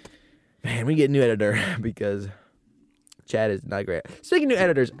 Man, we get a new editor because Chad is not great. Speaking of new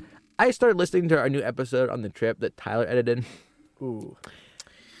editors, I started listening to our new episode on the trip that Tyler edited. Ooh.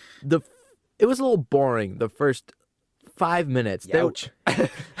 It was a little boring the first 5 minutes. Ouch.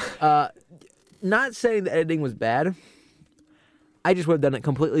 Not saying the editing was bad. I just would have done it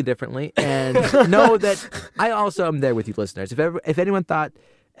completely differently. And know that I also am there with you listeners. If anyone thought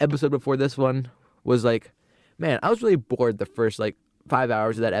episode before this one was like, man, I was really bored the first 5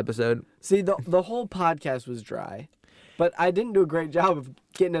 hours of that episode. See, the whole podcast was dry, but I didn't do a great job of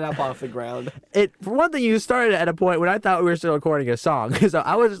getting it up off the ground. For one thing, you started at a point when I thought we were still recording a song. So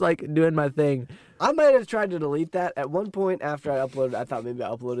I was just doing my thing. I might have tried to delete that. At one point after I uploaded, I thought maybe I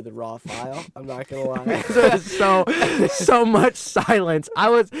uploaded the raw file. I'm not going to lie. There was so much silence. I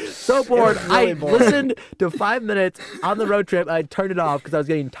was so bored. It was really I boring. listened to 5 minutes on the road trip. I turned it off because I was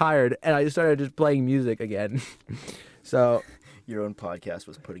getting tired, and I just started playing music again. So Your own podcast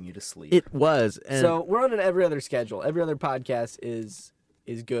was putting you to sleep. it was. And So we're on an every other schedule. Every other podcast is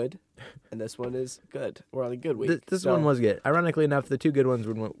good, and this one is good. We're on a good week. this So, one was good. Ironically enough, the two good ones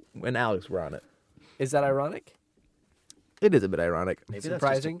were when Alex were on it. Is that ironic? It is a bit ironic. Maybe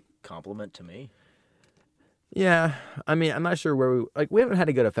surprising? That's just a compliment to me. Yeah, I mean, I'm not sure where we haven't had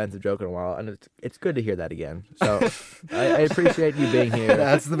a good offensive joke in a while, and it's good to hear that again. So I appreciate you being here.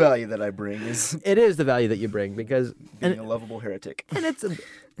 That's the value that I bring, is It is the value that you bring because being a lovable heretic. and it's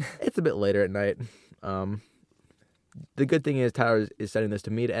a bit later at night. The good thing is Tyler is sending this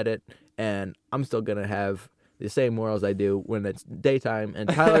to me to edit, and I'm still gonna have the same morals I do when it's daytime, and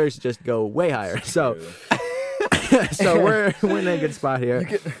Tyler's just go way higher. So, so we're in a good spot here.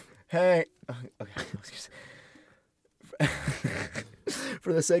 Hey, okay.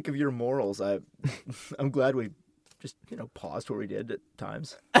 For the sake of your morals, I'm glad we just paused where we did at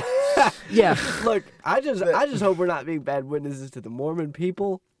times. Yeah, Look, I just hope we're not being bad witnesses to the Mormon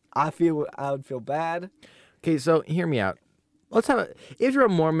people. I would feel bad. okay. So hear me out. Let's have if you're a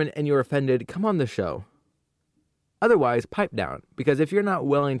Mormon and you're offended, come on the show. Otherwise, pipe down. Because if you're not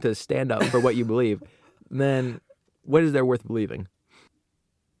willing to stand up for what you believe, then what is there worth believing?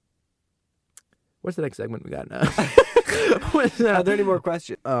 What's the next segment we got now? Are there any more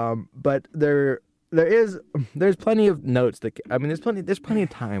questions? But there's plenty of notes there's plenty of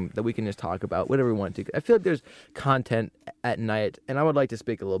time that we can just talk about whatever we want to. I feel like there's content at night, and I would like to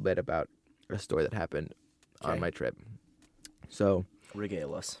speak a little bit about a story that happened on my trip. So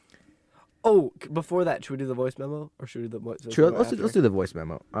Regale us. Oh, before that, should we do the voice memo, or should we do the voice sure, memo let's after? do the voice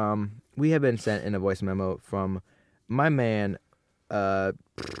memo. We have been sent in a voice memo from my man,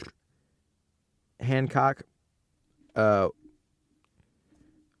 Hancock,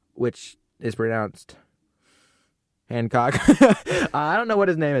 which is pronounced Hancock. I don't know what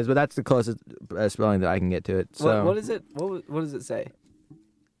his name is, but that's the closest spelling that I can get to it. So What is it? What does it say?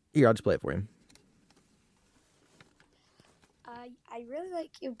 here, I'll just play it for you. I really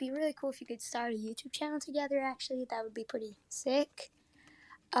like. It would be really cool if you could start a YouTube channel together. Actually, that would be pretty sick.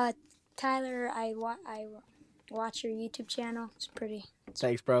 Tyler, I watch your YouTube channel. It's pretty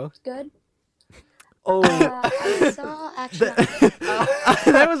Thanks, bro. good. Oh, I saw actually.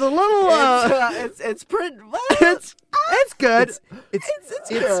 That was a little. it's pretty. It's good. It's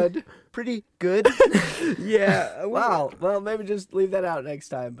good. Pretty good. Yeah. Wow. Well, maybe just leave that out next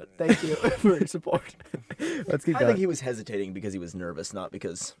time. But thank you for your support. Let's keep I going. think he was hesitating because he was nervous, not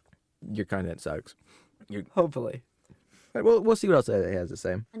because Your content sucks. Hopefully. All right, we'll see what else he has to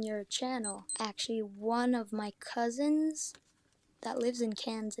say. On your channel, actually, one of my cousins that lives in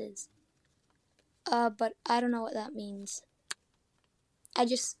Kansas. But I don't know what that means. I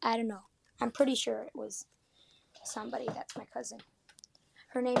don't know. I'm pretty sure it was somebody that's my cousin.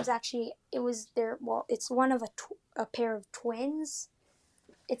 her name's actually, it's one of a pair of twins.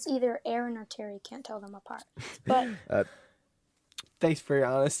 It's either Aaron or Terry. Can't tell them apart. But Thanks for your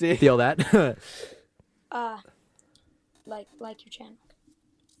honesty. Feel that? like your channel.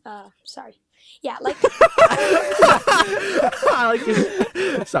 Sorry. Yeah, like I like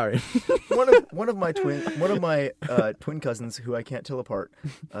it. Sorry. One of my twin cousins who I can't tell apart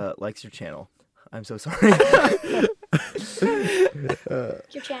likes your channel. I'm so sorry.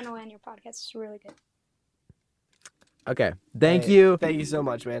 your channel and your podcast is really good. Okay. Thank Hey, you, Thank you so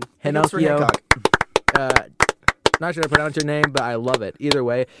much, man. Thanks for Hinokio. Hancock. Not sure to pronounce your name, but I love it either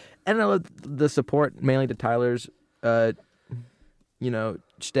way. And I love the support mainly to Tyler's,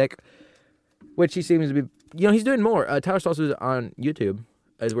 shtick, which he seems to be. He's doing more. Tyler's also on YouTube,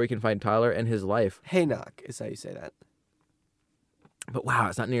 is where you can find Tyler and his life. Haynock is how you say that. But wow,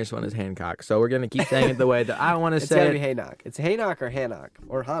 it's not near as fun as Hancock. So we're gonna keep saying it the way that I want to It's say gotta it. be Haynock. It's Haynock or Hannock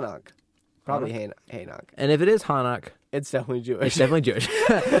or Hannock. Probably Haynock. And if it is Hanok, It's definitely Jewish. it's definitely Jewish.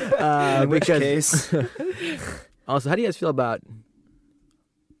 In which because- case, Also, how do you guys feel about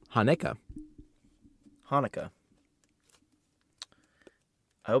Hanukkah? Hanukkah.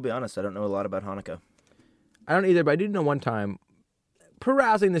 I will be honest, I don't know a lot about Hanukkah. I don't either, but I do know one time,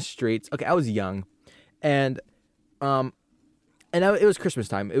 carousing the streets. Okay, I was young, and it was Christmas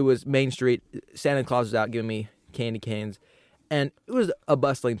time. It was Main Street. Santa Claus was out giving me candy canes, and it was a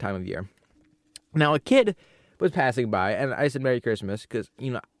bustling time of year. Now, a kid was passing by, and I said, "Merry Christmas," because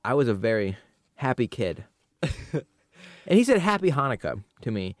I was a very happy kid, and he said, "Happy Hanukkah"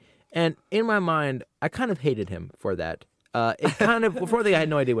 to me, and in my mind, I kind of hated him for that. It kind of before I had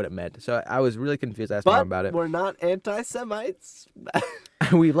no idea what it meant, so I was really confused. I asked him But about it. we're not anti-Semites.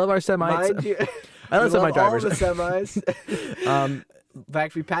 We love our Semites. Mind you, I love we Semi love drivers. all the semis. In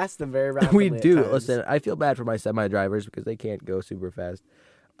fact, we pass them very rapidly. We at do. times. Listen, I feel bad for my semi drivers because they can't go super fast.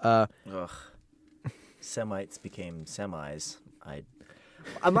 Ugh. Semites became semis.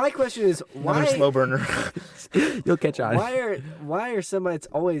 My question is Another why? slow burner. You'll catch on. Why are Semites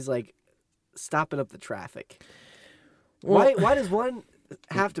always like stopping up the traffic? Well- Why does one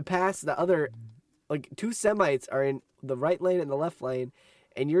have to pass the other? Like two Semites are in the right lane and the left lane,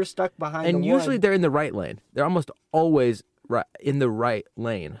 and you're stuck behind. And the usually one. they're in the right lane. They're almost always right in the right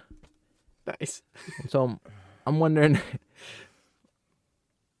lane. Nice. So I'm wondering.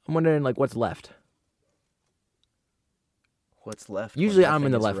 Like what's left. What's left? Usually when I'm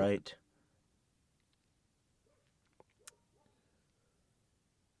in the nothing is left. Right.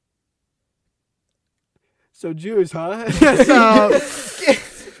 So Jews, huh?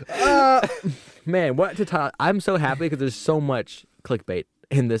 Man, what to tell? I'm so happy because there's so much clickbait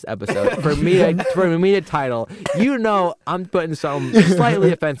in this episode. For me to title, I'm putting something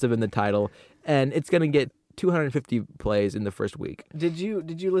slightly offensive in the title, and it's gonna get 250 plays in the first week. Did you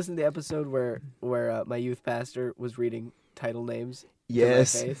listen to the episode where my youth pastor was reading title names?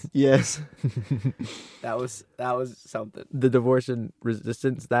 Yes. To my face? Yes. That was something. The divorce and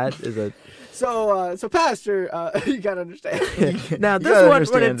resistance. That is a So pastor, you gotta understand. now You this gotta one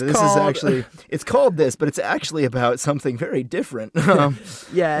understand, when it's this called. is actually it's called this, but it's actually about something very different.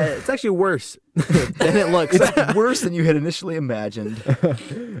 Yeah, it's actually worse than it looks. It's worse than you had initially imagined.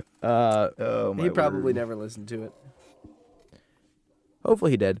 Oh my He probably word. never listened to it.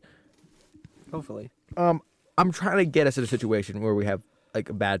 Hopefully he did. Hopefully. I'm trying to get us in a situation where we have like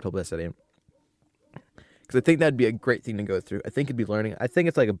a bad publicity. Because I think that'd be a great thing to go through. I think it'd be learning. I think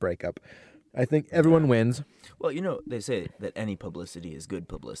it's like a breakup. I think everyone wins. Well, they say that any publicity is good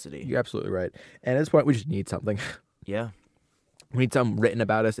publicity. You're absolutely right. And at this point, we just need something. Yeah. We need something written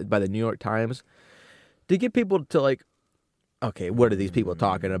about us by the New York Times to get people to like, okay, what are these people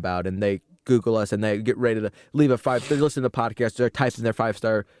talking about? And they Google us and they get ready to leave a 5. They listen to the podcast. They're typing their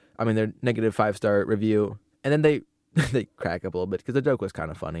their negative 5-star review, and then they crack up a little bit because the joke was kind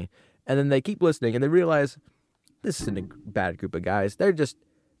of funny. And then they keep listening and they realize this isn't a bad group of guys. They're just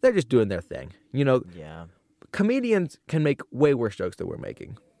doing their thing. Yeah. Comedians can make way worse jokes than we're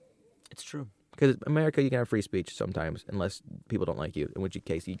making. It's true. Because America, you can have free speech sometimes, unless people don't like you, in which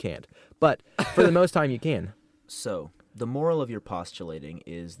case you can't. But for the most time, you can. So, the moral of your postulating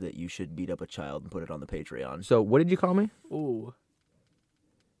is that you should beat up a child and put it on the Patreon. So what did you call me? Ooh.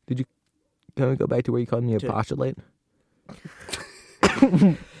 Can we go back to where you called me a To- postulate?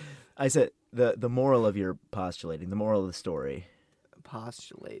 I said the moral of your postulating, the moral of the story.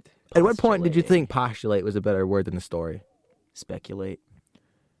 Postulate. At what point did you Postulating. think postulate was a better word than the story? Speculate.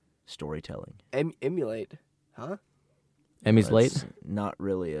 Storytelling. Emulate. Huh? Emmy's Well, late. it's Not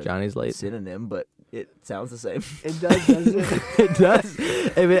really a Johnny's late. synonym, but it sounds the same. It does, doesn't it? It does.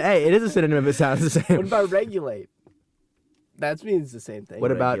 Hey, it is a synonym if it sounds the What same. about regulate? That means the same thing.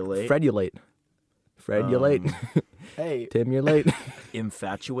 What about Regulate. Fredulate? Fredulate. Hey, Tim, you're late.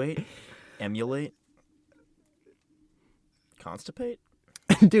 Infatuate, emulate, constipate.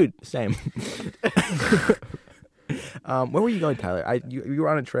 Dude, same. Where were you going, Tyler? You were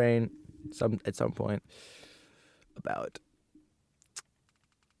on a train at some point about.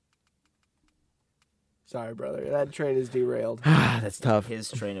 sorry, brother. That train is derailed. That's tough. His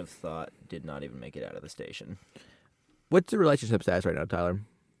train of thought did not even make it out of the station. What's the relationship status right now, Tyler?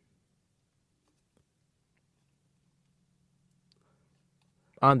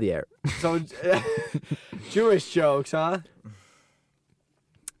 On the air. So, Jewish jokes, huh?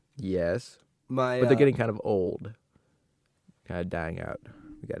 Yes. My, But they're getting kind of old. Kind of dying out.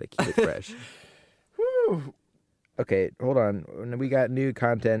 We got to keep it fresh. Whew. Okay, hold on. We got new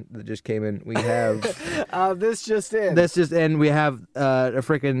content that just came in. We have This just in. this just in. We have a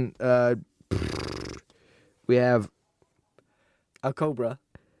freaking we have. A cobra.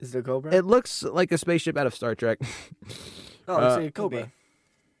 Is it a cobra? It looks like a spaceship out of Star Trek. Oh, I see a cobra.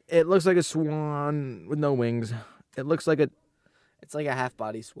 It looks like a swan with no wings. It looks like a It's like a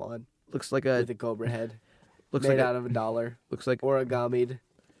half-body swan looks like with a cobra head looks made like out of $1. looks like Origami'd.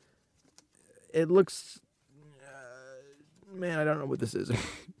 it looks. Man, I don't know what this is.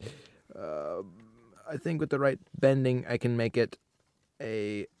 I think with the right bending, I can make it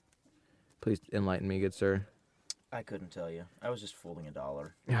a. Please enlighten me, good sir. I couldn't tell you. I was just folding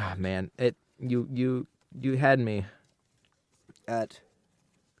 $1. Ah, man, you had me At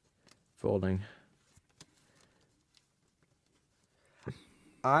folding.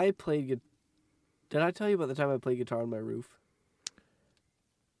 I played. Did I tell you about the time I played guitar on my roof?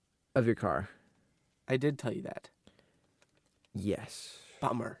 Of your car. I did tell you that. Yes.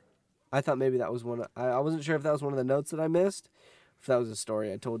 Bummer. I thought maybe that was one. I wasn't sure if that was one of the notes that I missed. If that was a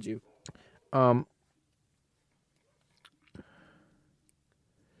story I told you.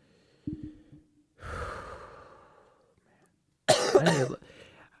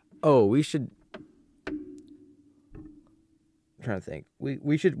 Oh, we should. I'm trying to think.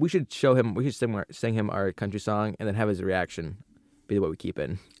 We should show him. We should sing him our country song and then have his reaction be what we keep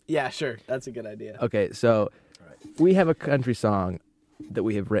in. Yeah, sure. That's a good idea. Okay, so we have a country song that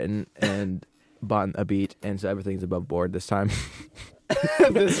we have written and bought a beat, and so everything's above board this time.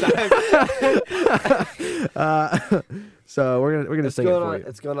 This time. So we're gonna sing it for you.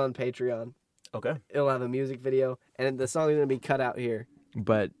 It's going on Patreon. Okay. It'll have a music video, and the song is gonna be cut out here.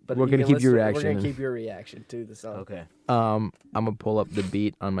 But But we're you gonna can keep your listen- reaction. We're gonna keep your reaction to the song. Okay. I'm gonna pull up the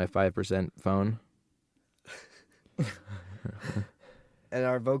beat on my 5% phone. And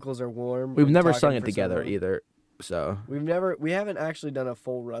our vocals are warm. We've We're never talking sung it for so together long. either, so We haven't actually done a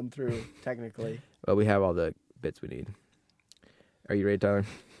full run through technically. but we have all the bits we need. Are you ready, Tyler?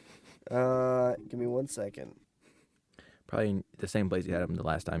 Give me 1 second. Probably in the same place you had him the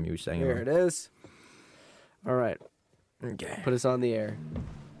last time you sang Here him. it is. All right, Okay. put us on the air.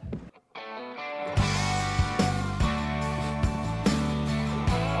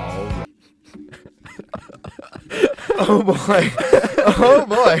 Oh boy. Oh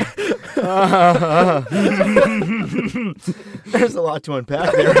boy. There's a lot to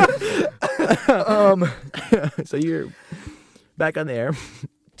unpack there. So you're back on the air.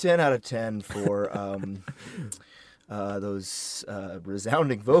 10 out of 10 for those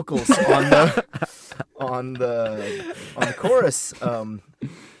resounding vocals on the chorus.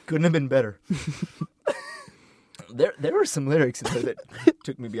 Couldn't have been better. There were some lyrics in there that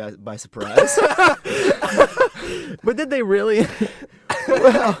took me by surprise. But did they really?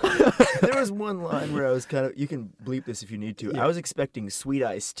 Well, there was one line where I was kind of, you can bleep this if you need to. I was expecting sweet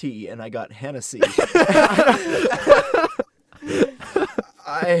iced tea and I got Hennessy.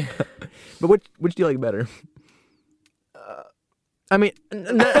 But which do you like better? I mean, I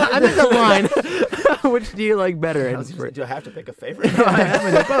meant the line. Which do you like better? I was just like, do I have to pick a favorite? I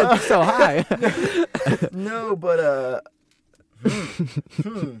mean, they're both so high. No, but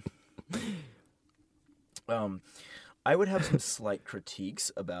I would have some slight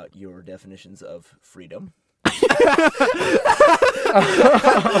critiques about your definitions of freedom.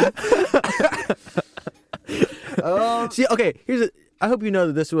 See, okay, I hope you know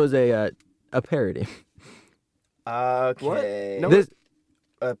that this was a parody. Okay. No, This,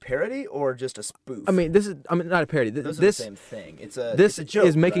 A parody or just a spoof? I mean, not a parody. those are This the same thing. It's a this it's a joke,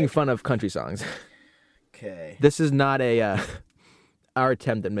 is making right? fun of country songs. Okay. This is not our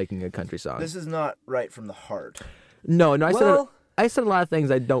attempt at making a country song. This is not right from the heart. No, Well- I said a lot of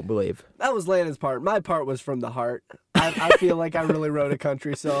things I don't believe. That was Landon's part. My part was from the heart. I feel like I really wrote a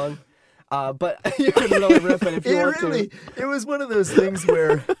country song. But you can really rip it if you want to. It was one of those things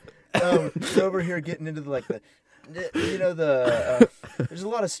where you're over here getting into the you know, there's a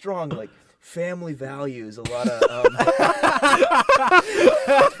lot of strong, like, family values, a lot of,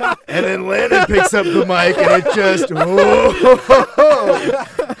 and then Landon picks up the mic, and it just,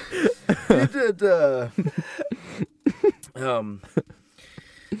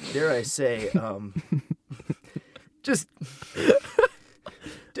 dare I say, just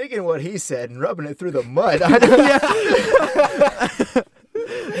taking what he said and rubbing it through the mud.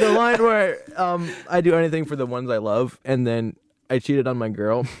 The line where I do anything for the ones I love, and then I cheated on my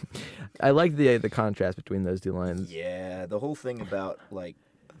girl. I like the contrast between those two lines. Yeah, the whole thing about, like,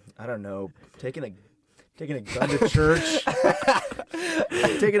 I don't know, taking a gun to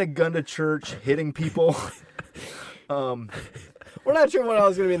church, hitting people. We're not sure what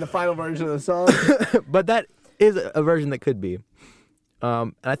else is going to be in the final version of the song. But that is a version that could be.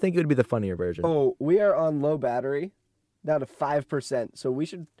 And I think it would be the funnier version. Oh, we are on low battery, down to 5%. So we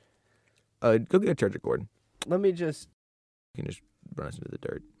should. Go get a charger cord. Let me just. You can just run us into the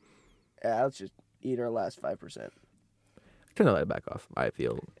dirt. Yeah, let's just eat our last 5%. Turn the light back off. I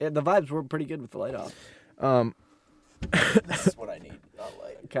feel. Yeah, the vibes were pretty good with the light off. This is what I need, not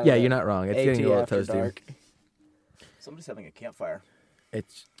light. Kinda Yeah, you're not wrong. It's getting a little after toasty. dark. Somebody's having a campfire.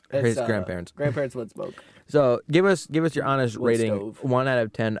 It's It's, his grandparents. Grandparents would smoke. So give us your honest Wood rating, stove. 1 out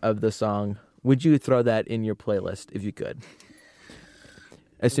of 10 of the song. Would you throw that in your playlist if you could?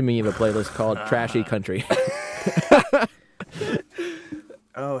 Assuming you have a playlist called Trashy Country.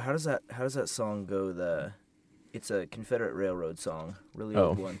 Oh, how does that song go? It's a Confederate Railroad song, really Oh.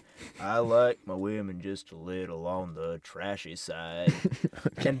 old one. I like my women just a little on the trashy side.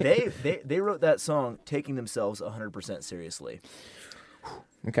 And they wrote that song taking themselves 100% seriously.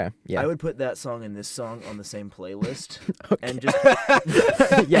 Okay. Yeah. I would put that song and this song on the same playlist, and just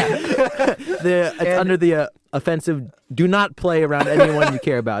Yeah. It's under the offensive, do not play around anyone you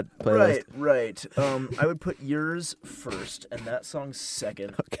care about playlist. right. I would put yours first and that song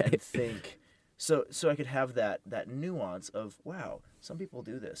second, Okay. and think. So I could have that nuance of, wow, some people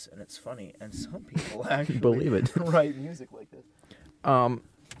do this and it's funny, and some people actually Believe it. write music like this.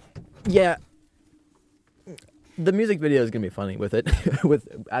 Yeah. The music video is going to be funny with it. With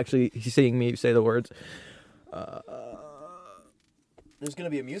actually seeing me say the words. There's gonna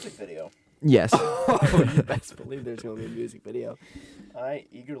be a music video. Yes. Oh, you best believe there's going to be a music video. I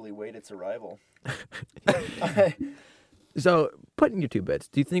eagerly wait its arrival. So, put in your 2 bits.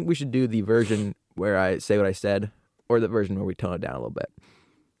 Do you think we should do the version where I say what I said, or the version where we tone it down a little bit?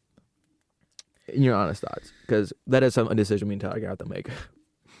 In your honest thoughts, because that is a decision me and Tyler have to make.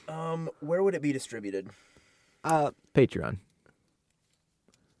 Where would it be distributed? Patreon.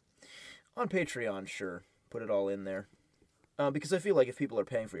 On Patreon, sure. Put it all in there. Because I feel like if people are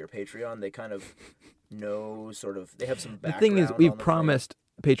paying for your Patreon, they kind of know, sort of, they have some The background. thing is, on we've the thing. promised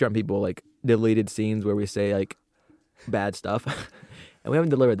Patreon people like deleted scenes where we say like bad stuff, and we haven't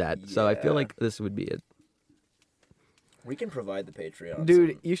delivered that. So I feel Yeah. like this would be it. We can provide the Patreon.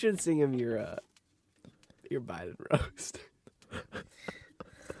 Dude, you should sing him your Biden roast.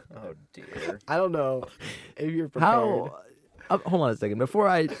 Oh, dear. I don't know if you're prepared. How? Hold on a second. Before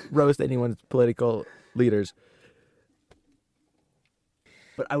I roast anyone's political leaders,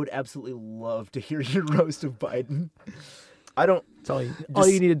 But I would absolutely love to hear your roast of Biden. I don't... that's all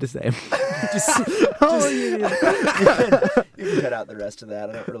you needed to say. You can cut out the rest of that.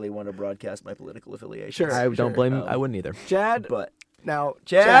 I don't really want to broadcast my political affiliations. Sure. I don't blame him. I wouldn't either. Chad, But now,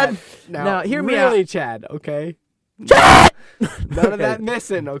 Chad? Now, hear me really, out. Chad, okay? Chad! None of that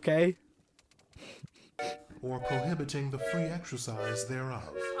missing, okay? or prohibiting the free exercise thereof,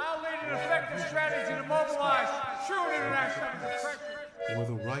 I'll lead an effective strategy to mobilize true international pressure. or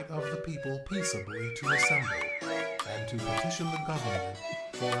the right of the people peaceably to assemble, and to petition the government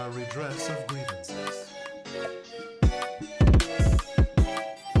for a redress of grievances.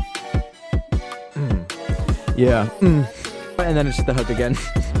 Yeah. And then it's just the hook again.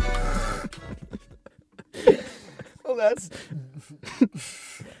 well, that's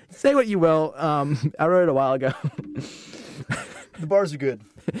Say what you will. I wrote it a while ago. the bars are good.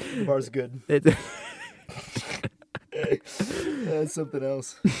 The bars are good. It's That's something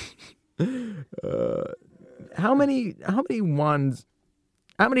else. how many wands?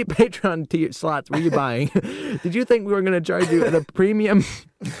 How many Patreon slots were you buying? Did you think we were going to charge you at a premium?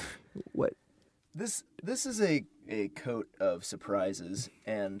 What? This is a coat of surprises,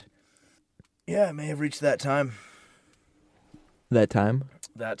 and yeah, it may have reached that time. That time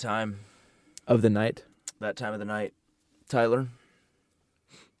That time. of the night. That time of the night. Tyler,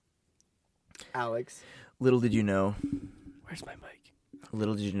 Alex. little did you know. Where's my mic?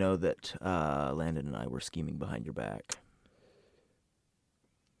 Little did you know that Landon and I were scheming behind your back.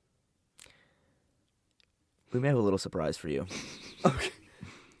 We may have a little surprise for you. Okay.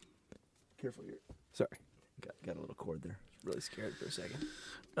 Careful, here. Sorry. Got a little cord there. Really scared for a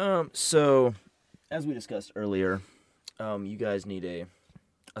second. So, as we discussed earlier, you guys need a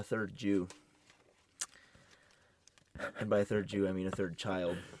third Jew. And by a third Jew, I mean a third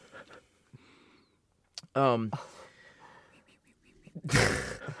child.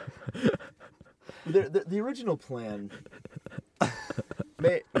 The original plan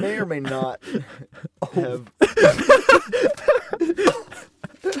may or may not have.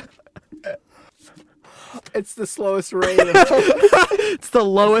 It's the slowest rain. It's the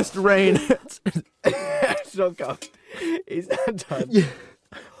lowest rain. Don't go. He's not done.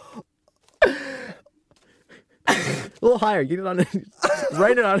 A little higher. Get it on.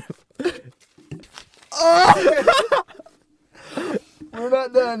 Rain it on him. We're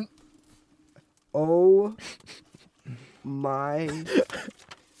not done. Oh my.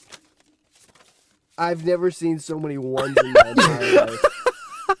 I've never seen so many ones in my entire life.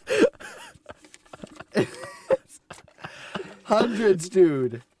 Hundreds,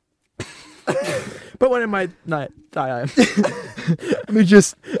 dude. Put one in my thigh. Let me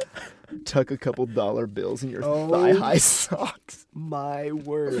just tuck a couple dollar bills in your Oh. thigh-high socks. My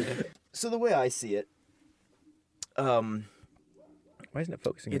word. So the way I see it, Why isn't it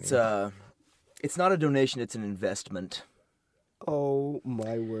focusing? it's not a donation, it's an investment. Oh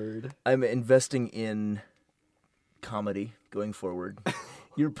my word. I'm investing in comedy going forward.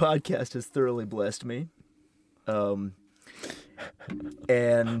 Your podcast has thoroughly blessed me.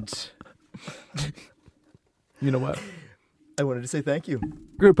 And You know what? I wanted to say thank you.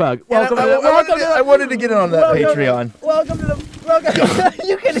 Group hug. I wanted to get in on that Patreon. Welcome to the. Welcome.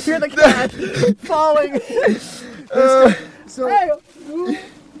 You can hear the cat falling. So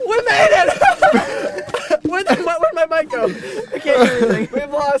We made it. Where'd my mic go? I can't hear anything. We've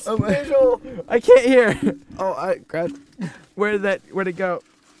lost visual. I can't hear. Oh, I grabbed. Where'd it go?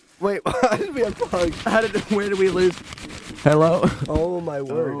 Wait, why did we unplug? Where did we lose? Hello. Oh my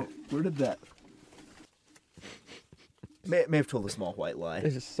word. where did that? May have told a small white lie.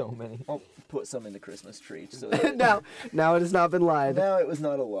 There's just so many. I'll put some in the Christmas tree. So Now it has not been lied. now it was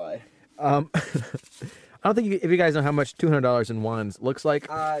not a lie. I don't think if you guys know how much $200 in wands looks like.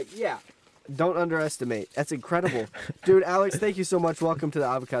 Yeah. Don't underestimate. That's incredible. Dude, Alex, thank you so much. Welcome to the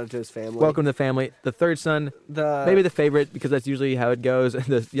Avocado Toast family. Welcome to the family. The third son, maybe the favorite, because that's usually how it goes.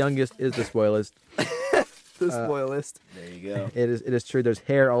 The youngest is the spoilest. the spoilist. There you go. It is true. There's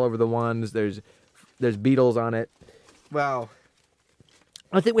hair all over the wands. There's beetles on it. Wow.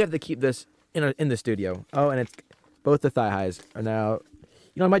 I think we have to keep this in the studio. Oh, and it's both the thigh highs are now.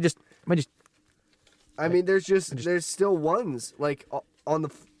 I might just. I mean, there's still ones like on the.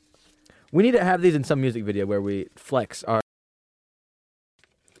 We need to have these in some music video where we flex our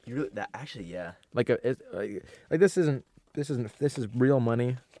You really, that actually, yeah. like this is real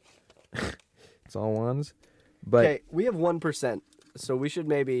money. It's all ones, but Okay, we have 1%, so we should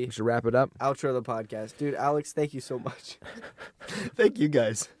maybe we should wrap it up. outro the podcast. Dude, Alex, thank you so much. Thank you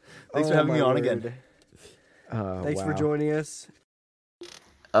guys. Thanks for having me on again. Thanks for Wow. joining us.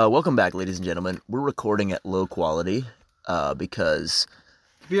 Welcome back, ladies and gentlemen. We're recording at low quality because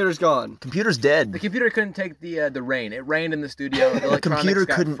Computer's gone. computer's dead. The computer couldn't take the rain. It rained in the studio. The The computer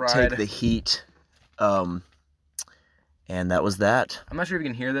couldn't take the heat. And that was that. I'm not sure if you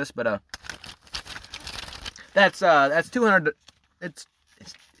can hear this, but that's 200. It's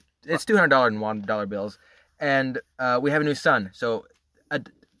 $200 and $1 bills, and we have a new son. So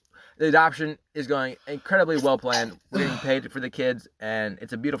the adoption is going incredibly well planned. We're getting paid for the kids, and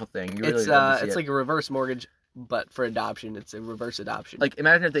it's a beautiful thing. You really love to see It's it. like a reverse mortgage, but for adoption, it's a reverse adoption. Like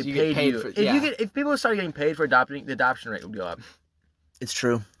imagine if they So you get paid paid you. for- If yeah. if people started getting paid for adopting, the adoption rate would go up. It's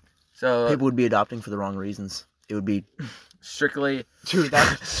true. So People would be adopting for the wrong reasons. It would be strictly Dude,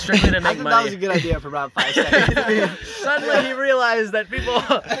 that strictly to make that was a money. good idea for about 5 seconds. Suddenly he realized that people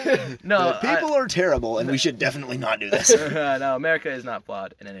people are terrible, and we should definitely not do this. no, America is not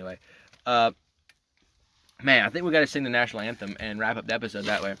flawed in any way. Man, I think we got to sing the national anthem and wrap up the episode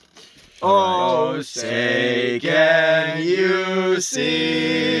that way. Oh, say, can you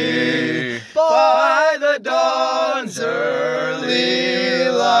see by the dawn's early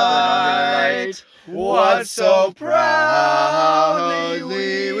light what so proudly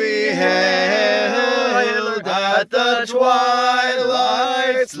we hailed at the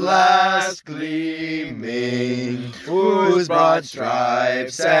twilight's last gleaming, whose broad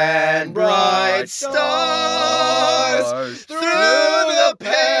stripes and bright stars through the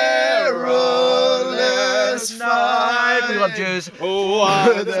perilous night. We love Jews.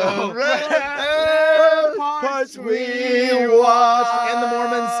 What the ramparts we watched, and the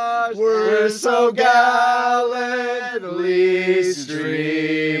Mormons were so gallant. glory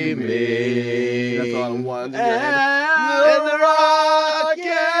streaming. That's a lot of ones. And the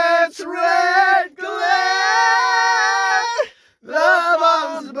rocket's red glare, the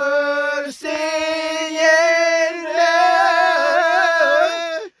bombs bursting in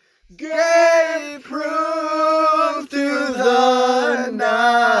air, gave proof to the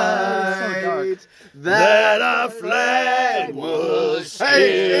night that our flag was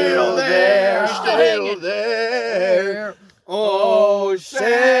still there, still there. Oh,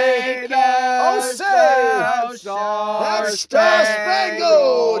 say now, our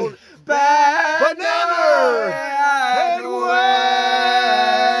star-spangled banner, but never had way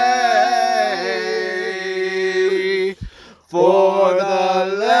for the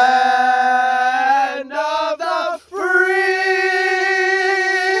land of the free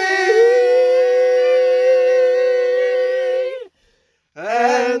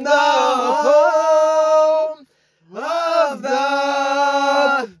and the home of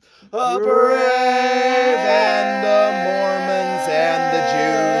the brave and the Mormons and the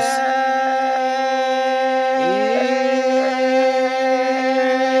Jews.